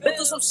field. Been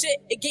through some shit,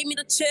 it gave me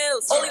the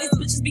chills. All of these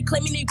bitches be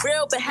claiming they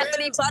real, but half of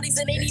their bodies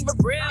it ain't even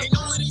real. And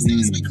all of these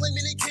niggas be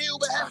claiming they kill,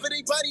 but half of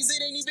their bodies it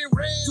ain't even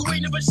real. You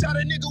ain't never shot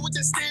a nigga with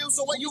the steel,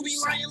 so why you be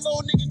lying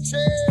low, nigga,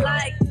 chill?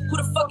 Like, who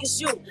the fuck is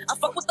you? I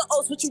fuck with the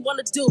O's, what you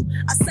wanna do?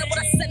 I said what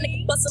I said,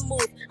 nigga, bust a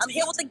move. I'm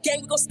here with the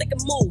gang, we gon' stick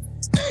and move.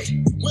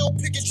 Hey, we don't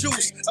pick and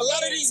choose. A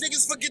lot of these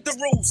niggas forget the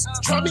rules.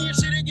 Try me and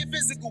shit and get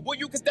physical. Boy,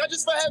 you can die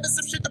just for having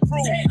some shit to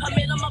prove. I'm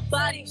in on my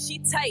body, she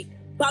tight.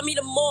 Buy me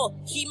the mall,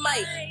 he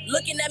might.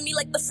 Looking at me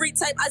like the free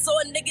type. I saw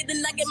a nigga,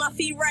 then I get my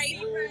feet right.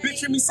 Bitch,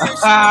 hear me saying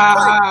shit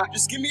right.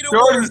 Just give me the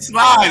word.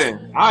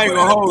 Sliding. I ain't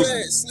gonna hold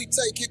you. Sleep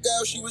tight, kick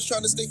out. She was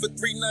trying to stay for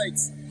 3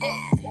 nights.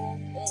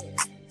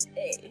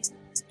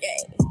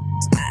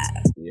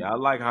 Yeah, I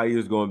like how he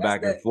was going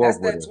back and forth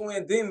with That's that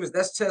Twin Demons.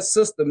 That's Chess'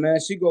 sister, man.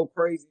 She go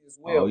crazy as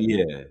well. Oh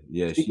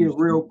yeah. She get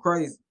real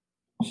crazy.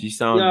 She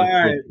sounds. All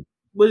right.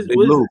 What is Big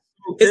Lou.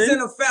 It's in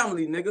the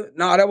family, nigga.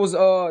 Nah, that was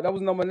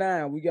number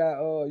 9. We got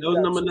that was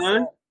number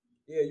 9.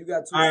 Yeah, you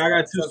got 2. All right, I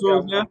got 2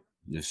 songs now.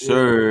 Yes,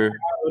 sir.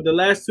 Yeah. The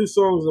last 2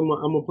 songs, I'm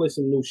gonna play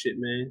some new shit,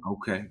 man.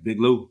 Okay, Big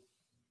Lou.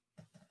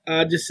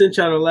 I just sent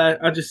y'all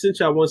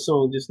one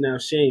song just now,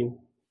 Shame.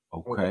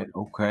 Okay.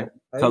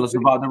 Tell us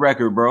about the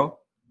record, bro.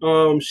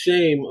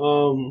 Shame.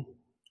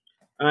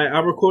 I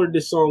recorded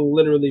this song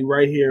literally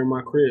right here in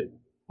my crib.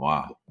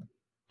 Wow.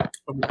 I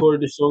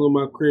recorded this song in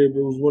my crib.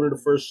 It was one of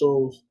the first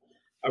songs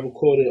I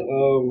recorded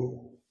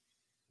on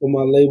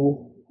my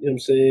label. You know what I'm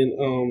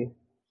saying?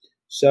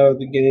 Shout out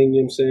the gang,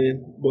 you know what I'm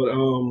saying? But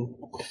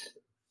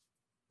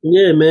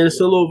yeah, man, it's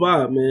a little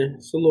vibe, man.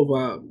 It's a little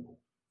vibe.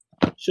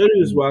 Shorty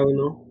was wilding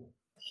though.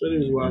 Shorty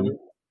was wilding.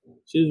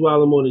 She was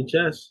wilding more than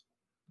Chess.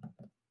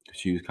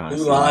 She was kind of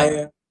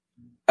lying.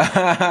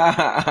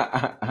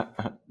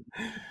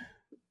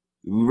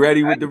 We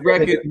ready with the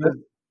record?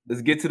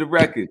 Let's get to the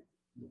record.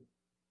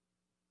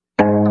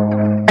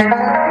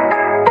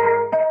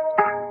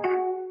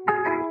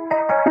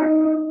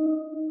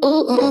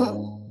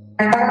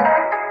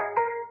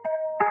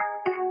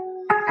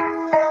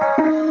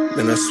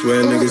 And I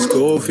swear niggas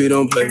goofy,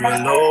 don't play me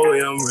low.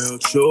 Yeah, I'm real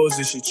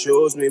choosy. She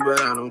chose me, but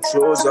I don't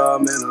choose her.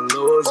 Man, I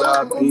lose.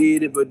 I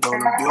beat it, but don't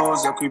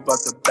abuse. I creep out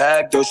the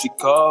back, though she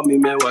call me.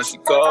 Man, why she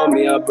call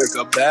me? I break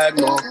her back,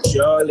 more.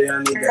 Surely I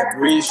need that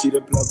breeze. She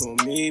the plug on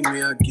me.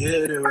 I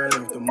get it right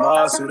off the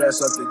muscle. That's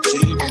off the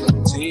G.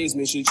 Don't tease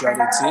me. She try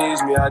to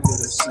tease me. I did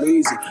it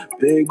sleazy.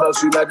 Big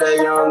bucks, she like that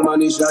young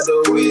money. Shot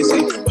the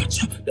Weezy.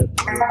 Watch out, that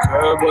boy a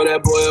curve, boy.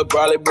 That boy will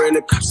probably bring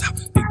the cops out.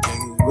 They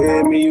gang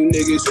with me, you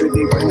niggas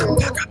 50 bring them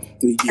back out.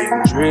 We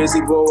getting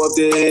drizzy, go up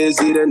the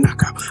Izzy to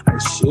knock out. I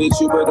shit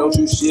you, but don't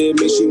you shit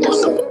me. She want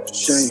some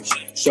shame.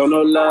 Show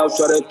no love,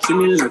 try to treat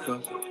me like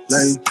a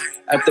lame.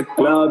 At the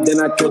club, then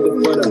I killed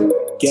it for the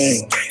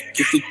gang.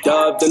 Get the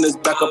dub, then it's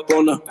back up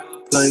on the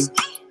plane.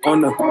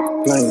 On the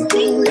plane,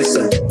 it's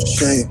a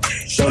shame.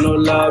 Show no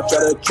love, try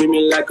to treat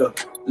me like a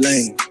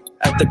lame.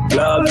 At the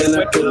club, then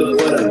I killed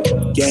it for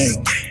the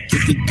gang.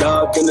 Get the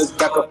dub, then it's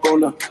back up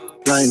on the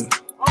plane.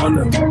 On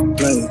the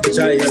plane, bitch,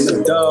 I am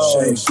the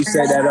dog. She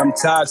said that I'm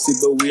toxic,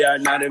 but we are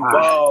not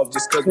involved.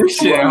 Just cause we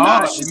share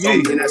nauseous,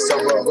 don't mean that's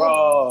so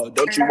raw.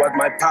 Don't you watch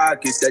my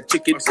pockets? That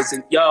chicken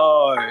isn't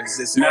yours,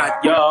 it's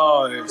not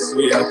yours.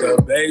 We out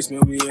the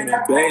basement, we in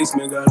the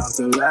basement. Got off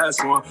the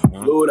last one.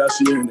 Flew out,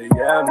 she in the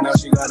yam, now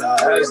she got her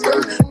ass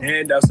done.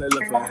 Handouts, they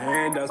look for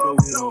handouts,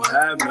 but we don't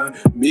have none.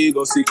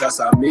 Migo, si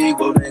casa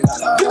amigo, they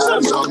got our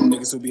eyes on.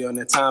 Niggas who be on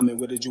that timing,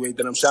 with a jewelry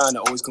that I'm shining,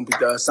 always complete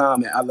the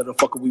assignment. I let her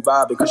fuck her, we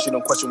vibing, cause she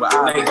don't question what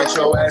I get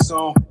your ass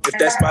on. If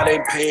that spot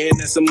ain't paying,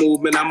 that's a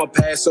movement I'ma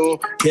pass on.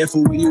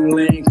 Careful where you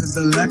land, cause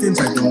the lacking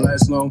type don't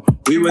last long.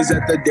 We was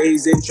at the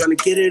days in trying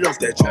to get it off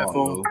that trap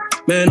phone.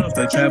 Man, off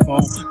that trap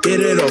phone, get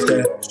it off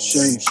that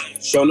shame.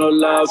 Show no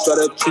love, try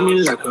to treat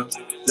me like a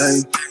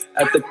lame.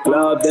 At the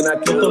club, then I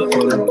kick up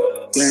on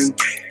the gang.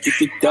 Get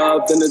the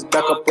dub, then it's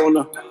back up on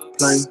the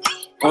plane.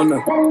 On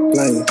the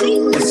plane,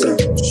 it's a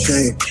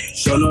shame.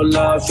 Show no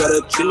love, try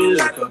to treat me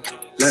like a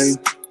lame.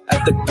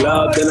 At the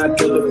club, then I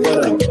kill it for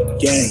the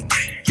gang.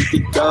 Keep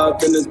the dog,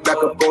 then it's back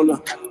up on the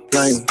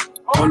plane.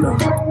 On the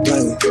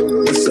plane,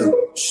 it's a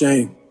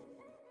shame.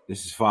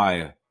 This is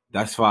fire.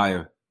 That's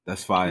fire.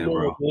 That's fire,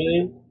 bro.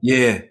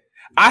 Yeah.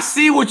 I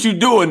see what you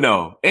doing,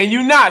 though. And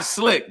you not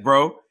slick,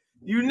 bro.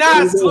 You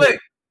not slick.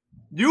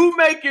 You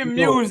making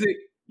music.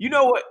 You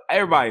know what?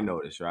 Everybody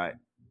know this, right?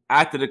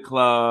 After the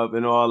club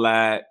and all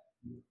that,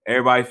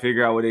 everybody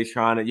figure out what they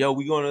trying to. Yo,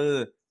 we going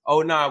to...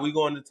 Oh, nah, we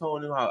going to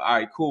Tony House. All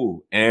right,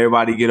 cool. And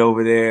everybody get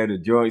over there. The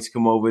joints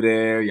come over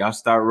there. Y'all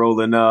start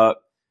rolling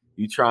up.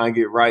 You try and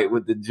get right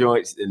with the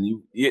joints.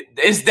 And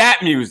it's that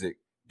music.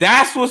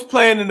 That's what's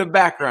playing in the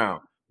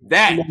background.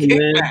 That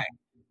kickback.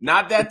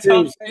 Not that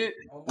tough shit.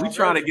 We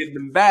trying to get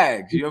them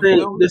bags. You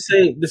know? This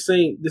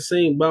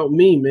ain't about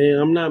me, man.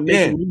 I'm not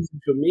making music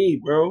for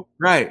me, bro.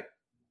 Right.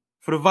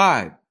 For the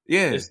vibe.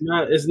 Yeah. It's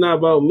not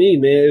about me,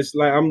 man. It's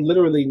like I'm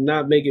literally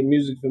not making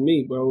music for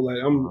me, bro. Like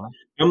I'm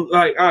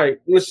like, all right,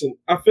 listen,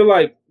 I feel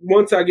like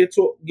once I get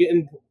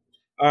in,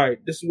 all right,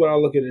 this is what I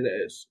look at it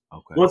as.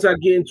 Okay. Once I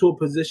get into a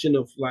position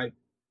of like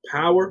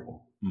power,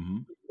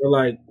 or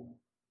like,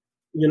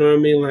 you know what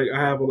I mean? Like I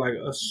have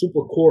a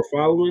super core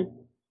following,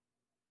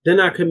 then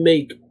I can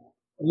make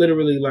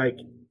literally like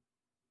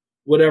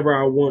whatever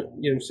I want,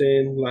 you know what I'm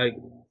saying? Like,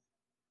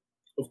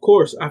 of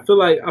course, I feel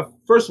like,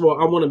 first of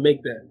all, I want to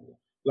make that.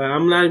 Like,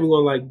 I'm not even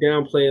going to like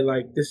downplay it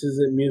like this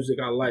isn't music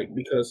I like,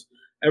 because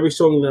every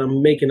song that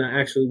I'm making, I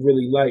actually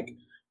really like.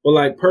 But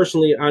like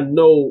personally, I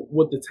know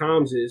what the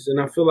times is. And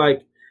I feel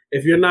like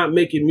if you're not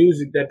making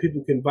music that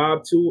people can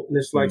vibe to, and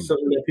it's like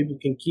something that people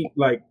can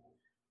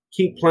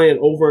keep playing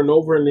over and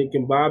over and they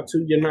can vibe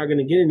to, you're not going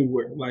to get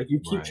anywhere. Like you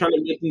keep trying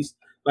to make these,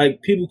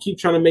 like people keep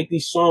trying to make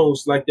these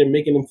songs like they're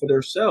making them for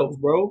themselves,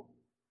 bro.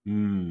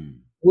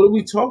 What are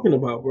we talking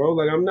about, bro?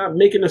 Like I'm not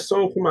making a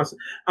song for myself.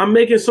 I'm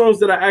making songs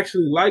that I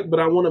actually like, but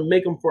I want to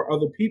make them for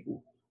other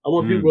people. I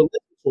want people to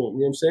listen to them. You know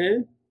what I'm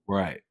saying?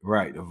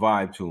 Right. The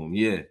vibe to them.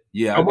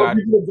 Yeah. I want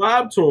people to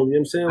vibe to them. You know what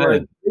I'm saying?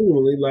 Like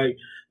genuinely,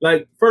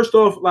 Like, first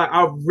off, like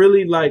I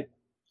really like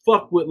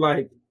fuck with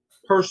like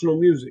personal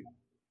music.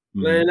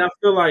 And I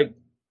feel like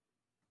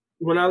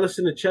when I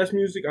listen to chess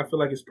music, I feel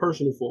like it's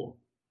personal for him.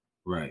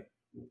 Right.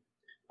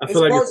 It's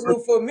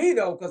personal for me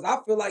though, because I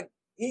feel like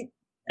he.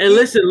 And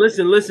listen.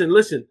 Listen,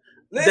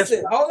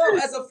 hold on.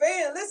 As a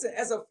fan,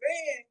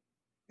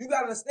 you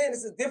gotta understand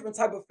it's a different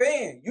type of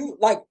fan. I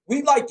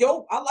like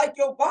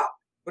your bop,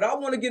 but I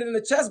want to get in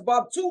the chess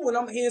bop too when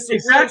I'm hearing some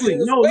exactly.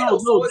 No,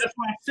 so that's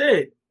what I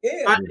said.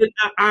 Yeah,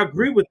 I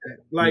agree with that.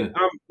 Like,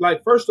 I'm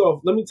like, first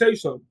off, let me tell you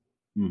something.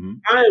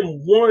 I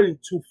am one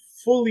to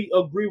fully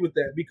agree with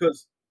that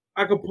because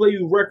I can play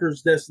you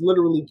records that's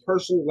literally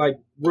personal, like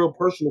real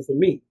personal for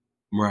me.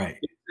 Right.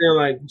 And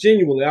like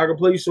genuinely, I can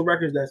play you some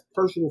records that's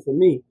personal for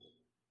me.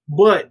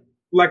 But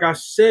like I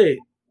said,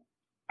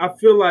 I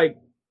feel like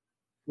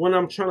when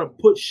I'm trying to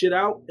put shit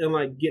out and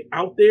like get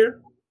out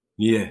there,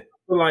 yeah, I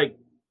feel like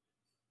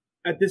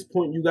at this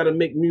point you got to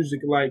make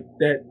music like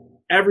that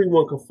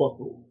everyone can fuck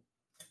with.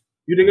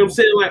 You think I'm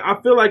saying? Like I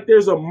feel like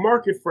there's a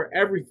market for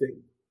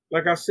everything.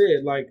 Like I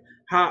said, like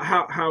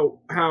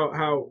how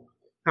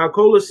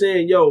Cola's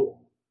saying, yo,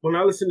 when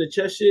I listen to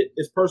chess shit,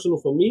 it's personal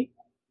for me.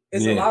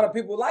 It's a lot of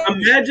people like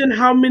imagine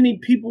how many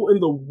people in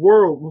the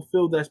world will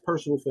feel that's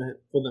personal for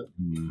them.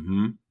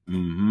 You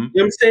know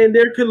what I'm saying?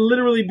 There could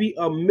literally be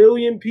 1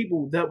 million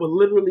people that would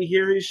literally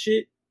hear his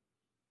shit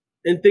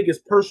and think it's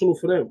personal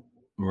for them.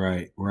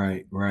 Right.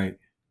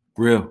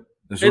 Real.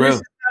 That's and real.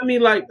 I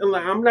mean, like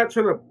I'm not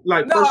trying to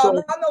like. No, first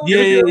off,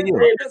 yeah.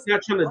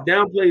 Not trying to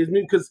downplay his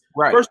music because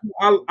first of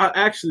all, I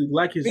actually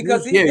like his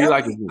music. You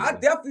like his music. I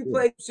definitely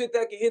play shit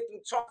that can hit them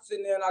charts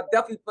in there, and I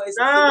definitely play.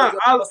 I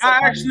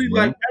actually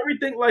like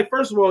everything. Like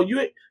first of all,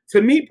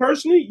 to me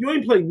personally, you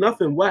ain't play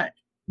nothing whack.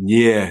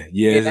 Yeah.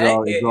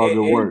 It's all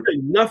good work.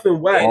 Nothing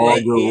whack. All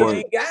good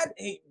work.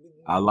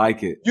 I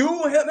like it.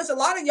 You and him. It's a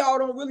lot of y'all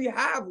don't really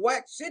have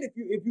whack shit.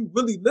 If you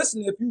really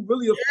listen, if you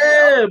really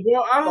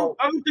bro. I don't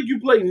think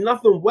you play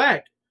nothing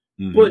whack.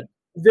 But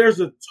there's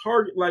a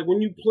target, like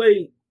when you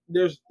play,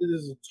 there's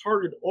a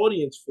target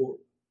audience for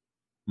it.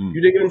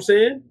 You dig what I'm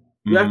saying?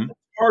 You have to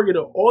target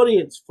an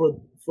audience for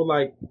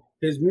like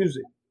his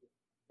music.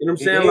 You know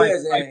what I'm saying?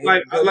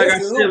 Like I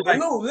said,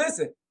 Lou,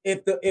 listen.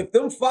 If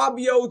them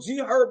Fabio G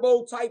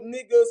Herbo type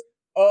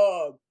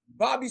niggas,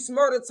 Bobby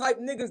Smurda type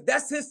niggas,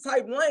 that's his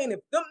type lane.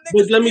 If them niggas,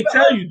 but let me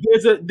tell you,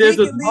 there's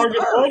a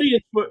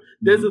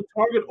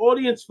target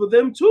audience for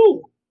them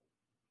too.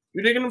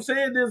 You dig what I'm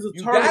saying? There's a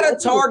target. You got a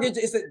target.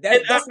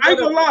 I ain't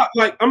gonna lie.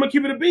 Like I'm gonna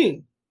keep it a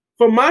bean.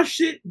 For my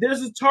shit,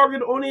 there's a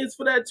target audience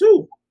for that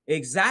too.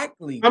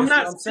 Exactly. I'm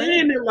not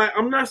saying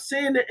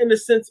it in the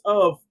sense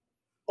of,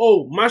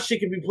 oh, my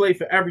shit can be played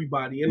for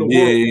everybody in the world.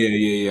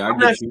 Yeah. I'm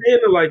not saying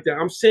it like that.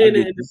 I'm saying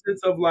it in the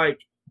sense of like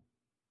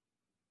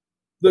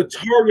the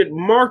target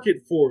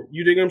market for it.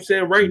 You dig what I'm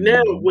saying? Right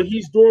now, what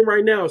he's doing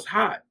right now is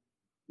hot.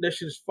 That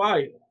shit is fire.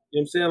 You know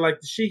what I'm saying? Like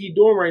the shit he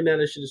doing right now,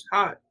 that shit is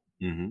hot.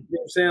 You know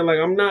what I'm saying? Like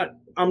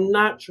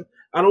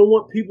I don't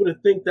want people to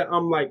think that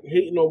I'm like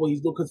hating on what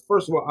he's doing. Because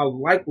first of all, I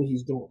like what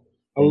he's doing.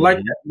 I like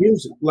that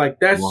music. Like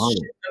that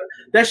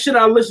shit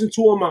I listen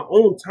to on my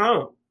own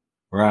time.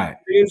 Right.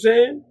 You know what I'm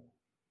saying?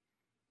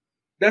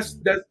 That's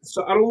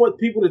so I don't want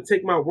people to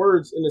take my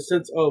words in the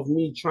sense of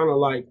me trying to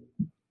like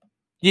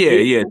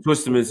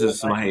twist them into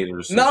some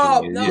haters.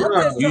 No, you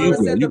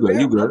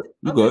good.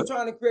 I'm just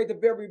trying to create the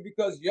barrier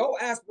because your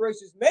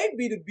aspirations may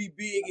be to be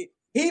big.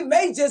 He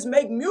may just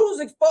make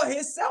music for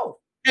himself.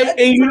 And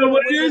you know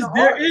what it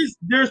is?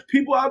 There's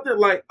people out there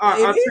like I'll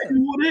tell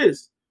you what it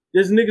is.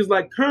 There's niggas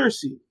like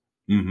Currency.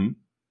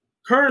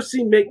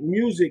 Currency make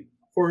music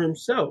for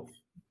himself.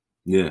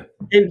 Yeah.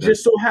 And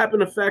just so happen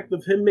the fact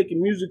of him making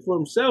music for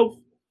himself,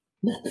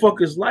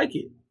 motherfuckers like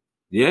it.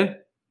 Yeah.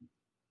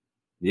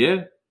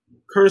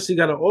 Currency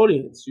got an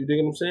audience. You dig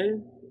what I'm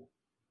saying?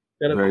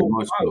 Got a very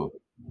much so.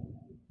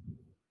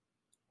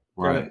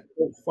 Right.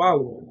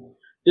 Following.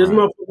 There's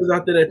motherfuckers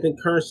out there that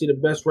think Currency the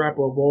best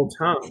rapper of all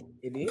time.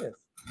 It is.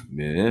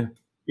 Yeah.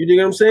 You dig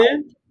what I'm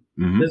saying?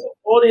 There's an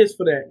audience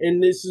for that.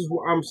 And this is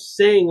what I'm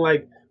saying,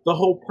 like the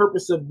whole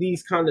purpose of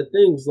these kind of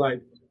things,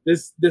 like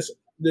this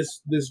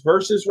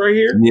verses right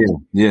here. Yeah,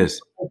 yes.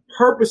 The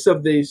purpose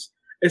of this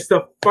is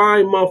to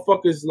find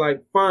motherfuckers,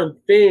 like find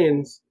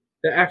fans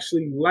that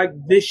actually like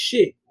this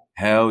shit.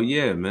 Hell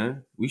yeah,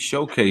 man. We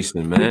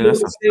showcasing, man.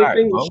 That's the same fact,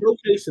 thing. Bro. We're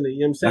showcasing it. You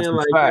know what I'm saying? That's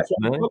like fact, that's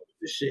why man. I fuck with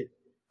this shit.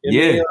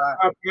 Yeah.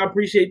 I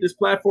appreciate this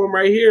platform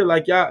right here.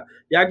 Like y'all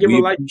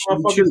giving like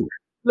motherfuckers.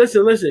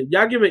 Listen.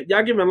 Y'all giving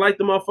like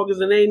the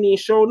motherfuckers and they ain't even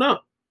showing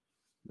up.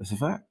 That's a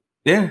fact.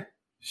 Yeah.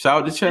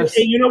 Shout out to Chess.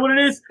 And you know what it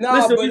is? No,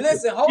 listen, but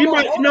listen, hold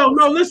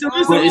on. Listen.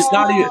 It's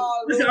not even.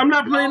 Listen, I'm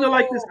not playing it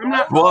like this. I'm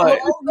not. But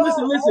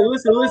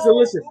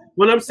Listen.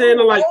 When I'm saying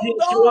it like he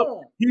show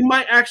up, he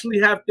might actually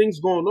have things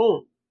going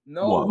on.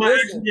 No, he might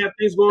actually have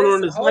things going on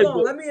in his life.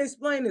 Hold on. Let me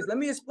explain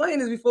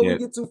this before we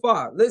get too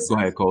far. Listen.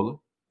 Go ahead, Cola.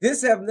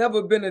 This have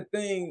never been a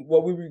thing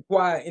where we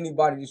require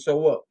anybody to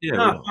show up.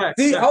 Yeah.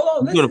 See,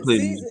 hold on.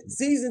 Listen,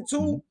 season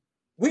 2,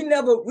 we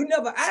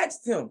never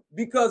asked him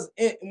because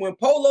when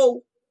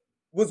Polo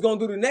was gonna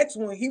do the next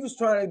one, he was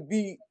trying to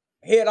be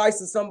head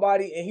icing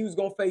somebody and he was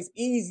gonna face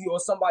Easy or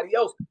somebody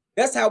else.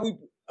 That's how we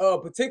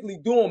particularly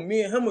doing.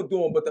 Me and him are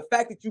doing. But the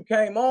fact that you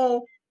came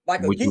on,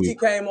 like a Geechee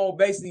came on,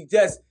 basically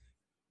just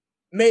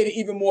made it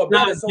even more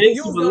better. So we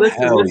use them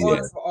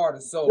artist for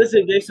artist. So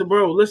listen, Gangsta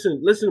bro,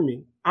 listen to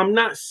me. I'm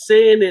not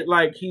saying it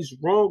like he's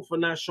wrong for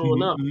not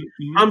showing up.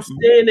 I'm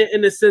saying it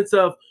in the sense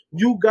of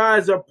you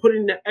guys are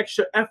putting the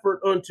extra effort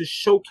on to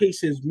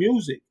showcase his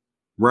music.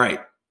 Right.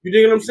 You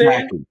dig what I'm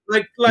saying?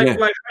 Exactly.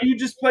 Like how you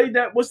just played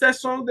that. What's that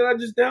song that I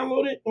just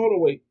downloaded? Hold on,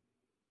 wait.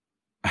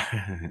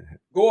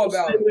 Go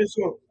about it.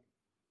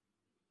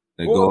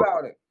 Go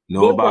about it.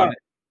 Know about it.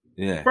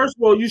 Yeah. First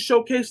of all, you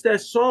showcased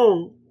that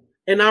song,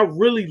 and I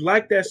really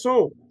like that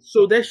song.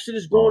 So that shit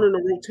is going in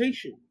a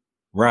rotation.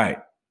 Right.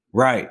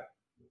 Right.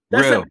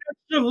 That's an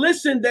extra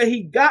listen that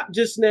he got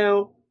just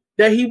now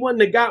that he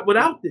wouldn't have got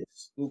without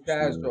this. Lou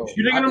Castro.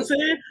 You know what I'm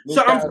saying?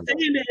 So I'm saying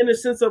it in the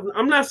sense of,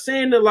 I'm not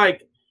saying that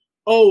like,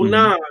 oh,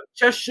 nah,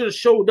 Chess should have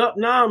showed up.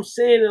 Nah, I'm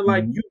saying that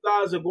like you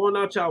guys are going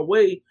out your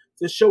way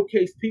to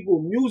showcase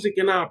people music,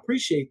 and I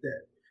appreciate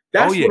that.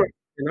 That's what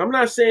I'm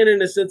not saying in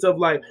the sense of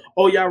like,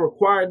 oh, y'all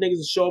required niggas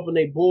to show up and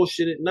they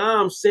bullshitted. Nah,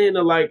 I'm saying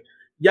that like,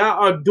 y'all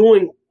are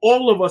doing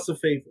all of us a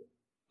favor.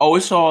 Oh,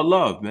 it's all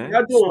love, man.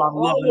 Y'all doing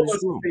all of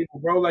us a favor,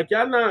 bro. Like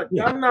y'all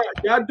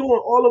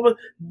doing all of us.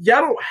 Y'all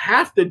don't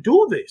have to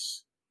do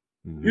this.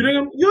 You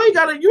know, you ain't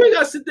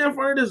gotta sit there in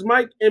front of this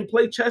mic and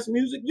play chess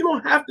music. You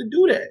don't have to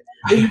do that.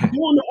 And you're doing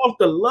it off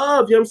the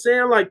love. You know what I'm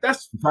saying? Like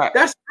that's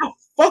I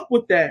fuck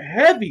with that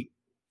heavy.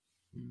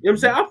 You know what I'm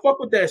saying? I fuck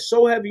with that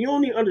so heavy. You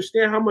don't even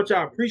understand how much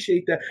I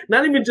appreciate that.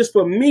 Not even just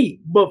for me,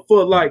 but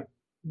for like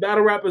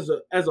battle rap as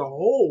a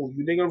whole.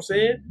 You know what I'm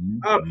saying?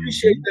 I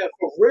appreciate that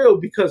for real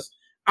because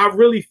I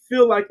really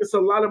feel like it's a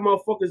lot of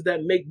motherfuckers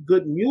that make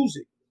good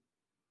music.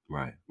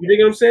 Right. You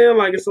know what I'm saying?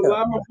 Like it's a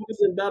lot of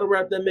motherfuckers in battle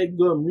rap that make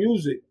good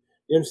music.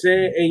 You know what I'm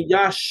saying? And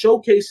y'all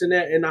showcasing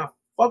that, and I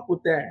fuck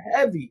with that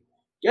heavy.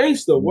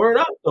 Gangsta, word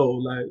up though.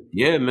 Like,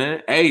 yeah,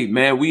 man. Hey,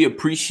 man, we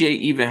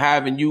appreciate even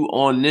having you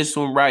on this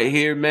one right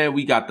here, man.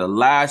 We got the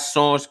last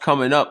songs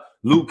coming up.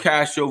 Lou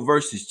Castro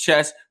versus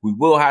Chess. We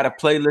will have a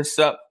playlist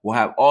up. We'll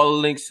have all the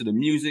links to the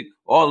music,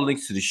 all the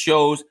links to the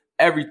shows,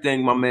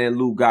 everything my man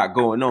Lou got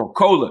going on.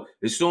 Cola,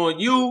 it's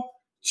on you.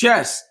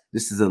 Chess,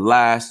 this is the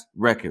last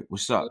record.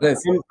 What's up?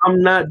 Listen,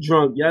 I'm not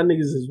drunk. Y'all niggas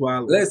is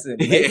wild. Listen,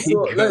 make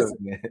sure.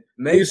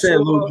 Make sure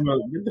Lou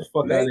drunk. Get the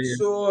fuck out of here. Make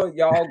sure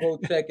y'all go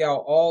check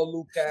out all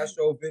Lou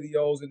Castro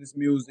videos and his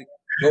music.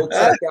 Go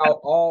check out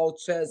all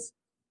Chess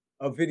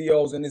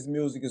videos and his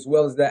music, as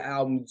well as that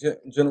album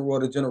General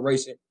the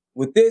Generation.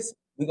 With this,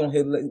 we're gonna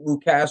hit Lou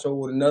Castro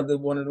with another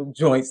one of them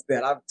joints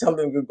that I'm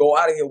telling him to go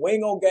out of here. We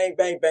ain't gonna gang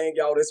bang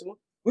y'all this one.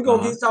 We're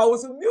gonna get y'all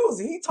with some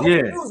music. He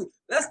talking music.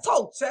 Let's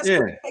talk, Chess.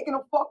 Quit taking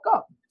the fuck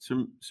up.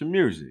 Some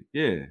music.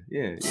 Yeah.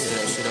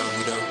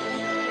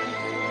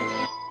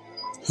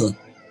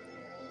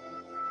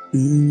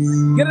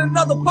 Get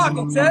another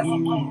pocket, Chess. Get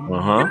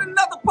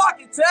another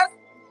pocket, Chess.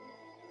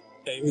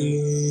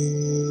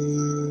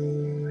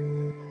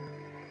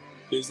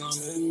 Please don't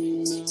let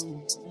me know.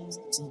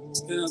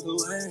 Get out the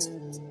way.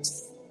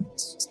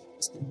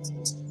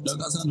 No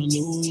got time to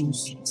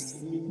lose.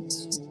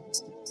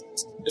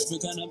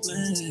 Different kind of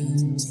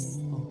plan.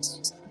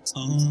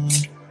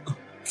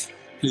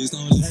 Please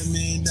don't let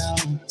me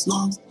down. Stay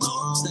out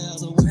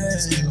the way.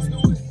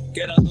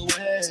 Get out the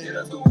way.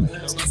 No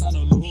got time to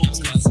lose.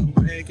 Got some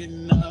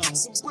breaking up.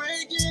 That's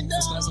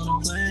on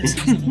the plan.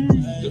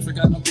 Different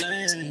kind of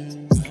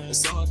plan.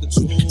 It's all the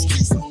truth.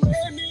 Please don't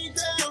let me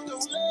down.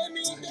 Don't let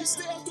me down.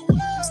 Stay out the way.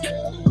 Stay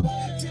out the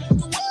way. Get out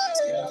the way.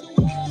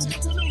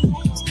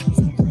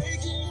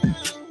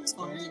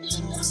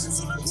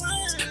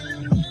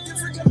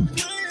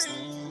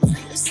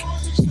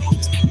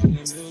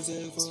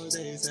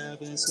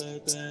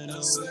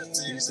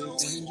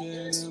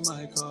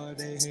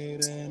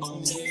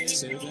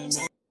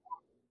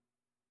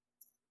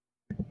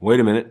 Wait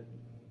a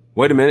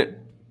minute.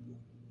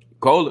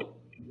 Cola. All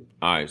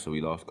right, so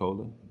we lost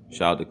Cola.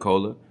 Shout out to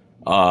Cola.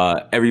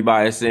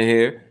 Everybody that's in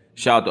here,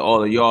 shout out to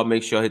all of y'all.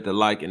 Make sure hit the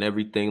like and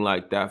everything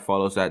like that.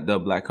 Follow us at The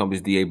Black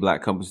Compass, DA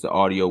Black Compass. The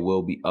audio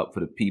will be up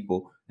for the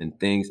people and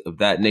things of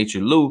that nature.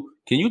 Lou,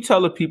 can you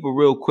tell the people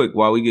real quick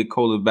while we get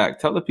Cola back?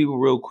 Tell the people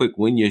real quick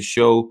when your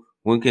show,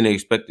 when can they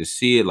expect to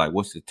see it? Like,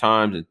 what's the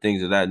times and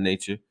things of that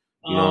nature?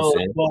 You know what I'm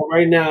saying? Well,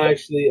 right now,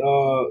 actually,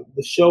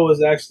 the show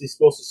is actually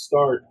supposed to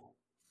start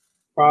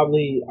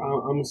probably,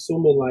 I'm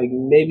assuming, like,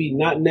 maybe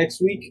not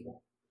next week.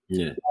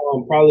 Yeah.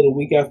 Probably the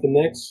week after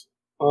next.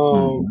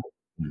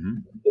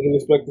 They can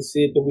expect to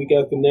see it the week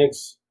after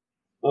next.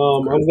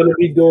 I'm going to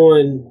be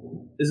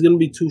doing, it's going to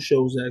be 2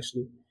 shows,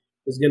 actually.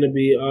 It's going to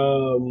be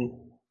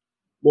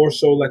more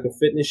so like a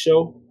fitness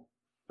show.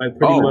 Like,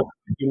 pretty much,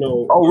 you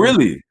know. Oh,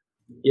 really?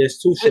 Yes,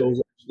 2 shows,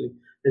 actually.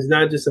 It's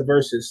not just a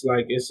versus.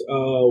 Like, it's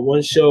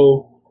one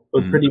show,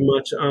 but pretty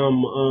much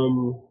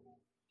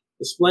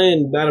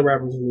displaying battle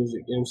rappers'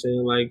 music. You know what I'm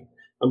saying? Like,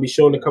 I'll be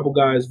showing a couple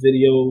guys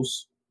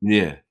videos.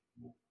 Yeah.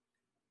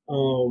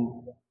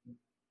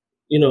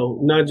 You know,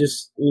 not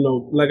just, you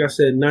know, like I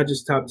said, not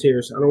just top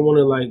tiers. I don't want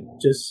to like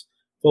just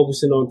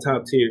focusing on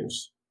top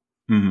tiers.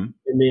 Mm-hmm.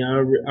 I mean,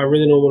 I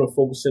really don't want to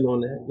focus in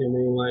on that. I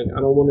mean, like, I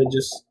don't want to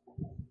just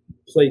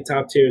play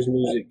top tiers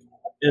music.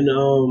 And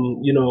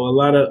you know, a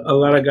lot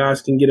of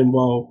guys can get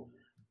involved.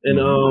 And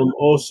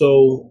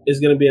also, it's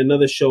gonna be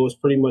another show. It's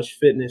pretty much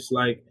fitness,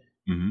 like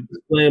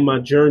playing my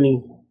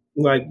journey.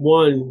 Like,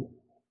 one,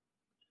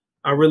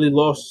 I really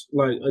lost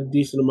like a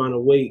decent amount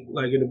of weight,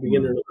 like in the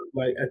beginning,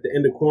 like at the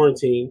end of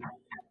quarantine,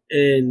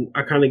 and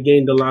I kind of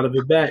gained a lot of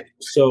it back.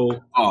 So,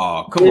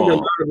 come on, a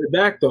lot of it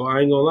back though. I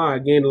ain't gonna lie, I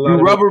gained a lot.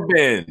 You rubber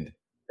band.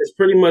 It's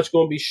pretty much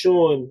gonna be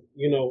showing,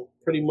 you know,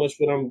 pretty much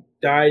what I'm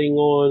dieting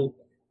on,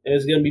 and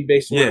it's gonna be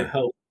based on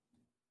health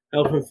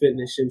and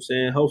fitness. You know what I'm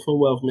saying, health and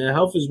wealth, man.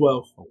 Health is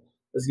wealth.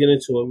 Let's get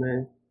into it,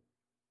 man.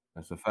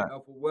 That's a fact.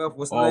 Health and wealth.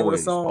 What's the name of the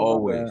song?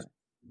 Always.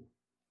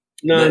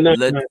 No, not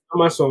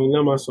my song.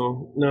 Not my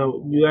song.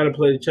 No, you got to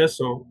play the chess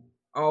song.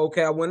 Oh,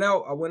 okay. I went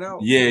out.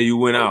 Yeah, you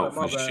went out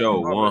for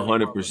sure.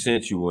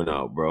 100% you went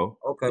out, bro.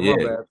 Okay,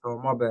 yeah.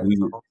 my bad.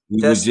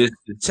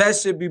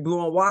 Chess should be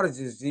blowing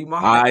wattages, G.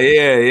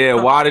 Yeah,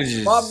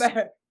 wattages.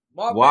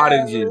 My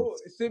wattages. Bad,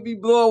 it should be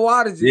blowing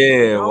wattages.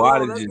 Yeah,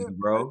 wattages,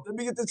 bro. Let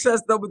me get the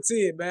chest number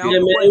 10, man. Yeah,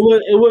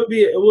 man. It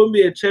wouldn't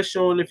be a chess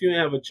showing if you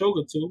didn't have a choke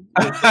or two.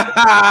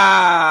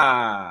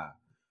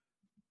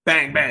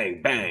 Bang,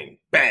 bang, bang,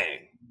 bang.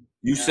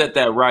 You set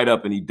that right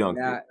up and he dunked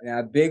it.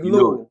 Now, Big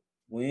Lou,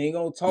 we ain't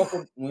gonna talk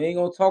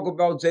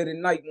about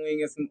Jaden Knight. We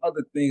ain't got some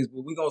other things,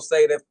 but we gonna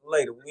say that for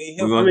later. We ain't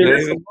here for that.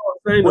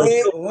 We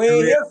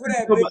ain't here for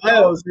that, Big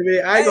Dog.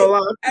 I ain't gonna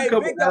lie.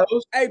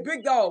 Hey,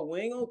 Big Dog, we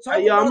ain't gonna talk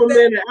about that. I'm a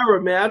man of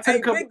error, man. I take a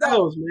couple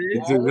L's,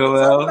 man. I don't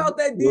talk about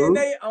that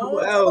DNA. I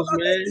don't talk about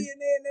that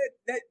DNA and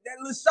that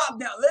little shop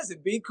down. Listen,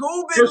 be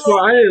cool, Big Lou. First of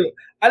all,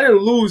 I didn't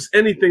lose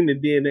anything to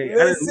DNA.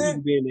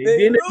 Listen, DNA.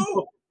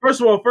 First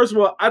of all,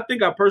 I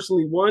think I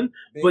personally won,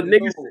 but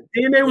niggas,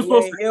 DNA was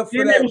supposed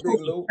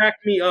to pack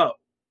me up.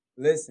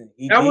 Listen,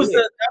 that was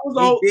the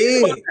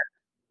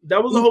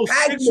whole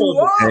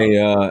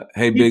stigma.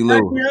 Hey, Big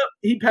Lou.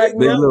 He packed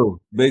me up.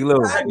 Big Lou.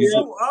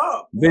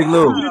 Big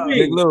Lou.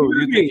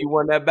 You think you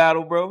won that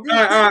battle, bro? All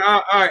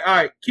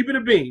right. Keep it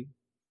a bean.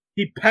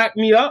 He packed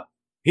me up.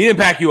 He didn't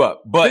pack you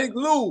up, but Big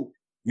Lou.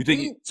 You think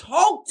he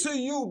talked to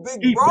you,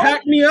 big he bro? He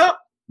packed me up.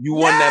 You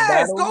won that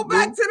battle. Go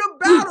back to the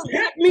battle. He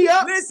packed me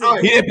up. Listen,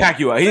 he didn't pack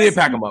you up. He didn't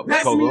pack him up.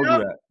 Cole, don't do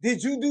that.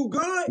 Did you do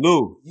good?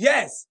 Lou.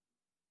 Yes.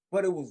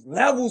 But it was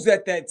levels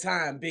at that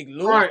time, Big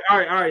Lou. All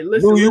right.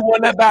 Listen, Lou, you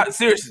won that battle.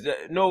 Seriously,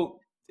 no.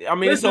 I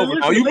mean, it's over.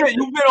 You've been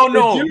on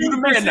known. You the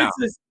man now.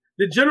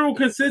 The general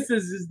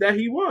consensus is that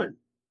he won.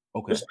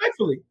 Okay.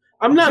 Respectfully,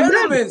 I'm not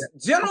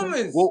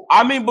gentlemen. Well,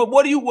 I mean, but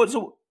what do you want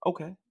to?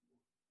 Okay.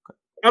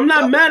 I'm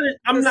not mad at.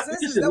 I'm not.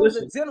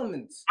 Listen.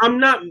 Gentleman's. I'm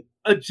not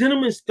a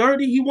gentleman's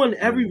 30. He won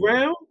every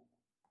round.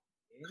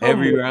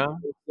 Every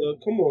round.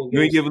 Come on.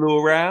 You ain't give Lou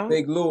a round.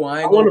 Big Lou,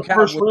 I won the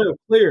first round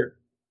clear.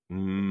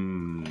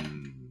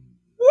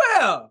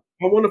 Well,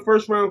 I won the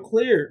first round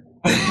clear.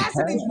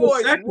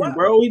 Second,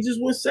 bro. He just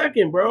went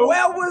second, bro.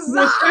 Where was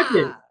I?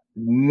 Second.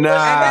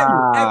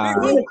 Nah.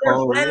 You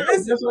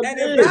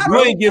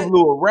ain't give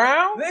Lou a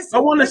round. Listen, I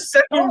won a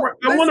second.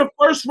 I won the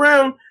first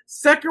round.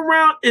 Second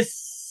round is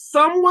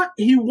somewhat.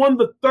 He won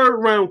the third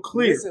round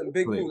clear. Listen,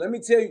 Big Lou. Let me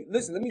tell you.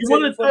 Listen. Let me. He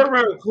won the third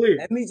round clear.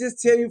 Let me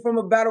just tell you from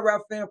a battle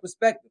rap fan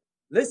perspective.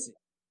 Listen,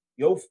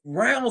 your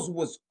rounds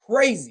was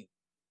crazy,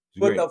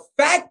 but the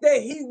fact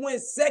that he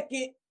went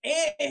second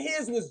and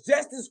his was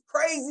just as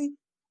crazy.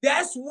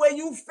 That's where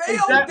you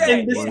failed at.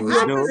 And this is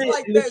what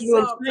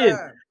I'm saying.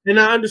 And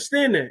I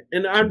understand that.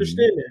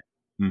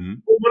 Mm-hmm.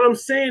 But what I'm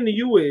saying to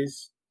you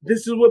is,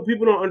 this is what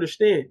people don't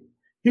understand.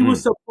 He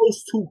was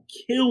supposed to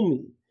kill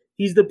me.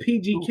 He's the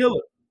PG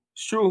killer.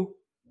 It's true.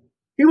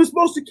 He was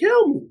supposed to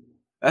kill me.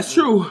 That's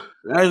true.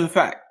 That is a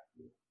fact.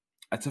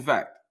 That's a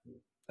fact.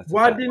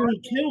 Why didn't he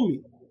kill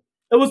me?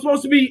 It was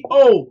supposed to be,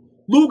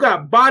 Lou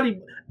got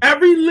body.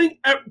 Every link.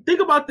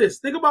 Think about this.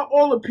 Think about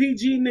all the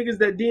PG niggas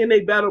that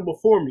DNA battled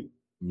before me.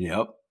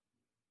 Yep.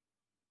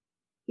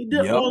 He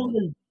did all of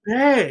them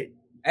bad.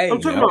 Hey,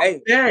 I'm talking about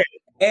bad.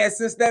 And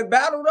since that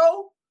battle,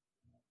 though,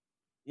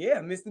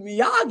 yeah, Mr.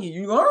 Miyagi,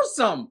 you learned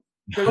something.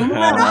 I'm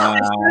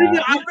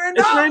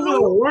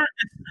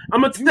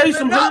gonna tell you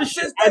some other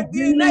shit. I'm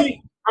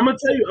gonna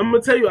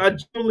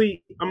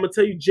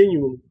tell you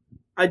genuinely.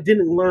 I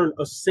didn't learn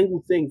a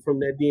single thing from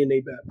that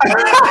DNA battle.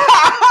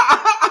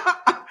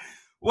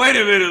 Wait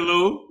a minute,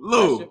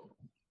 Lou.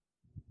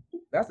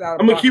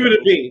 I'm gonna keep it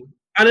a bean.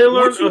 I didn't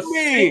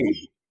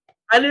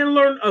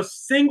learn a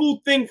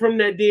single thing from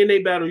that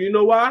DNA battle. You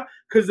know why?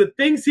 Because the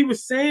things he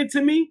was saying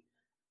to me,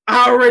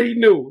 I already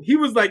knew. He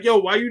was like, yo,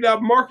 why you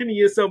not marketing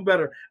yourself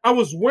better? I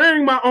was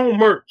wearing my own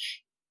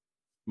merch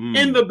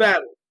in the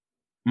battle.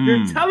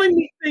 You're telling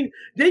me things.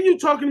 Then you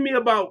talking to me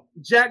about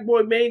Jack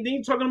Boy Maine. Then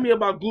you talking to me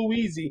about Glue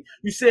Easy.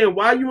 You saying,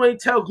 why you ain't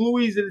tell Glue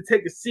Easy to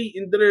take a seat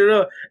and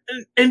da-da-da.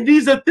 And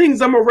these are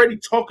things I'm already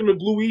talking to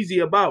Glue Easy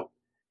about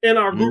in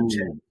our group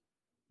chat.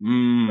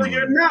 So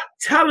you're not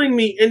telling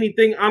me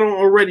anything I don't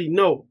already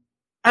know.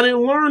 I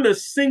didn't learn a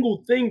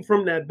single thing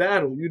from that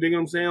battle. You think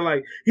what I'm saying?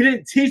 Like, he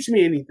didn't teach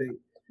me anything.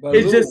 But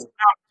it's just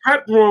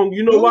prepped wrong.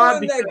 You know Who why?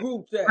 in Because that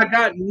group chat? I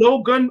got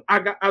no gun.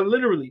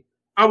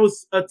 I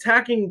was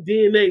attacking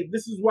DNA.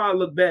 This is why I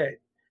look bad.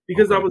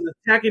 Because I was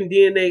attacking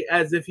DNA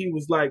as if he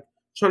was like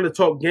trying to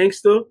talk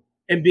gangster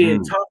and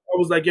being tough. I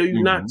was like, yo,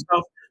 you're not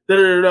tough.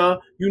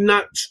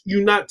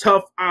 You're not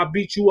tough. I'll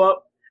beat you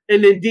up.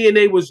 And then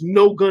DNA was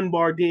no gun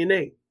bar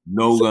DNA.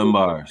 No gun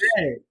bars.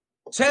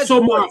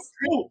 So my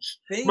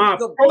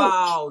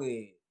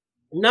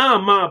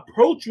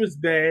approach was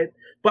bad,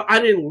 but I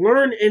didn't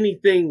learn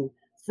anything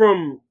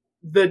from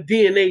the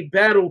DNA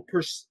battle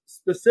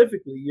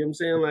specifically. You know what I'm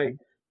saying? Like,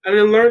 I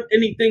didn't learn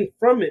anything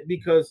from it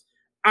because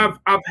I've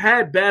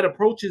had bad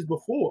approaches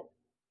before.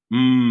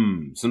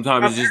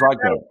 Sometimes it's just like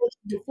that.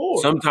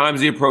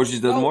 Sometimes the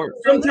approaches doesn't work.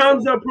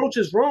 Sometimes the approach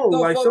is wrong.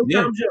 Like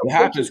sometimes it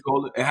happens,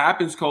 Cola. It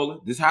happens, Cola.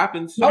 This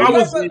happens.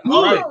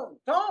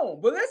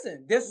 But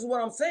listen, this is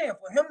what I'm saying.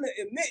 For him to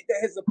admit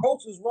that his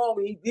approach was wrong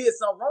and he did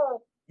something wrong,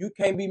 you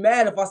can't be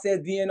mad if I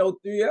said DNA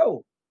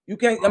 3-0. You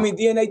can't. I mean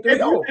DNA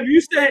 3-0.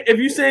 If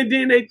you say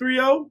DNA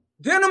 3-0,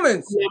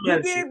 gentlemen,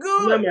 you did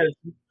good.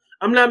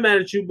 I'm not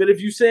mad at you, but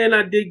if you saying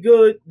I did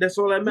good, that's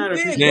all that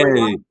matters.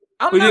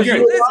 I'm not sure.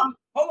 Listen,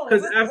 hold on.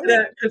 Because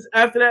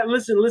after that,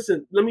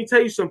 listen. Let me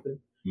tell you something.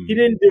 He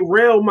didn't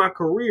derail my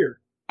career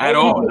at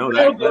all. No,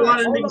 let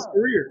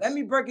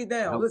me break it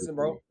down. Listen,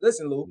 bro.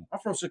 Listen, Lou. I'm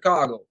from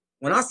Chicago.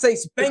 When I say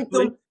spank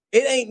them,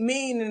 it ain't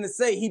meaning to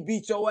say he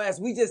beat your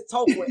ass. We just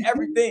talk with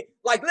everything.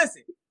 Like,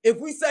 listen, if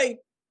we say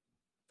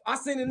I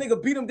seen a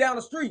nigga beat him down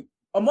the street,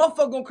 a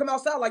motherfucker gonna come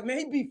outside like, man,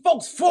 he beat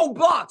folks 4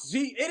 blocks.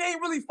 G, it ain't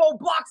really 4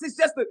 blocks. It's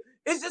just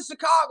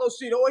Chicago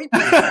shit. Or it's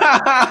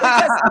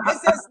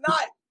just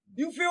not.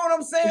 You feel what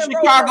I'm saying,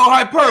 bro? Chicago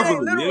hyperbole.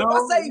 You know?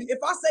 If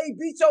I say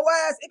beat your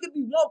ass, it could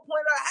be 1 point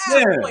or a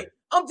half point.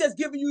 I'm just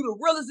giving you the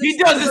realest. He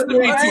does this to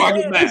me too. I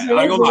get mad.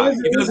 I ain't gonna lie.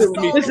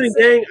 Listen,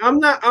 gang, I'm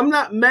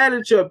not mad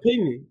at your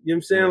opinion. You know what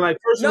I'm saying? Like,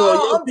 first of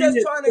all, I'm just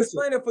trying to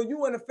explain it for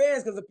you and the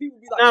fans because the people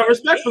be like, nah,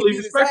 respectfully.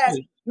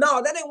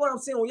 No, that ain't what I'm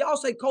saying. When y'all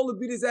say Cola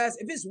beat his ass,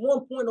 if it's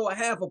 1 point or a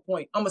half a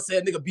point, I'm gonna say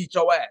a nigga beat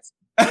your ass.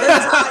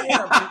 That's how I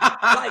am.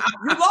 Like,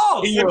 you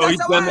lost.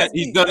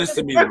 He's done this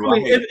to me.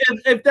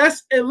 If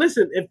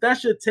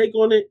that's your take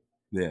on it,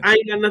 I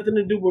ain't got nothing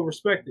to do with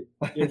respect it. You know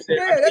what I'm saying?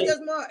 Yeah, that's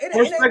just my.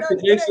 Respect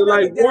it. So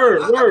like,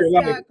 word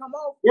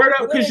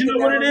up, because you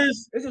know what it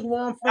is. This is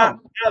where I'm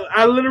from.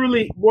 I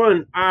literally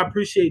I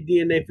appreciate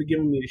DNA for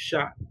giving me the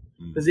shot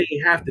because they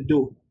didn't have to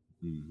do it.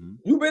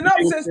 You've been up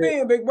since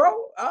then, big bro.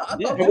 I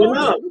you know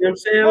what I'm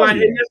saying?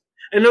 Like,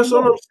 and that's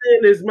all I'm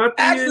saying is my thing.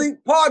 Actually,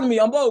 pardon me,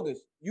 I'm bogus.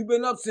 You've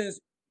been up since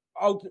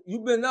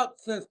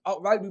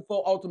right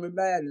before Ultimate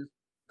Madness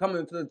coming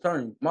into the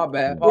tournament. My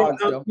bad.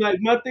 Pardon, like,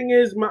 my thing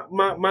is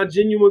my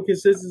genuine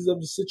consistency of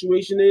the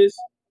situation is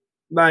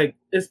like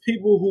it's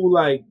people who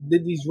like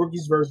did these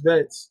rookies versus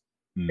vets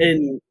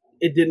and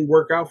it didn't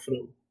work out for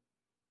them.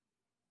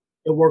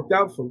 It worked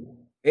out for me.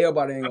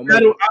 Everybody ain't gonna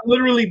I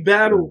literally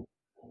battled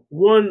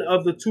one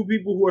of the 2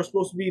 people who are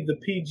supposed to be the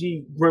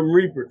PG Grim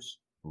Reapers.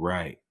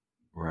 Right.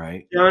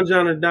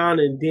 John and Don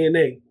and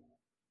DNA.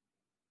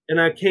 And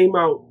I came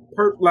out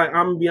like,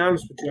 I'm gonna be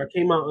honest with you, I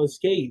came out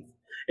unscathed.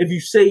 If you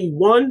say he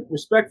won,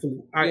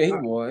 respectfully, he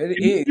won.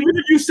 Even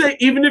if you say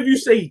he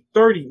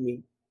 30'd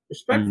me,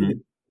 respectfully,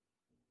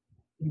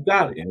 you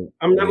got it.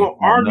 I'm not gonna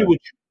argue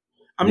with you.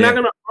 I'm not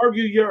gonna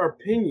argue your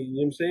opinion. You know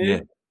what I'm saying?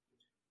 Yeah.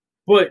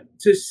 But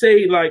to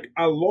say like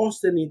I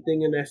lost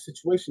anything in that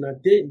situation, I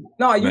didn't.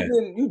 No,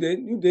 you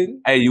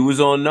didn't. Hey, you was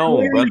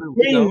unknown, brother.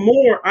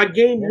 I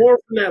gained more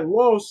from that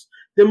loss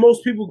than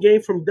most people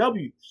gain from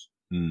W's.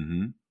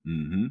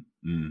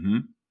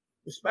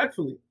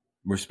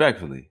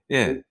 Respectfully,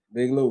 yeah.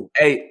 Big Lou.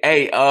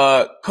 Hey,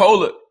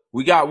 Cola,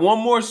 we got one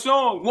more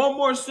song.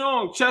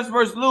 Chess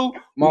versus Lou.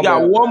 We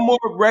got one more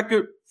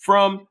record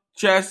from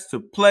Chess to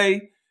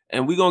play,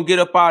 and we're gonna get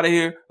up out of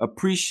here.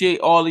 Appreciate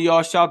all of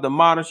y'all. Shout out to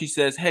Modern. She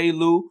says, "Hey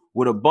Lou,"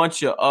 with a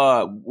bunch of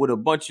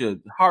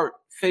heart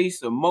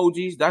face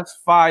emojis. That's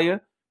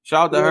fire.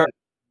 Shout out to her.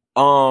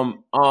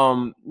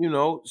 You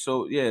know,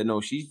 so yeah,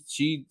 no, she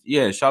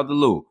shout out to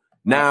Lou.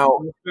 Now,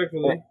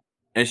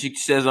 and she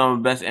says I'm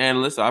the best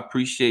analyst. I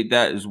appreciate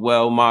that as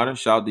well, Modern.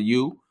 Shout out to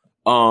you.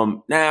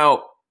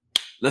 Now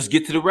let's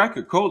get to the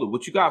record. Cola,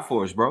 what you got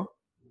for us, bro?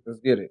 Let's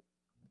get it.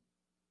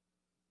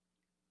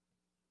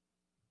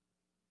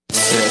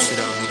 Say that shit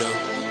out, you know.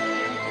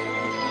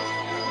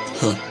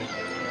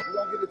 We're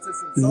gonna get into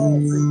some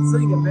songs,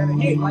 singing, man.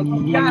 Hit like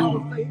you got to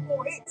say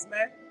more hits,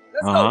 man.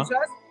 Let's go,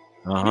 Chess.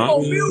 We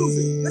on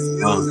music. This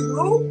music,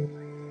 Lou.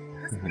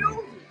 This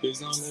music. Please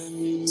don't let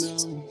me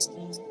know.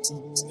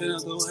 Get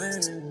out the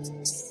way.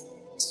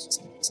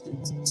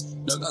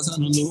 No got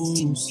time to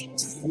lose.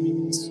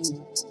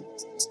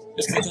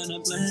 If we gonna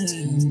play.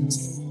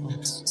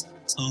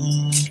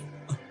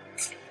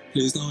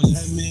 Please don't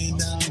let me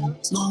down.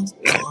 No,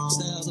 stay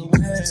out the way.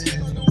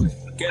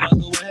 Get out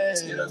the way.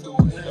 No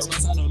got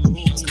time to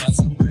lose. Got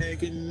some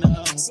breaking down.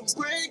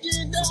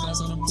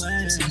 That's on the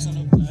plan.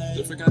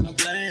 Different kind of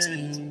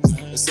plan.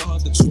 It's all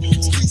the truth.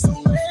 Please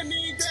don't let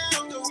me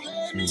down. Don't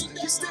let me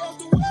down. Stay out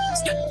the way.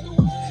 Stay out the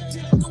way.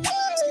 Get out the way.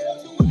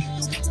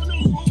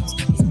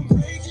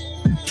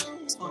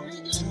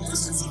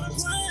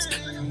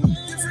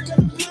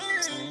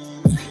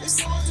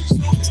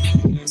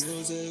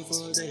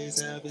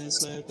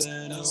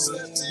 slipping away.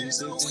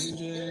 Music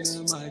engine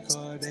in my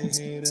car, they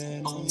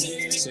hating on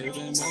me.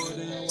 Saving more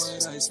than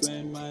what I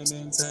spend, my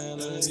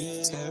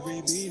mentality.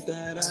 Every beat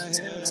that I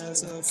hear,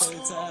 that's a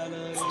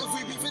fatality. If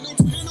we beefing, don't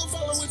tweet, no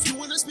follow. If you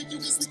wanna speak, you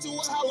can speak to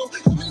a hollow.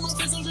 How many more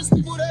friends are just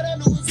people that I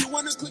know? If you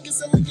wanna click and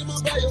sell, link in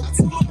my bio. I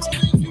told my brother,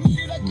 if you need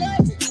it, I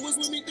got you. Do what's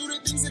with me through the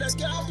things that I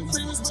got. I'm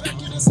famous, but I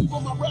can't sleep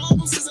on my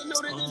rivals. Since I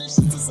know that in this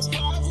shit to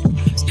survive.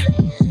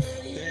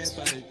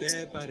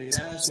 Dead body,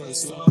 that's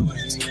what's flowing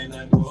in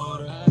that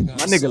water.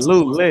 My nigga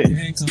Lou lit.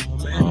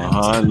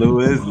 Lou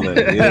is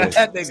lit. Yeah.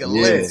 That nigga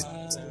lit.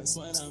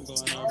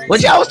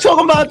 What y'all was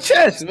talking about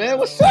chess, man?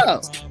 What's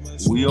up?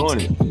 We on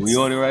it. We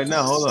on it right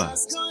now. Hold on.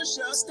 That's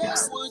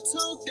what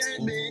took that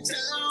man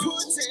down.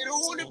 Potato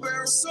on the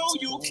barrel so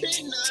you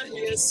cannot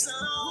hear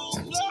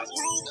sound.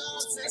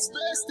 It's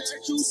best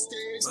that you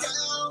stay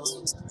down.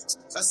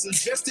 I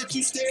suggest that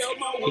you stay on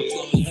my way.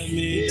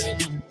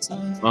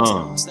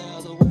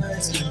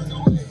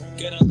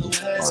 Get out the way.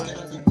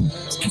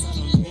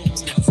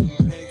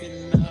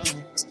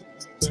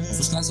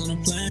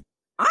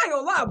 I ain't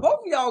gonna lie, both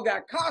of y'all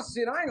got caught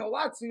shit. I ain't gonna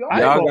lie to y'all.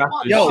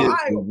 Y'all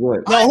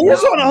got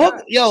who's on the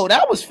hook? Yo,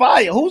 that was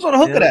fire. Who's on the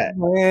hook of that? A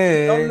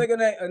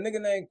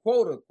nigga named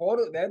Quota.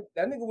 That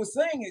nigga was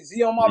singing. Is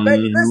he on my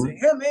baby? Listen,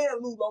 him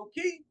and Lou low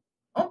key.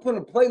 I'm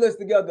putting a playlist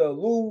together.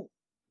 Lou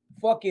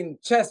fucking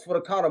chest for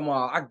the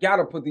Katamar. I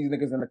gotta put these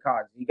niggas in the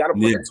cards. You gotta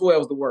put the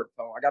 12s to work,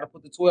 though. I gotta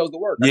put the 12s to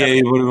work. Yeah,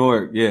 you put it to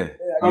work. Yeah.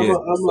 I'm gonna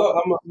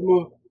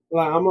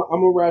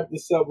wrap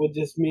this up with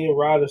just me and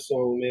Ryder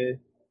song, man.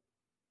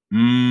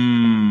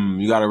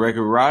 You got a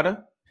record,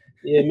 Ryder?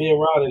 Yeah, me and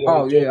Ryder.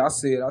 Oh yeah, I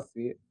see it.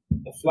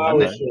 The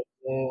flower shit,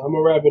 man. I'm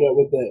gonna wrap it up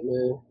with that,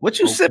 man. What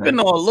you sipping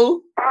on,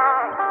 Lou?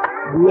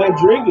 I'm not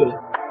drinking.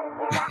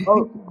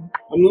 I'm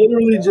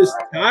literally just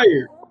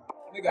tired.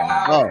 Nigga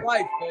high as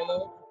life,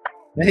 fella.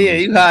 Yeah,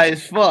 you high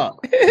as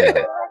fuck. You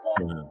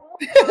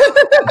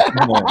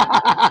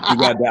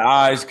got the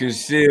eyes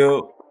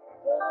concealed.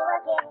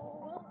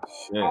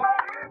 Shit.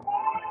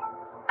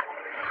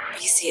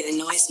 You see the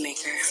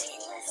noisemaker.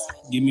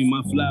 Give me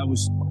my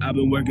flowers. I've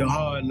been working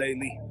hard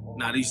lately.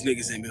 Nah, these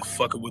niggas ain't been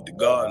fucking with the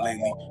guard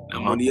lately.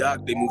 I'm on the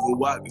arc, they moving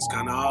walk. It's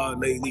kind of hard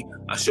lately.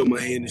 I show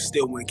my hand and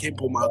still win. Can't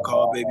pull my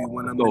car, baby.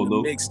 When I'm in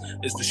the mix,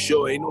 it's for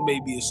sure. Ain't no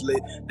maybe it's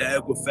lit. The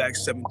Equifax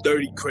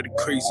 730, credit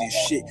crazy as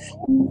shit.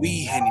 Ooh,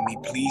 we handing me,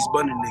 please.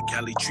 Bunning the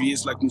Cali tree.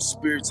 It's like them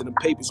spirits in the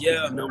papers.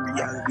 Yeah, no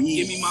reality.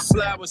 Give me my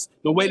flowers.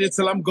 Don't wait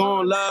until I'm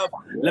gone, love.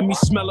 Let me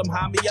smell them,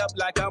 high me up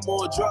like I'm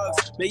on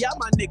drugs. Man, y'all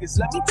my niggas.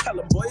 Let me tell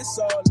them, boy, it's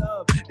all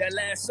love. That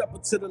last supper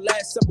to the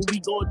last supper, we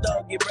gon'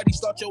 dub. Get ready,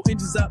 start your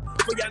engines up.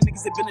 For y'all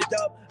niggas that been a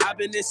dub. I've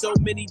been in so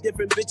many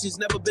different bitches,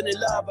 never been in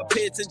love. I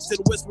pay attention to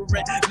the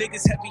whispering.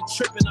 Niggas have me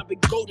tripping, I've been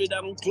goaded,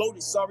 I don't gloat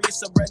it. Sorry,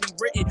 it's already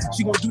written.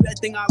 She gon' do that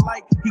thing I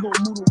like, he gon'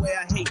 move the way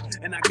I hate.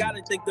 And I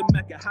gotta thank the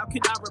Mecca. How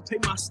can I repay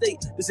my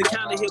state? This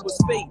encounter here was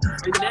fate.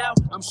 And now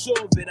I'm sure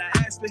of it. I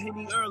asked for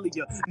Henny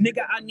earlier.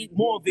 Nigga, I need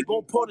more of it.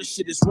 Gon' pour the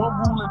shit. It's one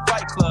rule in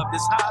Fight Club.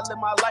 This how I live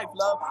my life,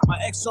 love. My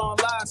ex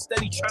online,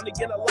 steady trying to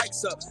get her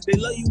likes up. They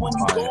love you when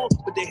you gone,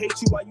 but they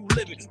hate you while you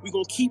living. We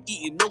gon' keep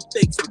eating, no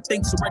thanks, but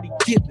thanks already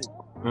given.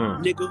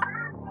 Nigga.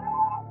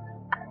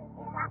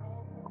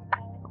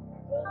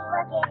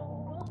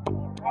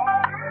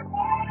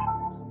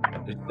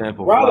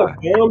 Ryder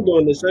bombed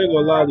on this. I ain't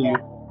gonna lie to you.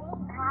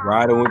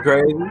 Ryder went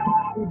crazy?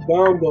 He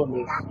bombed on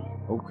this.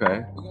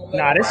 Okay.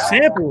 Nah, this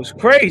sample was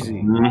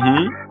crazy.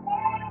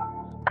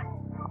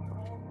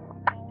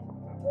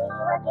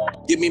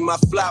 Give me my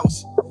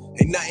flowers.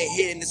 Ain't nothing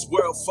here in this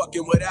world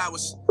fucking with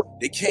ours.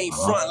 They came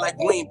front like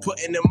we ain't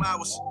putting them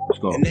hours.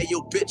 And they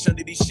your bitch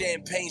under these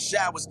champagne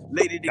showers.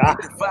 Later they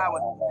get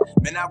devoured.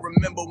 Man, I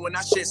remember when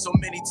I shed so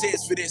many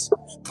tears for this.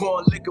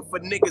 Pouring liquor for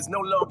niggas no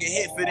longer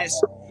here for this.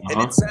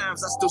 And at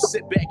times I still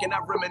sit back and I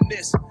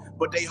reminisce.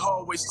 But they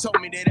always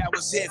told me that I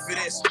was here for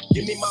this.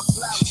 Give me my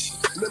flowers.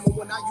 Remember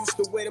when I used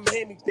to wear them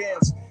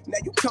hand-me-downs? Now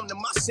you come to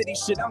my city,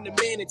 shit, I'm the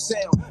man in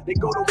town. They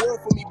go to war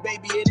for me,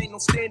 baby, it ain't no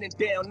standing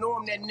down. Know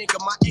I'm that nigga,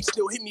 my ex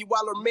still hit me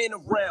while her man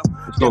around.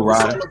 Go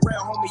right. All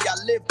around, homie, I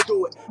lived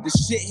through it. The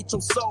shit hit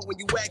your soul when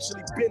you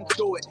actually been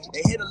through it.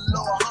 It hit a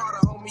little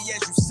harder, homie,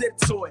 as you sip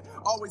to it.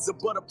 Always a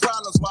butt of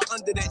problems while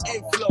under the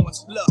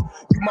influence. Look,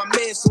 you my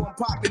man, so I'm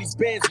popping these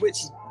bands with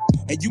you.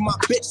 And you my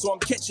bitch, so I'm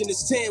catching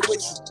this tan with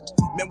you.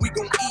 Man, we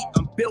gon' eat,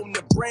 I'm building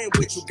a brand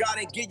with you. God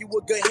ain't give you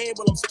a good hand,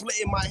 but I'm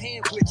splitting my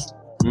hand with you.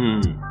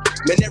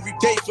 Man, every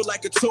day feel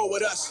like a tour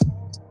with us.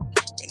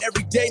 And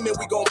every day, man,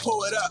 we gon'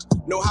 pull it up.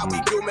 Know how we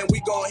do, man,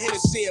 we gon'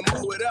 Hennessy and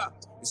move it up.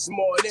 It's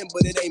more of them,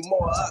 but it ain't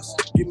more of us.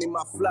 Give me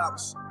my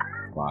flowers.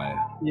 Fire.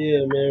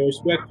 Yeah, man,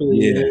 respectfully.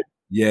 Yeah, man.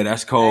 yeah,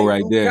 that's cold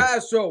right there.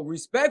 Castro,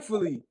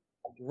 respectfully,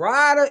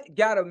 Ryder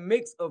got a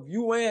mix of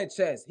you and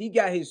Chess. He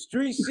got his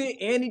street shit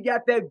and he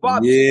got that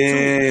bop shit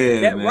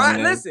too. That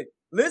man.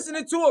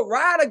 Listening to it,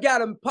 Ryder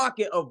got a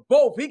pocket of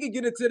both. He can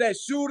get into that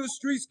shooter,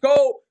 streets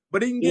code,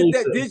 but he can get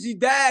that digi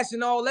dash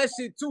and all that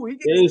shit too. He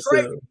can get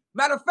crazy.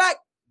 Matter of fact,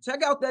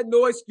 Check out that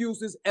No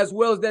Excuses as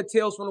well as that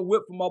Tales from the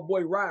Whip from my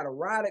boy Ryder.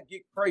 Ryder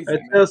get crazy.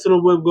 That Tales from the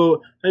Whip go.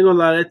 I ain't gonna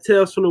lie. That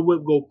Tales from the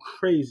Whip go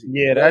crazy.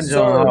 Yeah, that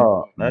joint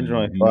hard. That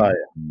joint fire.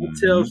 That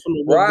Tales from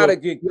the Whip Ryder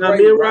go. get Now,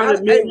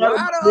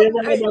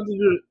 crazy.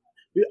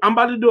 I'm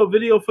about to do a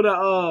video for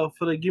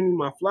the Give Me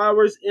My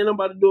Flowers, and I'm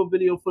about to do a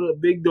video for the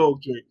Big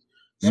Dog drink.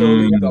 So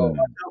for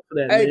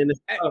that, man.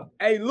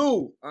 Hey,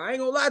 Lou, I ain't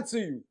gonna lie to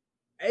you.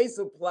 Ace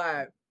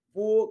applied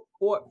full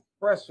court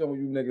pressure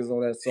on you niggas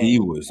on that song. He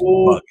was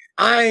bugging.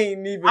 I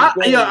ain't even I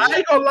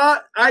ain't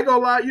gonna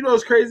lie. You know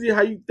it's crazy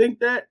how you think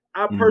that.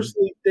 I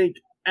personally think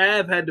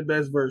Av had the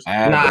best verse.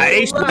 Nah,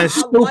 Ace went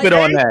stupid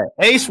on that.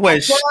 Ace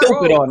went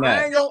stupid on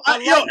that.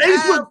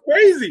 Ace was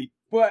crazy.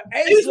 But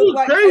Ace was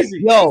like, crazy.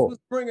 Ace was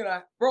bringing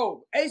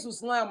Ace was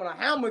slamming a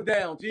hammer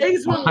down. G.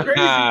 Ace was crazy.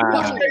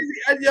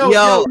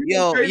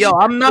 Yo,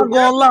 I'm not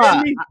gonna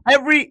lie.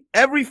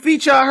 Every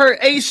feature I heard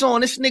Ace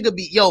on, this nigga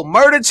be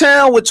Murder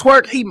Town with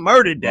Twerk. He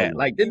murdered that.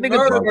 Like this nigga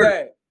murdered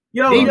that.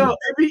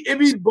 It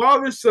be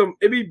bothersome.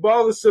 It be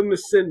bothersome to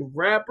send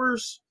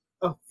rappers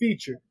a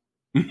feature.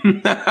 you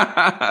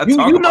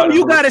know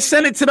you gotta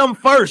send it to them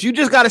first. You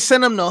just gotta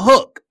send them the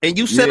hook, and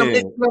you send them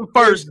to them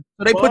first,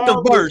 so they put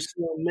the verse.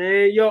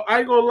 Man, I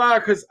ain't gonna lie,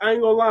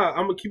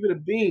 I'm gonna keep it a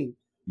bean.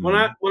 When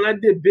I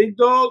did Big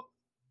Dog,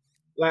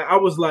 like I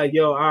was like,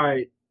 all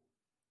right,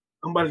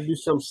 I'm about to do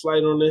something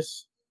slight on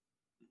this.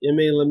 You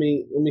know what I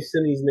mean? Let me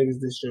send these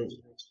niggas this joint.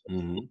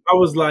 I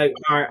was like,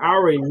 all right, I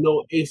already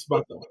know Ace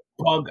about to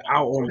bug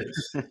out on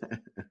this.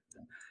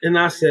 And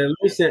I said, let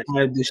me send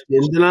Av this shit.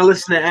 And then I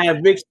listened to Av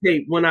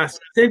mixtape when I sent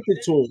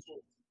it to him.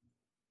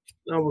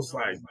 And I was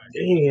like,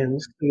 damn,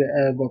 this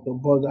nigga Av about to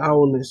bug out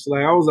on this.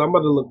 Like I'm about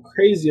to look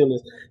crazy on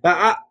this.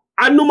 Like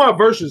I knew my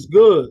verse was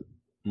good,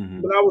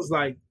 but I was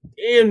like,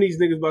 damn, these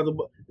niggas about to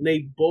bug. And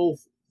they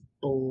both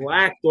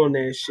blacked on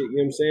that shit. You know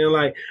what I'm saying?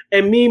 Like,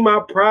 and me, my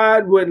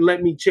pride wouldn't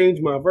let me change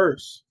my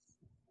verse.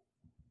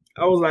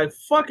 I was like,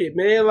 fuck it,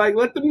 man. Like,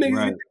 let them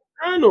niggas get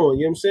their on. You know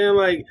what I'm saying?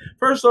 Like,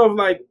 first off,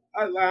 like,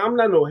 I'm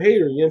not no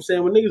hater, you know what I'm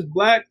saying? When niggas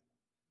black,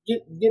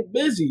 get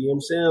busy, you know what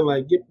I'm saying?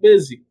 Like, get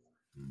busy.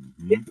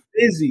 Get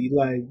busy.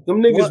 Like,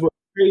 them niggas were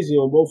crazy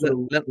on both of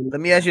them.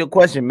 Let me ask you a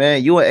question,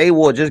 man. You and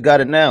A-Ward just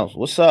got announced.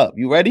 What's up?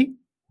 You ready?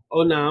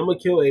 Oh, nah, I'm going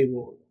to kill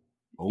A-Ward.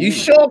 You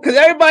sure? Because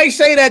everybody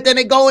say that, then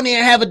they go in there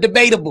and have a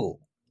debatable.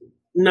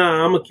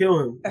 Nah, I'm going to kill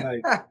him.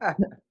 Like,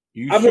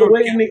 I've been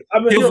waiting.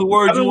 Kills the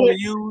word you want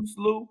to use,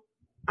 Lou?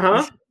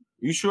 Huh?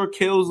 You sure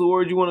kills the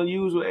word you want to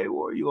use with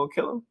A-Ward? You going to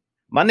kill him?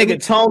 My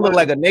nigga Tone look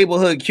like a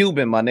neighborhood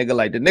Cuban, my nigga.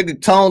 Like the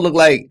nigga Tone look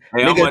like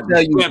nigga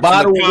tell you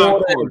bottle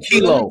water and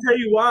kilo. Let me tell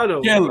you why though.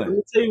 Let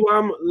me tell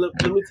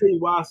you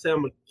why I say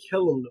I'm gonna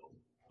kill him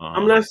though.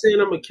 I'm not saying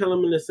I'm gonna kill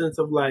him in the sense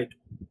of like,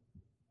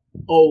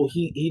 oh,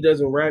 he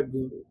doesn't rap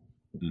good.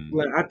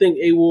 Like I think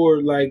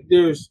A-Ward, like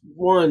there's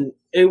one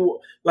A-Ward,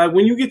 like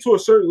when you get to a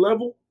certain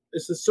level,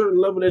 it's a certain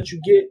level that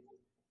you get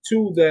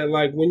to that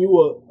like when you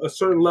are a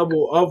certain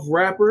level of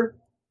rapper.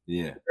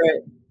 Yeah.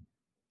 That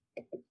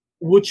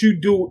what you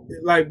do,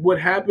 like what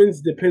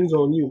happens depends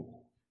on you.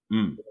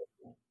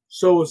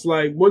 So it's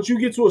like once you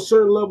get to a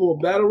certain level of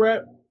battle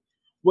rap,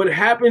 what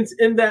happens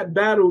in that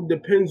battle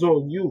depends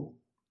on you.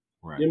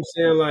 Right. You know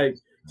what I'm saying? Like,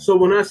 so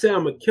when I say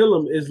I'm gonna kill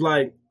him, it's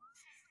like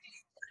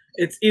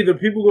it's either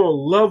people gonna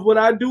love what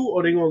I do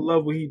or they gonna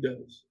love what he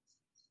does.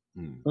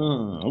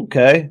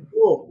 Okay.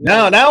 Cool.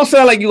 Now don't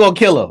sound like you gonna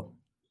kill him.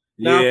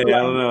 Yeah, I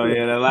don't know.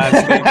 Yeah, that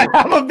last statement.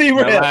 I'm gonna be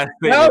real. That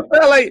sound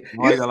like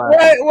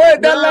what?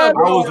 That last.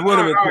 I was with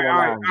him.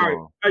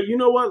 All right. You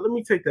know what? Let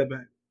me take that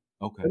back.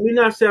 Okay. Let me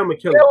not say I'm gonna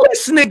kill him.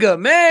 This nigga,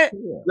 man.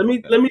 Let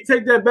me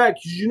take that back.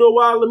 Cause you know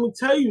why? Let me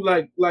tell you,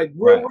 like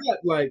real rap,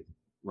 like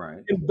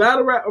in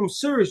battle rap. I'm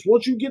serious.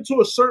 Once you get to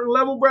a certain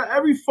level, bro,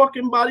 every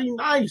fucking body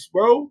nice,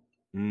 bro.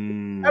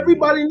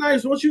 Everybody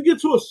nice. Once you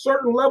get to a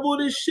certain level of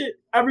this shit,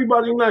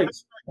 everybody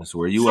nice. That's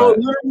where you are. So at.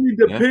 it literally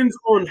depends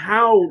on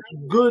how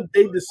good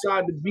they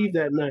decide to be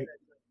that night.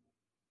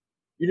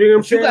 You know what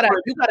I'm saying?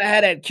 You gotta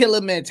have that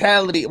killer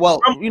mentality.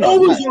 Well, I'm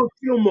always on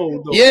kill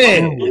mode, though.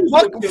 Yeah,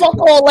 fuck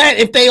all that.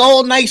 If they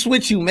all nice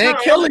with you, man,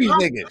 kill these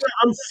niggas.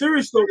 I'm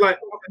serious though. Like,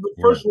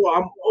 first of all,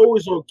 I'm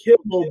always on kill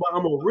mode, but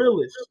I'm a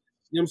realist.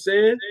 You know what I'm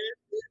saying?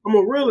 I'm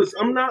a realist.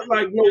 I'm not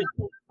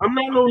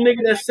no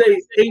nigga that say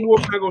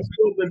A-Ward not gonna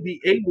show up and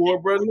be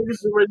A-Ward, bro.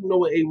 Niggas already know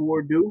what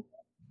A-Ward do.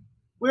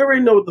 We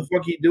already know what the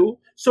fuck he do.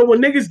 So when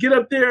niggas get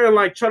up there and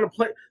like try to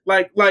play,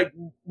 like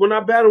when I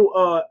battle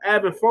Av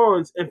and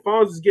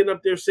Fonz is getting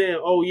up there saying,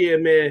 "Oh yeah,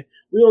 man,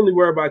 we only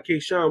worry about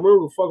K-Shine. We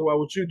don't give a fuck about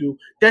what you do."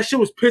 That shit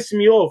was pissing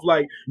me off.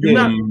 Like you're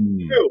not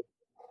real.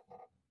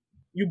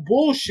 You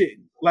bullshit.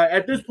 Like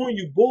at this point,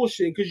 you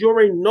bullshit because you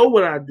already know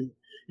what I do.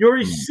 You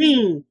already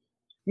seen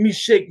me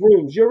shake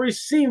rooms. You already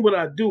seen what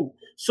I do.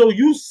 So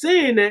you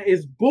saying that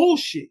is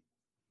bullshit.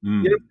 You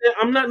know what I'm saying?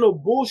 I'm not no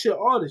bullshit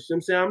artist. You know what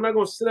I'm saying? I'm not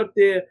gonna sit up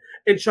there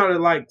and try to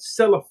like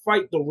sell a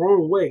fight the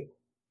wrong way.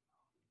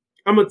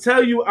 I'm gonna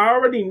tell you, I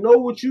already know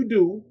what you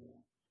do,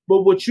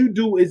 but what you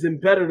do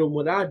isn't better than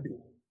what I do.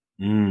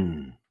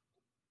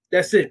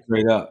 That's it.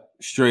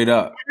 Straight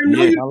up. I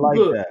like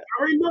that.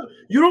 I already know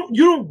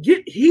you don't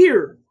get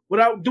here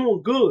without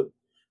doing good.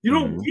 You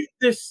don't get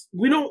this.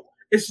 We don't.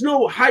 It's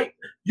no hype.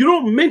 You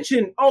don't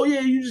mention, oh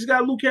yeah, you just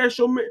got Luke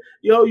Castro.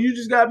 Yo, you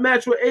just got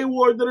matched with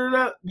A-Ward.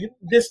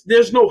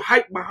 There's no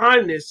hype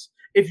behind this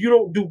if you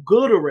don't do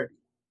good already.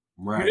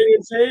 Right. You know what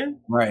I'm saying?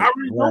 Right. I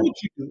already know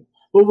what you do,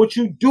 but what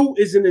you do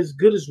isn't as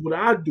good as what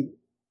I do.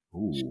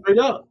 Ooh. Straight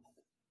up.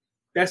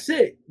 That's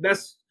it.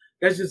 That's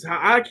just how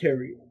I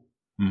carry it.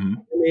 Mm-hmm.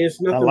 I mean, it's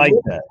nothing. I like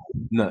that.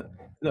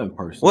 Nothing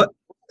personal.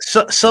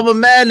 What? Summer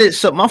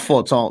Madness. My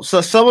fault, Tom.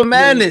 So Summer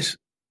Madness.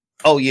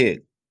 Oh yeah.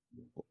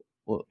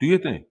 What? Do your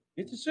thing.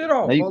 Get your shit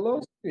off,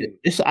 Polo.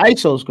 It's an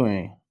ISO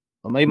screen.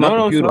 Or maybe my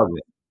No, computer.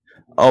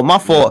 Oh, my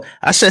fault.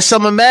 I said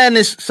Summer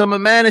Madness. Summer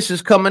Madness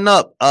is coming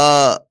up.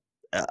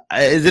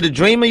 Is it a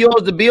dream of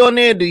yours to be on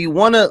there? Do you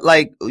wanna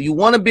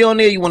be on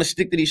there? You want to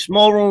stick to these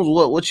small rooms?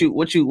 What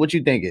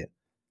you thinking?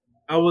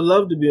 I would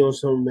love to be on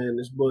Summer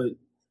Madness, but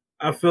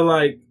I feel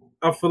like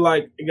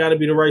it got to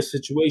be the right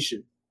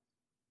situation.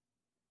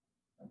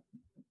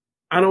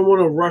 I don't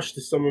want to rush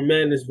the Summer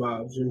Madness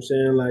vibes. You know what I'm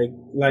saying?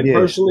 Like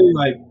personally,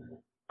 like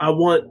I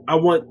want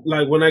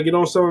like when I get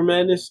on Summer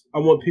Madness, I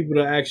want people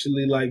to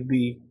actually like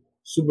be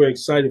super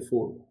excited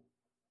for it.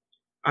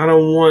 I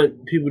don't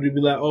want people to be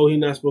like, oh, he's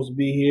not supposed to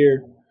be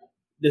here.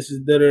 This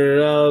is da da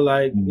da.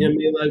 Like, you know what I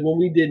mean? Like when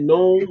we did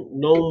Gnome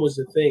was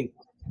the thing.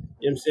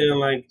 You know what I'm saying?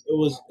 Like it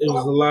was a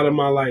lot of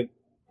my like,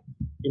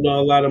 you know,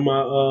 a lot of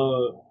my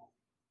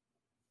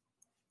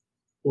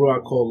what do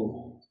I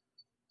call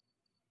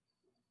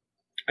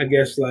them? I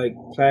guess like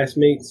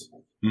classmates.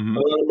 Mm-hmm. A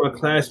lot of my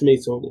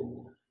classmates on it.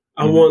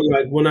 I want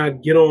like when I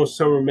get on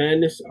Summer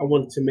Madness, I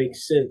want it to make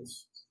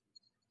sense.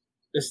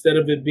 Instead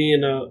of it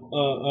being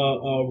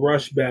a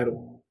rush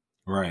battle.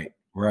 Right.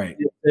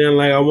 And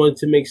like I want it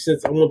to make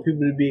sense. I want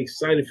people to be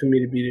excited for me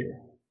to be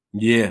there.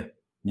 Yeah.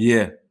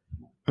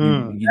 That's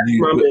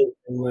my main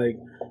thing. Like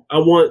I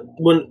want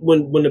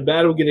when the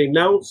battle get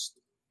announced,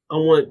 I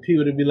want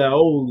people to be like,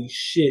 holy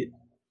shit,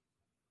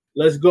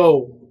 let's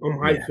go. I'm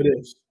hyped for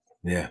this.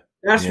 Yeah.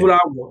 That's what I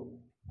want.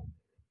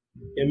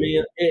 I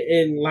mean,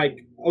 and like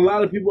a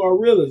lot of people are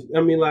realists.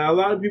 I mean, like a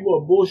lot of people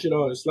are bullshit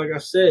artists. Like I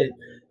said,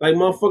 like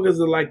motherfuckers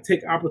that like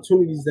take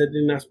opportunities that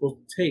they're not supposed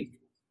to take.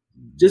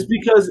 Just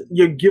because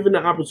you're given the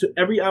opportunity,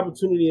 every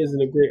opportunity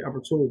isn't a great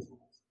opportunity.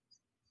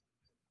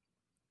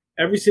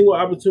 Every single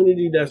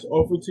opportunity that's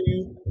offered to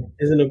you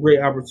isn't a great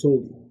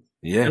opportunity.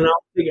 Yeah. And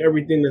I'll take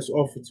everything that's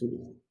offered to me.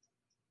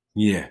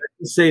 Yeah. I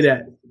can say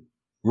that.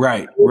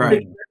 Right.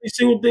 Every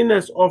single thing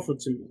that's offered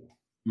to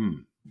me.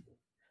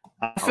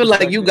 I feel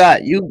like you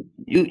got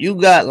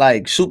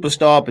like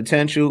superstar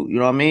potential. You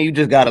know what I mean? You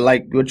just gotta,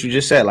 like what you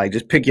just said, like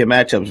just pick your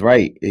matchups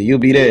right, and you'll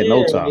be there in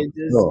no time.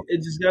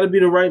 It just got to be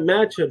the right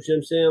matchups. You know what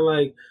I'm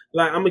saying?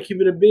 Like I'm gonna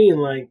keep it a bean.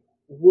 Like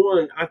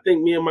one, I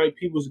think me and Mike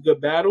P was a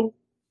good battle,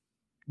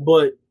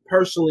 but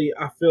personally,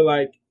 I feel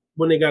like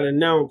when they got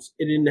announced,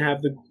 it didn't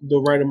have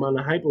the right amount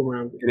of hype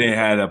around it. They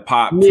had a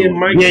pop.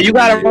 Yeah, you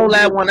gotta roll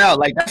that one out.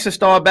 Like that's a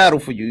star battle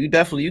for you.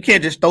 You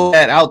can't just throw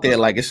that out there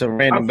like it's a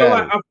random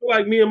battle. I feel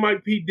like me and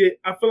Mike P did.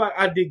 I feel like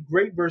I did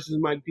great versus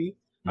Mike P.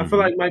 I feel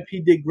like Mike P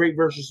did great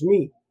versus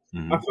me.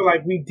 I feel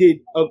like we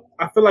did.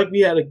 I feel like we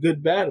had a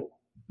good battle,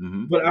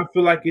 but I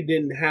feel like it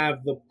didn't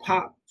have the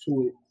pop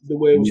to it the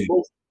way it was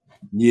supposed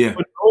to. Yeah.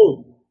 But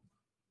no.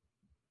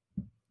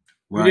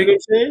 Right. You know what I'm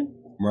saying?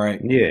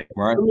 Right. Yeah.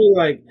 Right. I mean,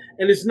 like,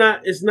 and it's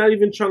not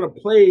even trying to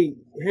play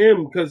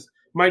him because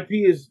Mike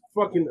P is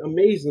fucking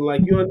amazing.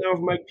 Like, you announce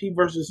Mike P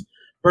versus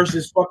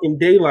fucking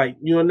Daylight.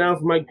 You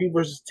announce Mike P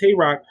versus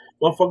Tay-Rock,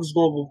 motherfuckers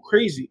gonna go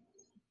crazy.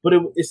 But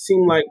it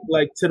seemed like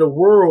to the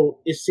world,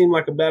 it seemed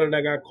like a battle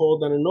that got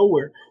called out of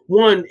nowhere.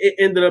 One, it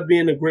ended up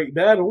being a great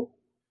battle,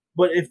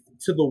 but if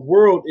to the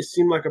world, it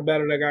seemed like a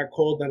battle that got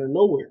called out of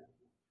nowhere.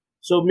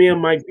 So me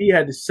and Mike P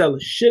had to sell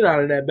the shit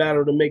out of that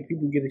battle to make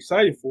people get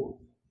excited for it.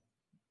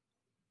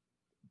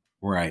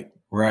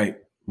 Right.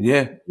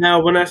 Yeah.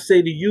 Now, when I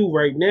say to you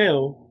right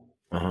now,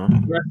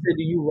 and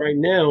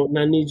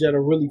I need y'all to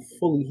really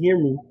fully hear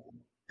me,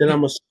 that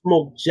I'm a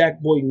smoke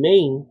Jack Boy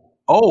name.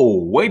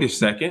 Oh, wait a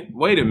second.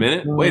 Wait a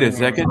minute. Wait a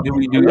second. Did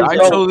we do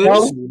ISO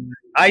this?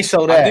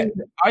 ISO that.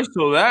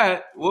 ISO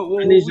that.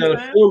 What I need y'all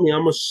to feel me.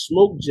 I'm a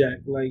smoke Jack.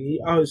 Like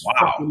he out his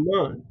fucking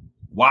mind.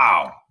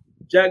 Wow.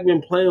 Jack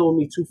been playing with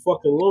me too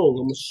fucking long.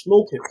 I'm gonna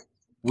smoke him.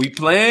 We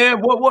playing?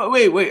 What?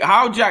 Wait.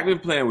 How Jack been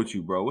playing with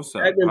you, bro? What's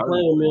up? Jack been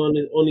playing with me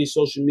on these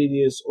social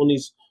medias, on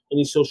these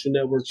social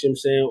networks. You know what I'm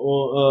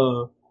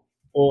saying?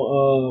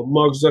 On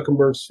Mark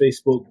Zuckerberg's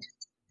Facebook.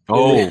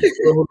 Oh.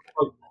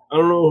 I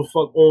don't know who the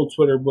fuck on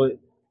Twitter, but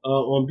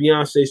on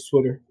Beyonce's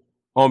Twitter.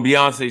 On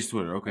Beyonce's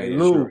Twitter, okay. Hey,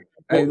 Lou. Sure.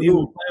 Hey, He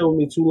been playing with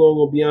me too long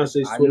on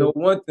Beyonce's Twitter. I know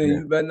one thing.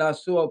 You better not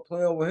show up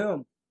playing with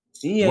him.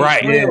 He ain't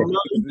right. playing. No,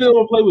 you still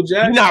gonna play with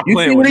Jack? You're not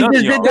playing with none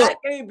of y'all. Jack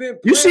ain't been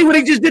You see what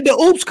he just did to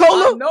Oops,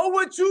 Cola? I know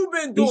what you've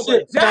been doing.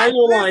 I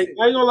ain't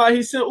gonna lie.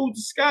 He sent Oops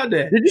to Sky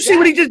Dad. Did you see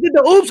what he just did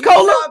to Oops, He's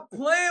Cola? not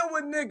playing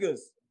with niggas.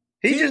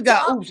 He just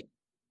got Oops.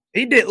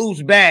 He did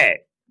Oops bad.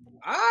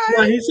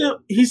 No,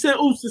 he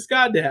sent Oops to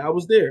Sky Dad. I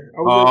was there.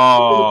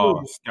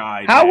 Oh,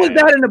 Sky. How was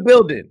that in the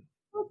building?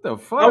 What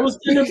the fuck? I was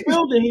in the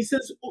building. He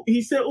sent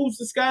Oops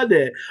to Sky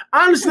Dad.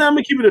 Honestly, I'm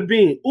gonna keep it a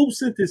bean. Oops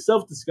sent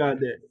himself to Sky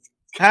Dad.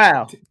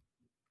 How?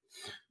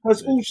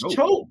 Because Oops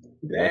choked.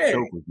 That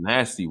choke was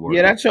nasty work.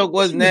 Yeah, that choke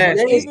was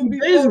nasty. Even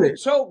before the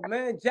choke,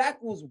 man,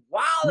 Jack was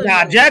wild.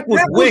 Nah, Jack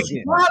was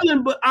wicked.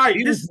 Wilding, but all right,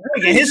 He was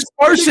wicked. His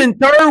first and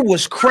third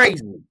was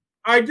crazy. All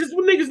right, this is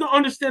what niggas don't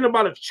understand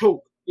about a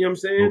choke. You know what I'm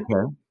saying?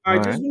 Okay. All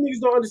right, this is what niggas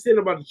don't understand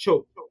about a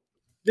choke.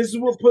 This is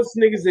what puts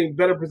niggas in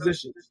better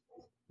positions.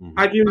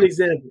 I'll give you an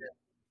example.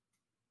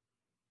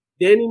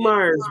 Danny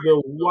Myers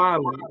been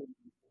wilding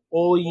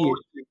all year.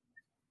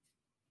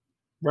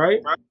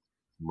 Right?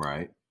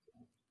 Right.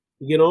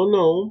 You don't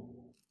know.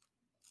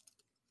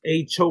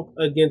 A choke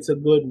against a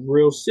good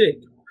real sick.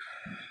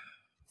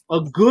 A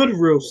good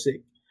real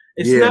sick.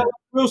 It's not like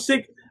real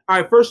sick.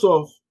 All right, first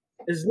off,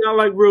 it's not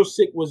like real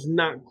sick was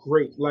not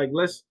great. Like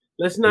let's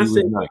not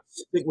say nice.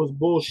 sick was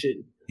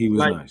bullshit. He was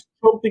like, nice.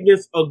 Choked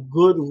against a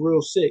good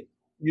real sick.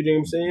 You know what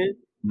I'm saying?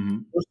 Mm-hmm.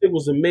 Real sick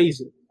was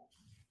amazing.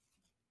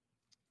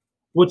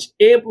 Which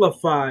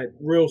amplified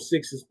Real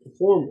Six's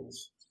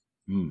performance.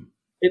 Mm.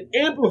 It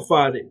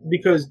amplified it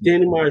because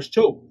Danny Myers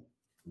choked.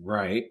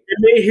 Right. It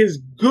made his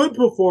good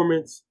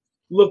performance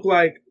look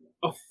like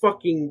a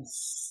fucking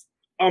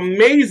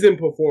amazing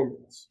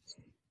performance.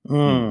 You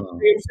know what I'm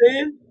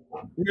saying?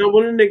 Now,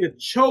 when a nigga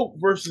choke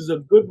versus a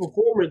good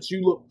performance,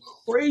 you look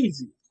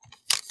crazy.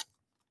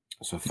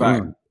 It's a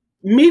fact.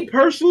 Me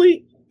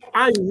personally,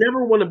 I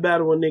never want to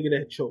battle a nigga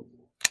that choked.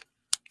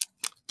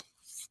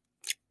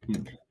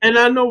 And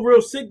I know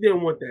Real Sick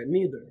didn't want that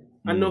neither.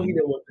 I know he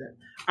didn't want that.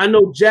 I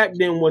know Jack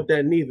didn't want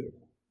that neither.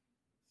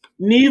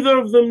 Neither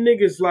of them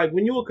niggas, like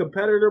when you're a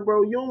competitor,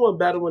 bro, you don't want to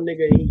battle a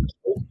nigga and he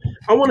choke.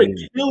 I want to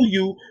kill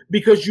you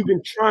because you've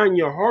been trying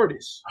your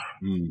hardest.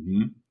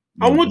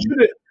 I want you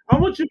to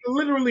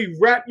literally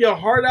rap your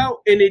heart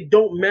out and it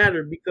don't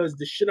matter because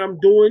the shit I'm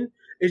doing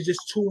is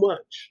just too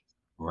much.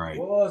 Right.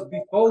 Was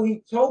before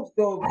he choked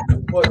though.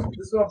 But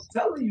this is what I'm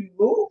telling you,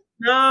 Lou.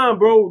 Nah,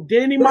 bro.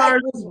 Danny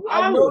Myers.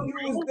 I know you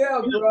was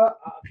there,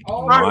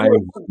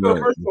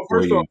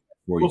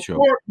 bro.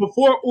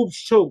 Before Oops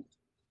choked,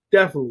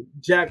 definitely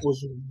Jack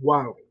was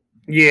wild.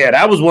 Yeah,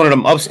 that was one of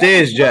them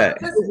upstairs, Jack.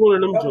 That was one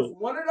of them joints.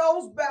 One of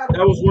those battles.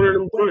 That was one of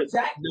them joints.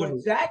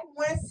 When Jack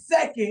went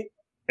second,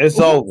 it's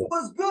over. It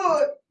was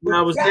good.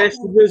 Nah, it was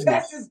nasty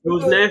business. It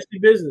was nasty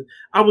business.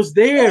 I was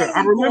there.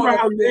 I remember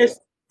how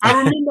nasty. I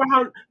remember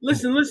how.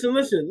 Listen.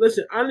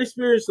 I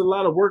experienced a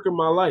lot of work in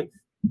my life,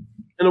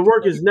 and the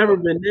work has never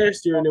been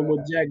nastier than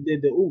what Jack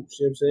did to Oops.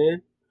 You know what I'm saying?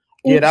 Oops,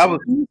 yeah, that was.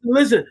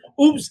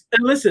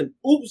 Listen.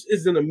 Oops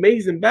is an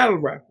amazing battle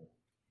rapper.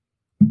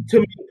 To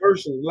me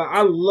personally, like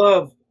I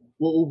love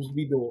what Oops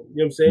be doing. You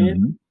know what I'm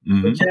saying?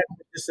 But Jack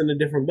is just in a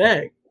different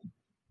bag.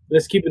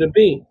 Let's keep it a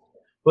bean.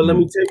 But let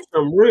me tell you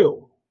something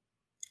real.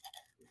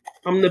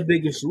 I'm the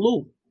biggest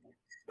Lou.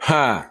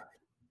 Ha!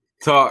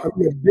 Talk. I'm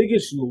the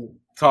biggest Lou.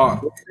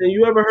 Talk. And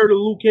you ever heard of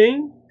Lou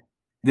King?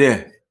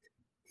 Yeah.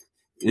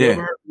 You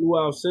ever heard of Lou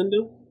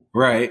Alcindor?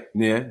 Right.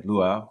 Yeah.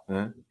 Lou Al.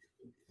 Yeah.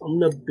 I'm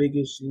the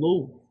biggest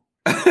Lou.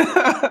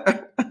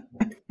 I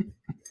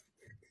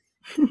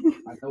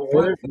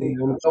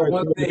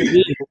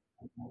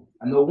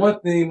know one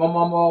thing. My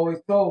mama always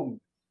told me.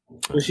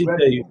 What she tell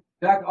you?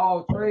 Jack of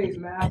all trades,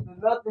 master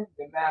nothing,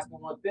 then master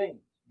one thing.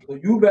 So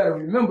you better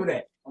remember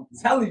that. I'm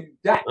telling you,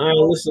 Jack. All right,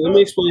 listen. Let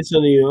me explain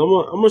something to you.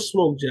 I'm gonna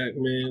smoke Jack,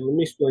 man. Let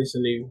me explain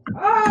something to you.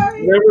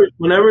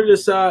 Whenever they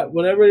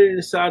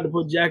decide to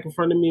put Jack in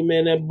front of me,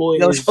 man, that boy.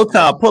 Yo,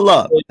 Showtime, pull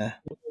up.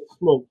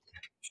 Smoke.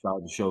 Shout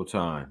out to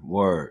Showtime.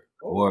 Word.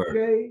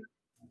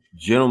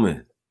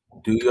 Gentlemen,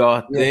 do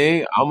y'all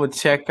thing. I'm gonna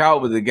check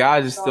out, but the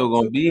guys are still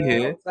gonna be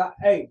here.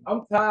 Hey,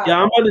 I'm tired. Yeah,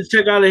 I'm about to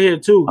check out of here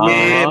too.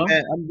 Yeah,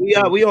 man. We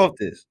off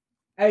this.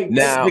 Hey,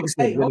 now, hold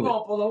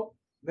on, Polo.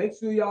 Make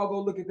sure y'all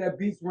go look at that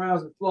Beats,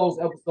 Rounds, and Flows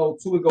episode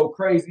 2. It go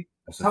crazy.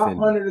 Top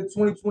 100 of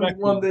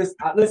 2021 list.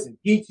 Listen,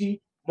 Geechee,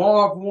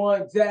 Marv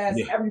 1, Jazz,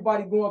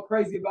 everybody going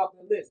crazy about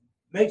the list.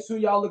 Make sure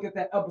y'all look at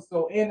that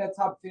episode and that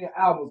top 10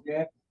 albums,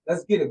 man.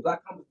 Let's get it.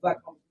 Black Compass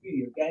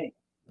Media, gang.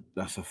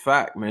 That's a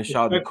fact, man.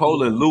 Shout out to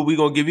Cola and Lou. We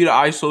gonna give you the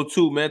ISO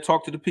too, man.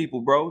 Talk to the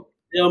people, bro.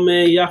 Yo,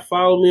 man, y'all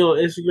follow me on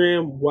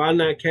Instagram. Why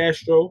not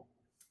Castro?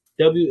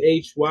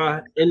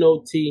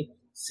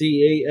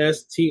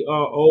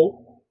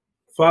 WHYNOTCASTRO.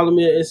 Follow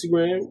me on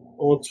Instagram,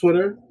 on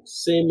Twitter,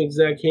 same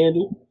exact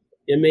handle.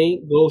 You know what I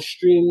mean? Go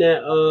stream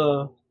that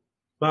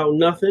About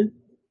Nothing.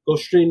 Go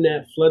stream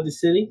that Flood the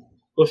City.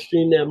 Go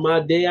stream that My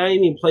Day. I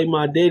ain't even play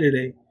My Day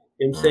today.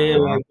 You know what I'm saying?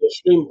 Like, go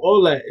stream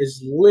all that.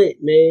 It's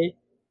lit, man.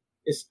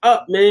 It's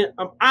up, man.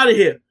 I'm out of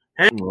here.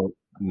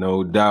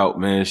 No doubt,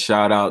 man.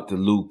 Shout out to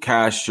Luke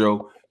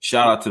Castro.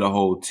 Shout out to the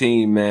whole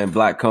team, man.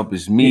 Black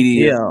Compass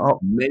Media. Yeah.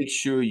 Make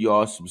sure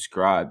y'all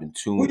subscribe and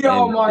tune in to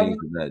things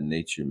of that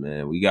nature,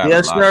 man. We got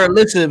yes, sir.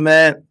 Listen,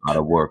 man. A lot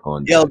of work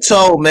on Yo,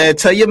 Toe, man.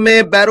 Tell your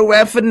man Battle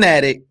Rap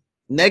Fanatic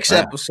next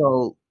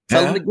episode.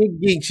 Tell him to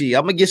get Geechee.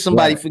 I'm gonna get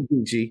somebody for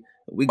Geechee.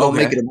 We gonna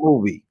make it a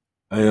movie.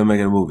 Oh, you're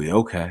making a movie.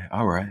 Okay.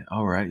 All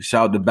right.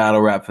 Shout out to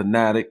Battle Rap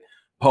Fanatic.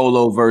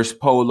 Polo versus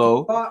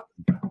Polo.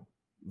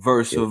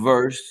 verse for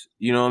verse.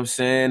 You know what I'm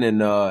saying? And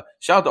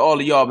shout out to all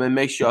of y'all, man.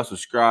 Make sure y'all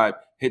subscribe.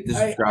 Hit the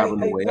subscribe on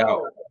the way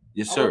out.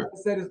 Yes, sir. I want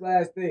to say this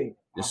last thing.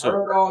 Yes, I sir.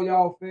 heard all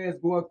y'all fans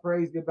going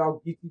crazy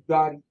about Geeky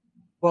Gotti.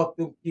 Fuck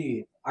them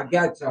kids. I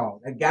got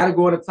y'all. They gotta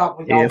go to the top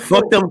of y'all. Yeah,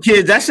 fuck them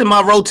kids. That's in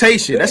my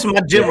rotation. That's in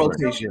my gym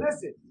rotation.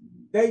 Listen,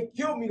 they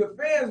killed me. The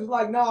fans was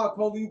like, nah,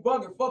 Cole, you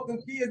bugging. Fuck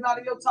them kids, not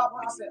in your top.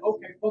 I said,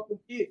 okay, fuck them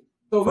kids.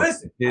 So fuck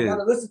listen, I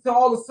gotta listen to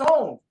all the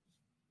songs.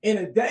 In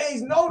a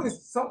day's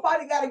notice,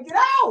 somebody gotta get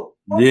out.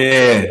 Fuck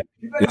yeah.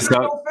 You better get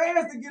your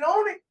fans to get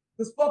on it.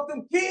 Cause fuck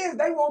them kids,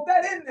 they want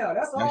that in there.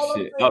 That's all I'm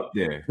saying. Up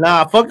there.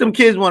 Nah, fuck them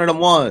kids. One of them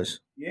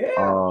ones.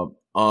 Yeah.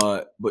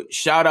 But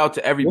shout out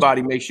to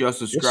everybody. Make sure you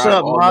subscribe. What's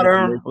up,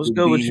 Modern? What's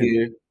good with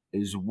you?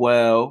 As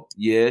well.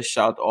 Yeah,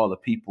 shout out to all the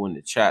people in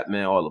the chat,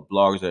 man. All the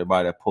bloggers,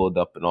 everybody that pulled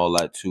up and all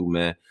that too,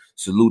 man.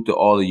 Salute to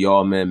all of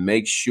y'all, man.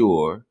 Make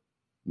sure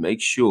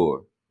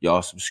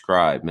y'all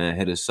subscribe, man.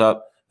 Hit us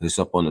up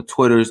on the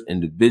Twitters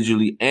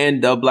individually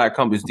and the Black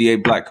Compass, DA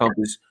Black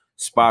Compass,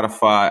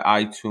 Spotify,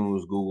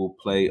 iTunes, Google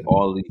Play,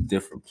 all these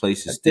different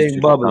places.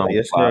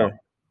 Yes, sir.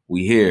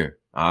 We here,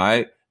 all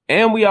right,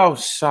 and we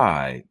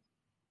outside,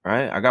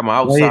 right? I got my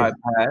outside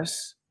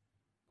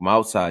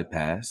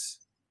pass,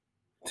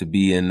 to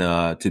be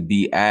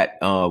at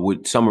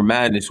with Summer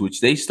Madness, which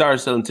they started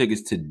selling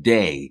tickets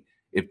today.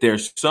 If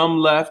there's some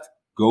left,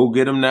 go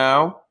get them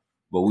now.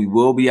 But we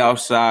will be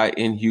outside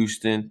in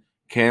Houston.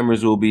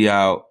 Cameras will be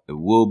out. It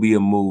will be a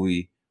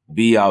movie.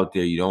 Be out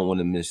there. You don't want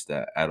to miss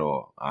that at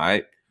all. All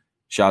right.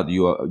 Shout out to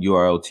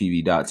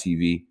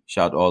URLTV.tv.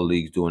 Shout out to all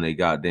leagues doing their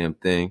goddamn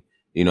thing.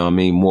 You know what I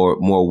mean?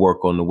 More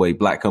work on the way.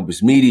 Black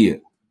Compass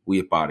Media.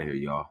 We up out of here,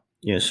 y'all.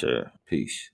 Yes, sir. Peace.